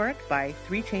Historic by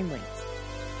 3 Chain Links.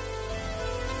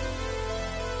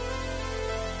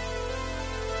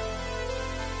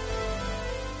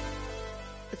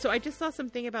 So I just saw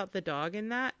something about the dog in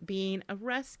that being a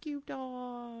rescue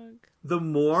dog. The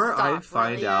more I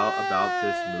find out about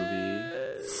this movie...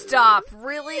 Stop,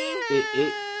 really?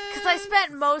 It Because I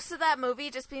spent most of that movie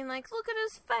just being like, look at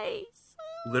his face.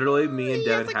 Literally, me and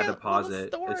Devin like had to a pause little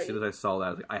it story. as soon as I saw that.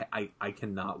 I was like, I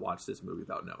cannot watch this movie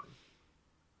without knowing.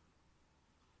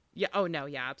 Yeah. Oh, no.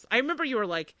 Yeah. I remember you were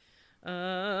like,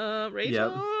 Rachel?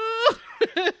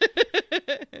 Yep.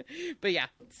 But yeah,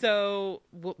 so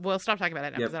we'll stop talking about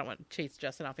that now because I don't want to chase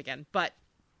Justin off again. But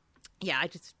yeah,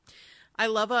 I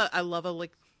love a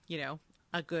like, you know,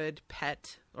 a good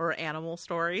pet or animal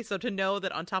story. So to know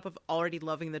that on top of already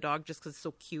loving the dog just because it's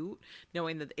so cute,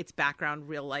 knowing that its background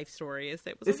real life story is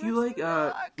it was. If you like,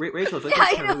 Rachel, it's like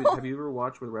this kind of movie. Have you ever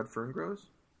watched Where the Red Fern Grows?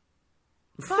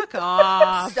 Fuck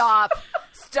off.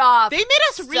 Stop. They made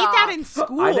us read that in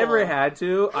school. I never had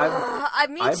to.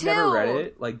 Me I've too. never read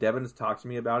it. Like, Devin's talked to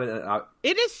me about it. And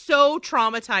It is so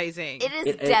traumatizing. It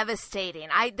is devastating.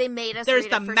 They made us There's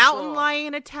read the it for mountain school.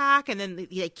 lion attack, and then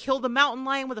they kill the mountain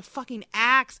lion with a fucking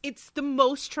axe. It's the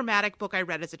most traumatic book I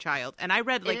read as a child, and I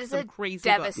read like some crazy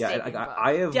books. yeah, Statement book.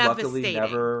 I have luckily Devastating.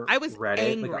 never I was read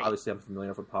angry. it. Like, obviously, I'm familiar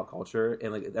enough with pop culture,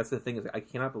 and like that's the thing is, I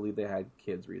cannot believe they had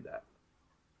kids read that.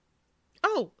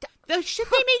 Oh, the shit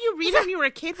they made you read when you were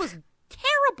a kid was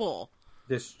terrible.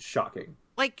 This shocking.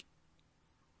 Like,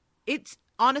 it's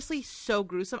honestly so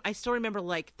gruesome. I still remember,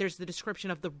 like, there's the description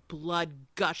of the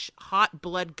hot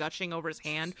blood gushing over his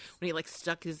hand when he, like,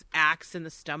 stuck his axe in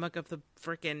the stomach of the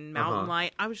freaking mountain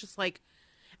lion. I was just like,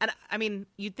 and I mean,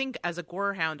 you'd think as a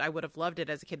gore hound I would have loved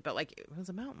it as a kid, but like, it was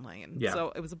a mountain lion. Yeah.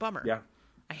 So it was a bummer. Yeah.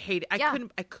 I hate it.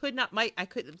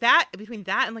 Between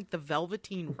that and like the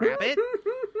Velveteen Rabbit.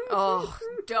 Oh,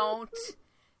 don't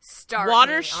start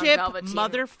Watership me on Velveteen.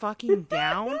 motherfucking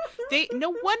down.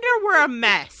 No wonder we're a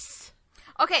mess.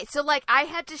 Okay, so like I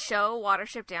had to show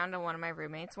Watership Down to one of my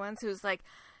roommates once, who's like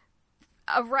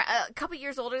a couple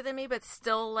years older than me, but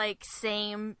still like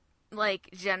same like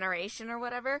generation or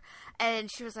whatever. And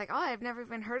she was like, "Oh, I've never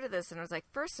even heard of this." And I was like,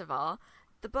 "First of all,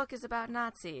 the book is about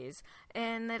Nazis,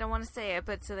 and they don't want to say it,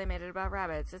 but so they made it about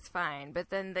rabbits. It's fine." But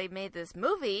then they made this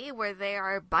movie where they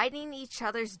are biting each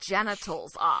other's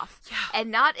genitals off,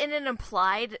 and not in an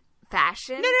implied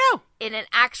fashion. No. In an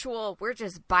actual, we're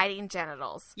just biting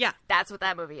genitals. Yeah. That's what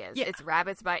that movie is. Yeah. It's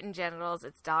rabbits biting genitals.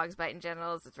 It's dogs biting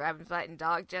genitals. It's rabbits biting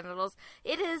dog genitals.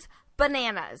 It is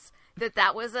bananas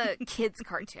that was a kid's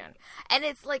cartoon. And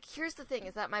it's like, here's the thing,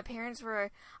 is that my parents were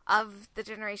of the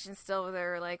generation still where they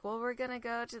were like, well, we're going to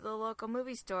go to the local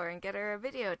movie store and get her a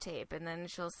videotape, and then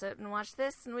she'll sit and watch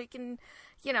this, and we can,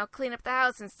 clean up the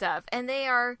house and stuff. And they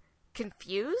are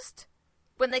confused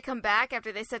when they come back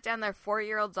after they set down their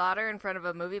 4-year-old daughter in front of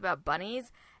a movie about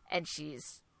bunnies, and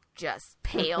she's just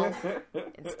pale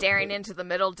and staring into the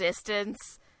middle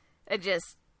distance and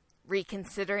just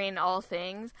reconsidering all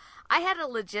things. I had a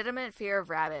legitimate fear of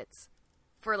rabbits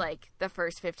for like the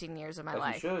first 15 years of my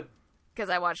life. You should. Because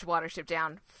I watched Watership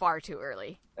Down far too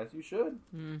early. As you should.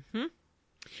 Mm-hmm.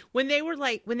 When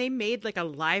they made like a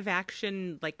live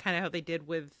action, like kind of how they did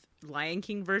with Lion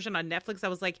King version on Netflix, I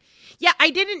was like, yeah, I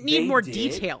didn't need more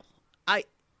detail.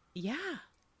 Yeah.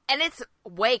 And it's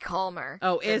way calmer.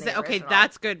 Oh, is it? Okay,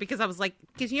 that's good, because I was like,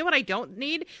 because you know what I don't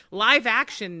need? Live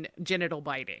action genital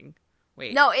biting.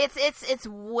 Wait. No, it's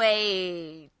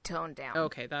way toned down.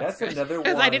 Okay, that's good. Another one.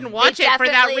 Because I didn't watch it for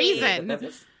that reason.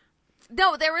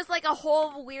 No, there was like a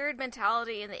whole weird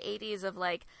mentality in the 80s of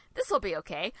like, this will be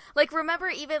okay. Like, remember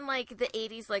even like the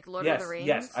 80s, like Lord of the Rings?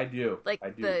 Yes, I do. Like I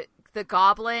do. the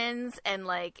goblins, and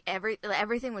like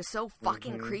everything was so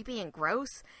fucking creepy and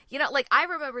gross. Like I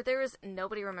remember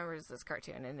nobody remembers this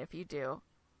cartoon, and if you do,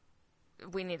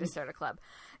 we need to start a club.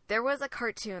 There was a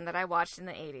cartoon that I watched in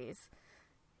the 80s.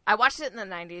 I watched it in the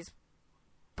 90s,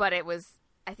 but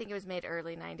I think it was made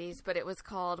early 90s, but it was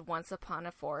called Once Upon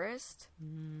a Forest.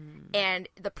 And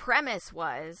the premise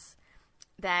was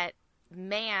that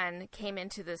man came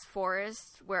into this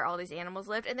forest where all these animals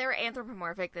lived, and they were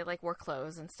anthropomorphic. They like wore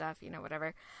clothes and stuff,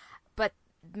 whatever. But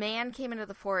man came into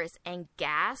the forest and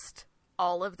gassed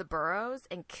all of the burrows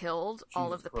and killed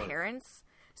all of the parents.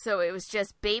 So it was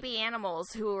just baby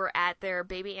animals who were at their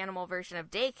baby animal version of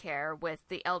daycare with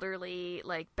the elderly,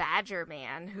 like, badger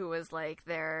man who was, like,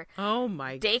 their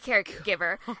daycare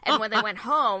giver. And when they went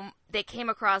home, they came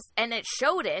across, and it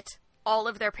showed all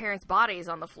of their parents' bodies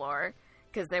on the floor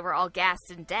because they were all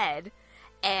gassed and dead.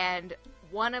 And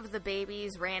one of the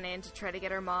babies ran in to try to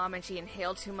get her mom, and she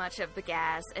inhaled too much of the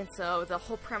gas. And so the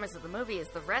whole premise of the movie is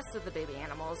the rest of the baby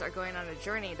animals are going on a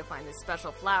journey to find this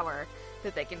special flower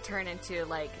that they can turn into,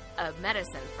 like, a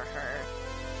medicine for her.